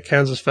up again at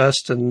Kansas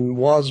Fest, and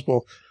Woz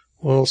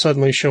will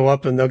suddenly show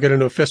up, and they'll get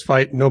into a fist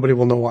fight, and nobody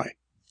will know why.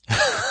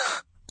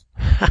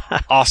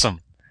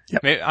 Awesome.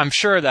 Yep. I'm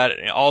sure that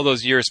in all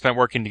those years spent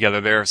working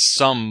together, there's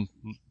some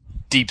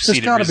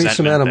deep-seated resentment. There's got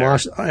to be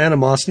some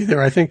animosity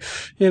there. I think,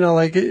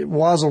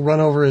 Woz will run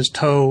over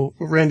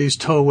Randy's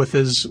toe with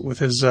his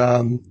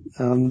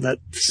that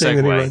thing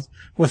that he runs,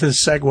 with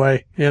his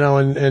Segway,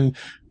 and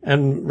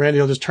Randy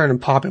will just turn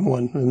and pop him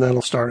one, and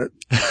that'll start it.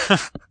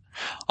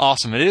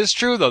 Awesome. It is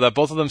true, though, that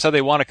both of them said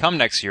they want to come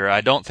next year.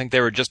 I don't think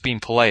they were just being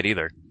polite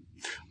either.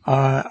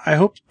 I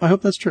hope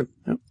that's true.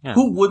 Yep. Yeah.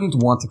 Who wouldn't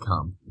want to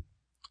come?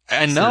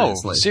 I know,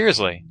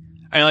 seriously.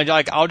 I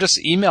mean, I'll just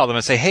email them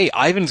and say, hey,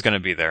 Ivan's going to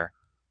be there.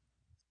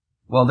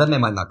 Well, then they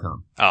might not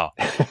come. Oh.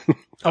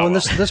 And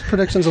this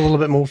prediction's a little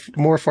bit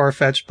more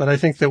far-fetched, but I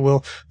think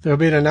that there'll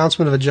be an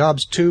announcement of a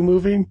Jobs 2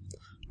 movie.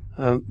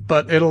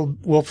 But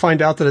we'll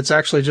find out that it's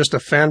actually just a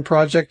fan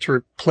project to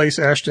replace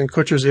Ashton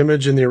Kutcher's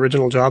image in the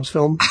original Jobs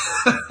film.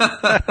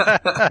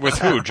 With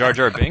who? Jar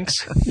Jar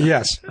Binks?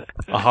 Yes.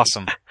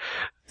 Awesome.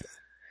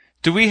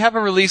 Do we have a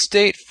release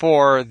date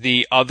for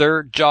the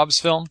other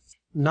Jobs film?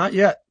 Not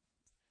yet.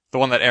 The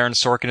one that Aaron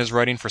Sorkin is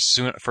writing for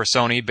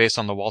Sony based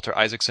on the Walter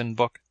Isaacson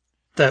book?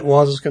 That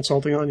Woz is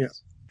consulting on,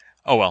 yes.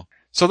 Oh, well.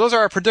 So those are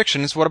our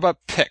predictions. What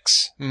about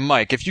picks?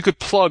 Mike, if you could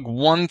plug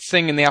one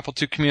thing in the Apple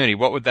II community,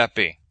 what would that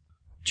be?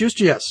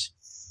 Just Yes.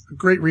 A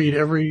great read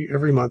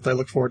every month. I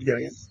look forward to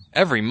getting it.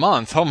 Every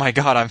month? Oh my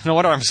god, no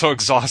wonder I'm so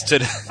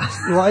exhausted.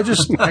 Well, I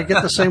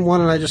get the same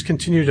one and I just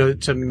continue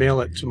to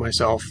mail it to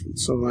myself.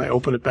 So when I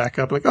open it back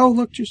up, like, oh,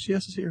 look, Just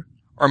Yes is here.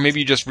 Or maybe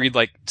you just read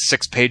like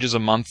 6 pages a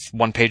month,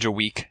 1 page a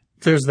week.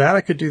 If there's that,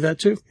 I could do that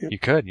too. Yep.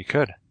 You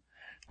could.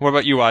 What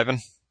about you, Ivan?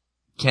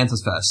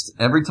 Kansas Fest.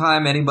 Every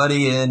time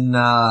anybody in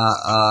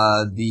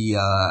the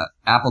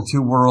Apple II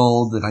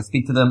world and I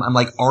speak to them, I'm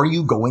like, are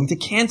you going to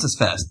Kansas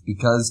Fest?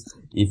 Because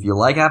if you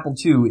like Apple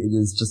II, it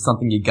is just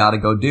something you gotta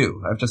go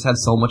do. I've just had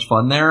so much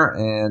fun there,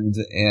 and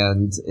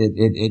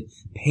it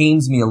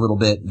pains me a little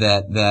bit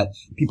that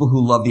people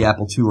who love the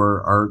Apple II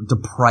are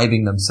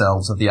depriving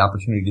themselves of the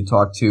opportunity to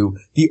talk to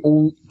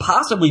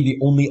possibly the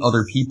only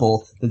other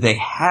people that they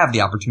have the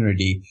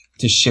opportunity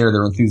to share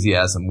their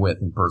enthusiasm with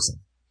in person.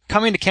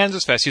 Coming to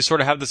Kansas Fest, you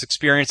sort of have this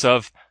experience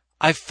of,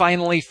 I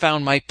finally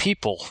found my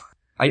people.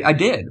 I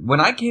did. When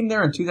I came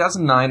there in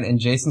 2009 and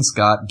Jason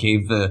Scott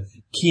gave the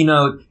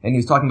keynote and he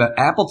was talking about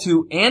Apple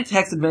II and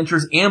text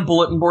adventures and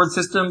bulletin board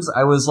systems,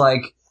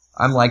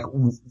 I'm like,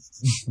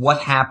 what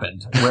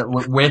happened?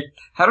 Where,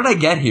 how did I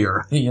get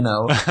here? I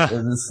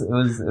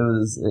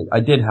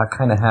did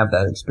kind of have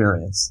that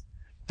experience.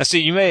 Now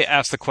see, you may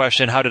ask the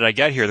question, how did I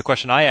get here? The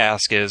question I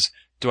ask is,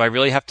 do I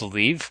really have to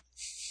leave?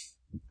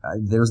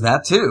 There's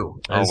that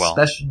too. Oh, well.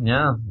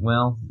 Yeah,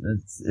 well,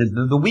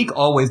 the week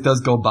always does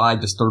go by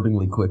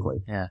disturbingly quickly.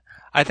 Yeah.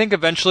 I think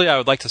eventually I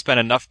would like to spend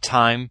enough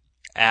time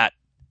at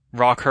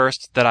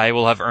Rockhurst that I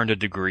will have earned a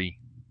degree.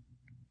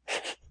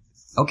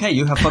 Okay,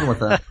 you have fun with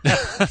that.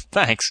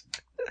 Thanks.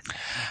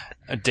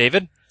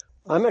 David?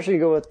 I'm actually going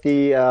to go with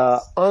the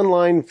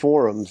online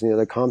forums,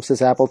 the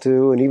ComSys Apple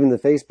II and even the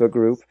Facebook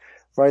group,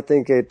 where I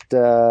think it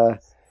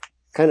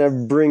kind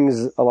of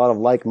brings a lot of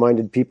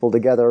like-minded people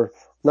together,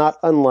 not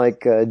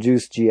unlike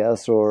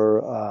JuiceGS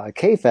or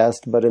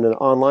KFest, but in an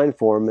online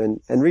form.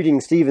 And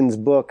reading Stephen's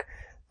book,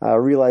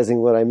 realizing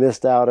what I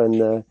missed out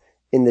on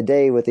in the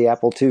day with the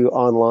Apple II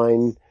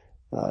online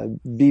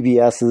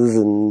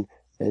BBSs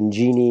and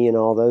Genie and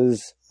all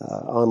those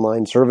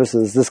online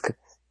services. This,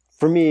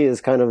 for me, is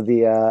kind of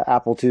the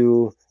Apple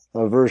II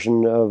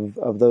version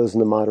of those in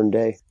the modern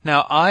day.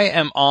 Now, I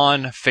am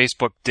on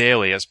Facebook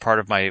daily as part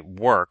of my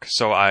work,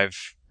 so I've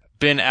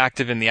been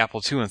active in the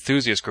Apple II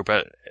enthusiast group,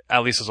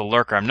 at least as a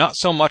lurker. I'm not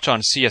so much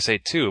on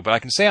CSA2, but I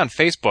can say on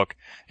Facebook,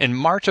 in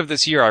March of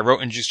this year, I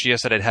wrote in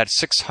JuiceGS that it had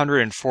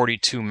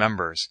 642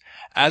 members.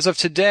 As of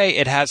today,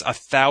 it has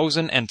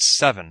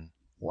 1,007.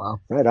 Wow.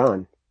 Right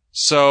on.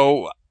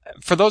 So,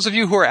 for those of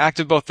you who are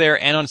active both there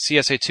and on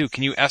CSA2,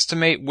 can you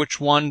estimate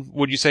which one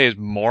would you say is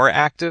more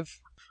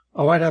active?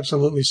 Oh, I'd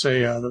absolutely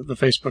say the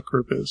Facebook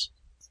group is.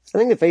 I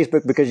think the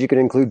Facebook, because you can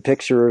include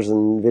pictures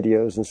and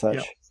videos and such.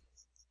 Yep.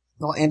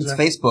 Well, and it's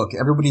Facebook.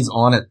 Everybody's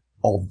on it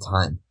all the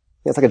time.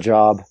 Yeah, it's like a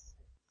job.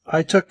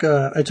 I took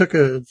a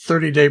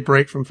 30-day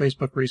break from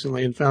Facebook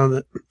recently and found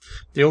that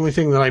the only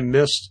thing that I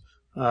missed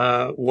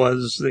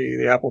was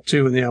the Apple II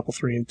and the Apple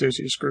III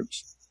enthusiast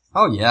groups.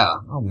 Oh yeah.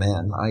 Oh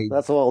man.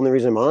 That's the only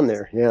reason I'm on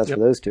there. Yeah, it's for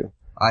those two.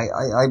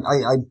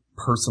 I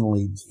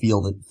personally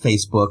feel that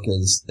Facebook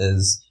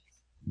is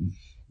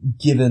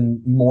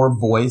given more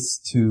voice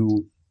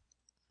to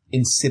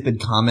insipid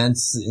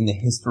comments in the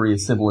history of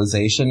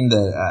civilization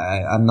that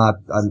I'm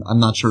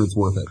not sure it's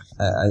worth it.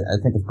 I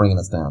think it's bringing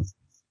us down.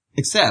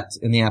 Except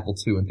in the Apple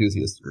II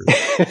enthusiast group.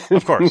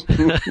 Of course.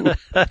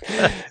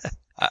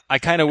 I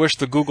kind of wish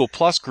the Google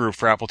Plus group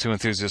for Apple II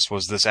enthusiasts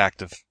was this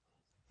active.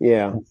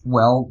 Yeah.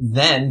 Well,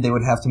 then they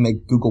would have to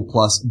make Google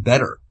Plus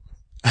better.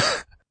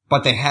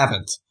 But they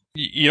haven't.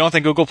 You don't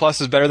think Google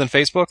Plus is better than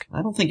Facebook?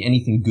 I don't think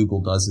anything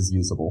Google does is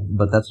usable,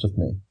 but that's just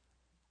me.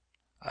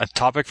 A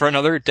topic for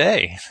another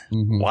day.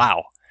 Mm-hmm.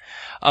 Wow.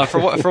 For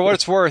what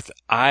it's worth,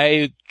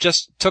 I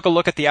just took a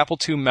look at the Apple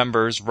II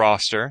members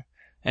roster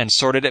and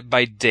sorted it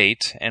by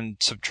date and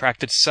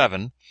subtracted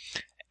 7.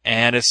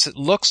 And it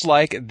looks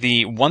like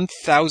the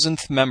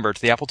 1,000th member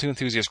to the Apple II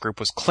enthusiast group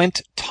was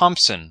Clint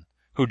Thompson,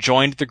 who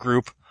joined the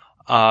group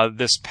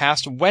this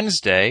past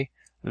Wednesday,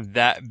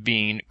 that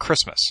being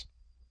Christmas.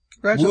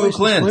 Congratulations,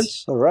 Clint. Clint.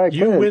 All right,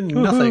 You win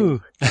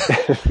nothing.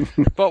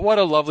 But what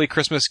a lovely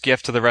Christmas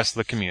gift to the rest of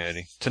the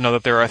community, to know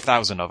that there are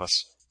 1,000 of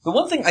us. The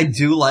one thing I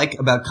do like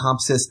about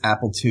ComSys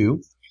Apple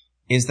II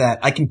is that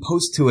I can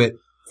post to it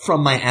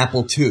from my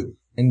Apple II.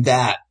 And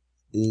that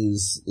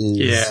is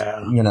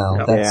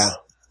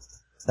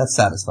that's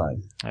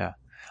satisfying. Yeah.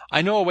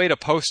 I know a way to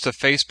post to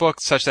Facebook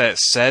such that it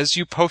says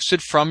you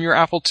posted from your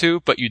Apple II,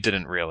 but you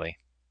didn't really.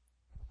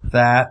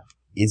 That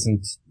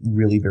isn't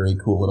really very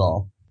cool at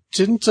all.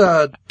 Didn't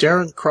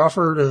Darren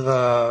Crawford of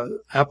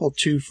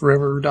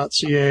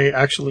Apple2Forever.ca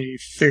actually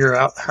figure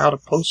out how to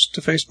post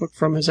to Facebook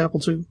from his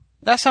Apple II?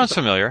 That sounds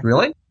familiar.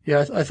 Really?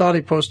 Yeah, I thought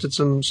he posted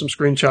some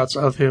screenshots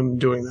of him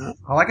doing that.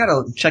 Oh, I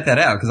gotta check that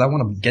out, because I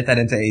want to get that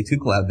into A2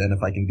 Cloud then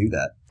if I can do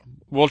that.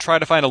 We'll try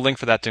to find a link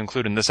for that to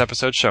include in this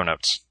episode's show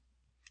notes.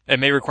 It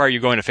may require you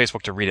going to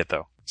Facebook to read it,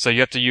 though. So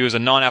you have to use a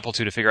non-Apple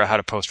II to figure out how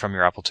to post from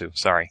your Apple II.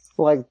 Sorry.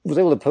 Well, I was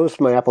able to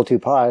post my Apple II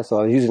Pi, so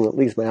I was using at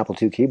least my Apple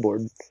II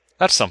keyboard.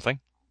 That's something.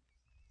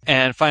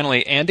 And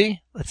finally,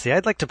 Andy? Let's see,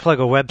 I'd like to plug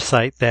a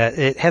website that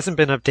it hasn't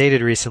been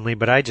updated recently,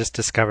 but I just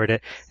discovered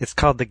it. It's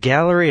called the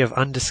Gallery of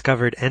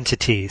Undiscovered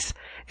Entities,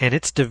 and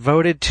it's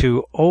devoted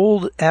to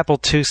old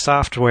Apple II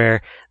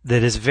software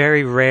that is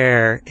very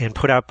rare and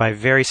put out by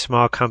very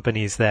small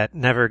companies that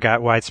never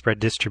got widespread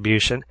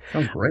distribution.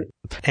 Sounds great.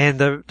 And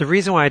the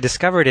reason why I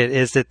discovered it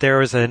is that there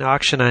was an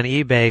auction on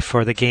eBay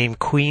for the game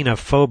Queen of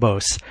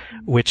Phobos,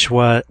 which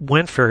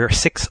went for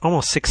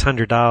almost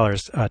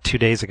 $600 2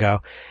 days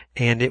ago.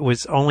 And it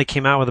only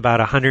came out with about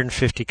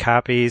 150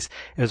 copies.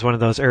 It was one of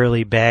those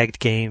early bagged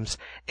games.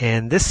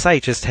 And this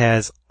site just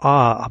has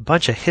a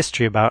bunch of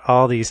history about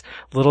all these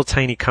little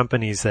tiny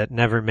companies that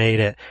never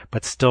made it,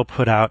 but still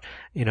put out,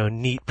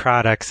 neat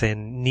products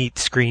and neat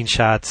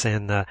screenshots,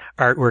 and the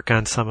artwork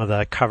on some of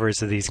the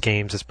covers of these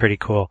games is pretty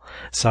cool.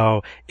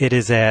 So it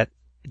is at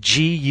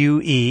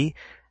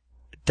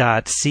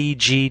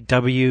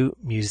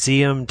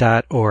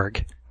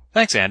gue.cgwmuseum.org.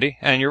 Thanks, Andy.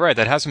 And you're right,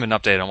 that hasn't been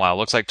updated in a while.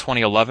 Looks like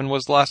 2011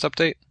 was the last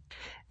update.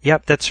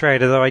 Yep, that's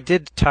right. Although I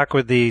did talk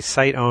with the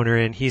site owner,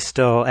 and he's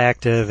still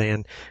active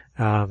and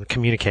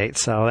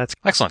communicates. So that's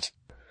excellent.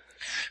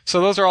 So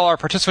those are all our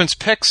participants'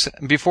 picks.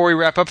 Before we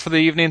wrap up for the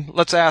evening,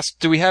 let's ask,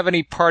 do we have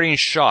any parting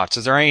shots?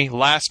 Is there any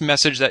last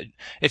message that,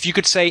 if you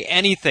could say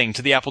anything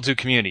to the Apple II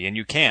community, and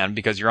you can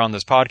because you're on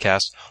this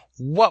podcast,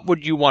 what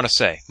would you want to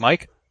say?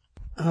 Mike?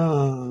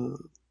 Sure.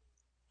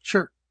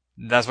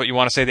 That's what you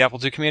want to say to the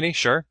Apple II community?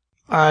 Sure.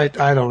 I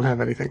don't have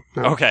anything.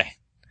 No. Okay.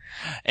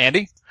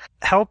 Andy?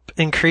 help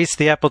increase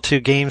the Apple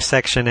II games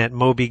section at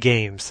Moby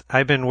Games.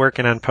 I've been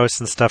working on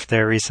posting stuff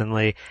there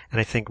recently,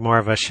 and I think more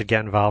of us should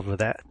get involved with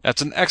that.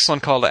 That's an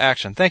excellent call to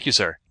action. Thank you,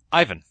 sir.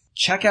 Ivan.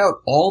 Check out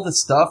all the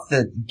stuff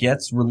that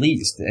gets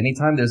released.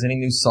 Anytime there's any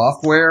new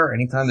software,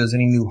 anytime there's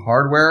any new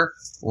hardware,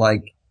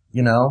 like,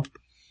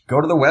 go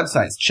to the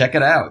websites, check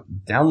it out,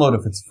 download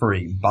if it's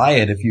free, buy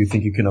it if you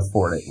think you can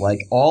afford it.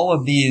 Like, all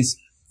of these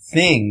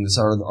things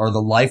are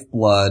the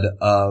lifeblood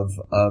of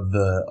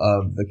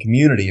the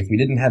community. If we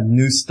didn't have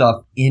new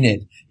stuff in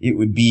it, it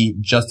would be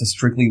just a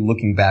strictly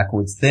looking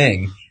backwards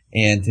thing.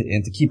 And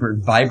to keep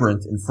it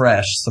vibrant and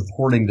fresh,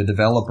 supporting the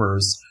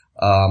developers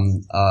of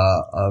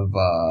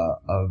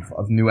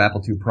new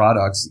Apple II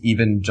products,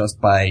 even just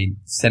by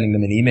sending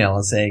them an email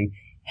and saying,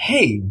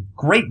 "Hey,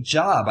 great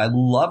job! I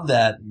love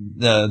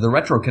the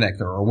retro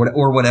connector,"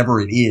 or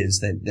whatever it is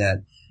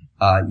that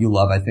you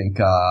love. I think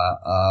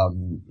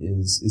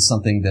is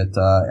something that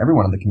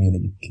everyone in the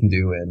community can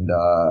do, and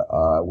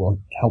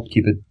will help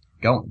keep it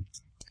going.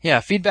 Yeah,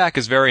 feedback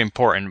is very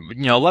important.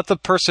 Let the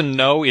person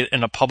know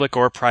in a public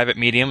or private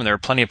medium, and there are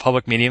plenty of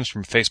public mediums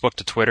from Facebook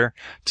to Twitter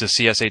to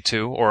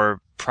CSA2 or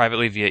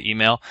privately via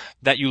email,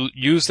 that you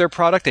use their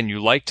product and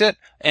you liked it.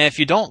 And if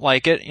you don't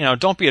like it,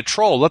 don't be a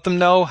troll. Let them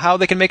know how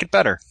they can make it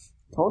better.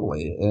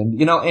 Totally. And,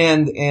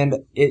 and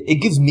it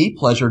gives me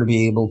pleasure to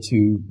be able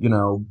to,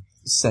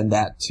 send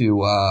that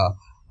to,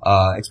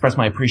 express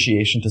my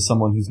appreciation to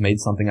someone who's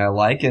made something I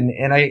like. And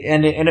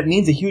it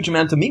means a huge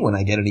amount to me when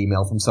I get an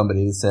email from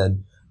somebody that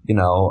said,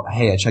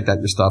 "Hey, I checked out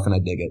your stuff and I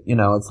dig it."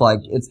 It's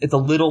like, it's a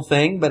little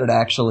thing, but it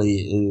actually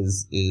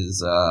is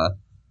it's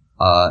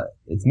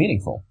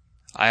meaningful.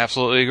 I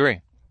absolutely agree.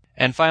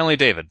 And finally,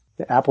 David.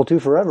 Apple II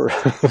forever.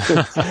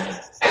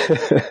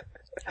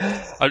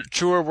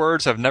 Truer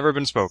words have never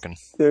been spoken.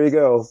 There you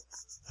go.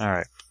 All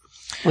right.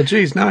 Well,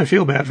 geez, now I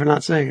feel bad for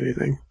not saying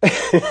anything.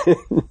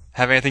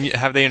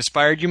 Have they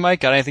inspired you, Mike?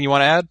 Got anything you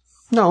want to add?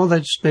 No, that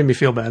just made me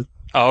feel bad.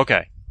 Oh,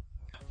 okay.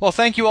 Well,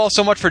 thank you all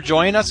so much for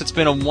joining us. It's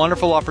been a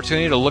wonderful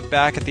opportunity to look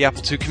back at the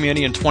Apple II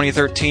community in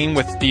 2013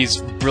 with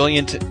these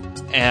brilliant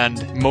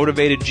and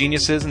motivated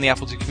geniuses in the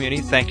Apple II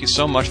community. Thank you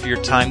so much for your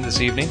time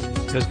this evening.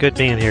 It was good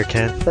being here,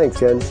 Ken. Thanks,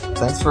 Ken.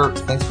 Thanks for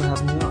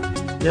having me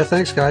on. Yeah,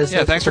 thanks, guys.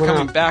 Yeah, thanks for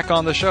coming back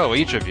on the show,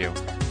 each of you.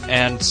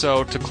 And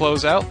so, to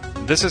close out,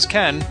 this is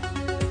Ken.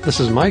 This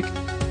is Mike.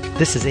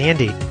 This is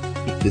Andy.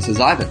 This is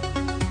Ivan.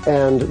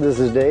 And this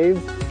is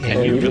Dave.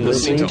 And you've been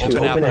listening to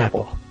Open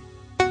Apple.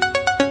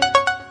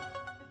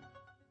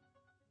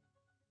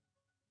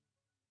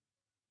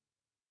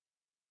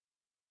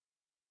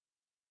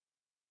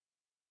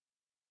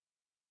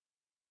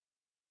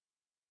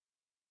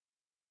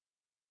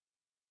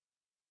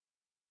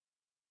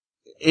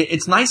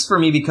 It's nice for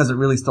me because it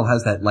really still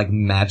has that,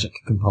 magic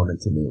component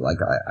to me. Like,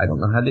 I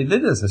don't know how they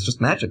did this. It's just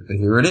magic, but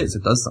here it is.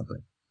 It does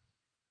something.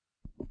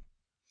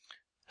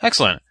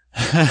 Excellent.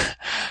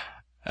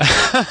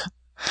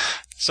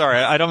 Sorry,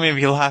 I don't mean to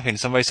be laughing.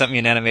 Somebody sent me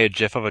an animated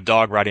GIF of a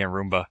dog riding a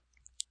Roomba.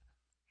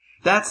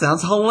 That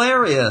sounds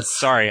hilarious.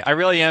 Sorry, I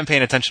really am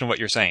paying attention to what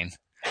you're saying.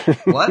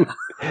 What?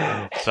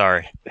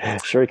 Sorry.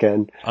 Sure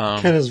can.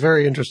 Ken is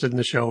very interested in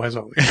the show, as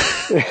always.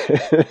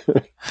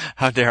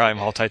 How dare I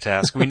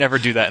multitask? We never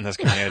do that in this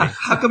community.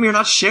 How come you're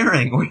not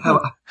sharing?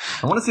 I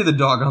want to see the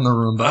dog on the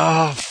Roomba.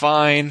 Oh,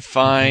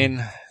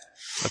 fine.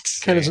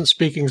 Ken isn't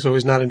speaking, so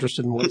he's not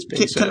interested in what's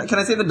being said. Can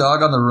I say the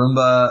dog on the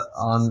Roomba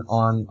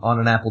on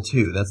an Apple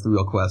II? That's the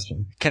real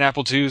question. Can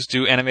Apple IIs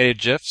do animated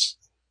GIFs?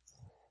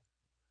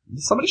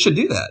 Somebody should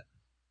do that.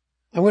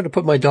 I'm going to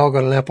put my dog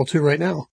on an Apple II right now.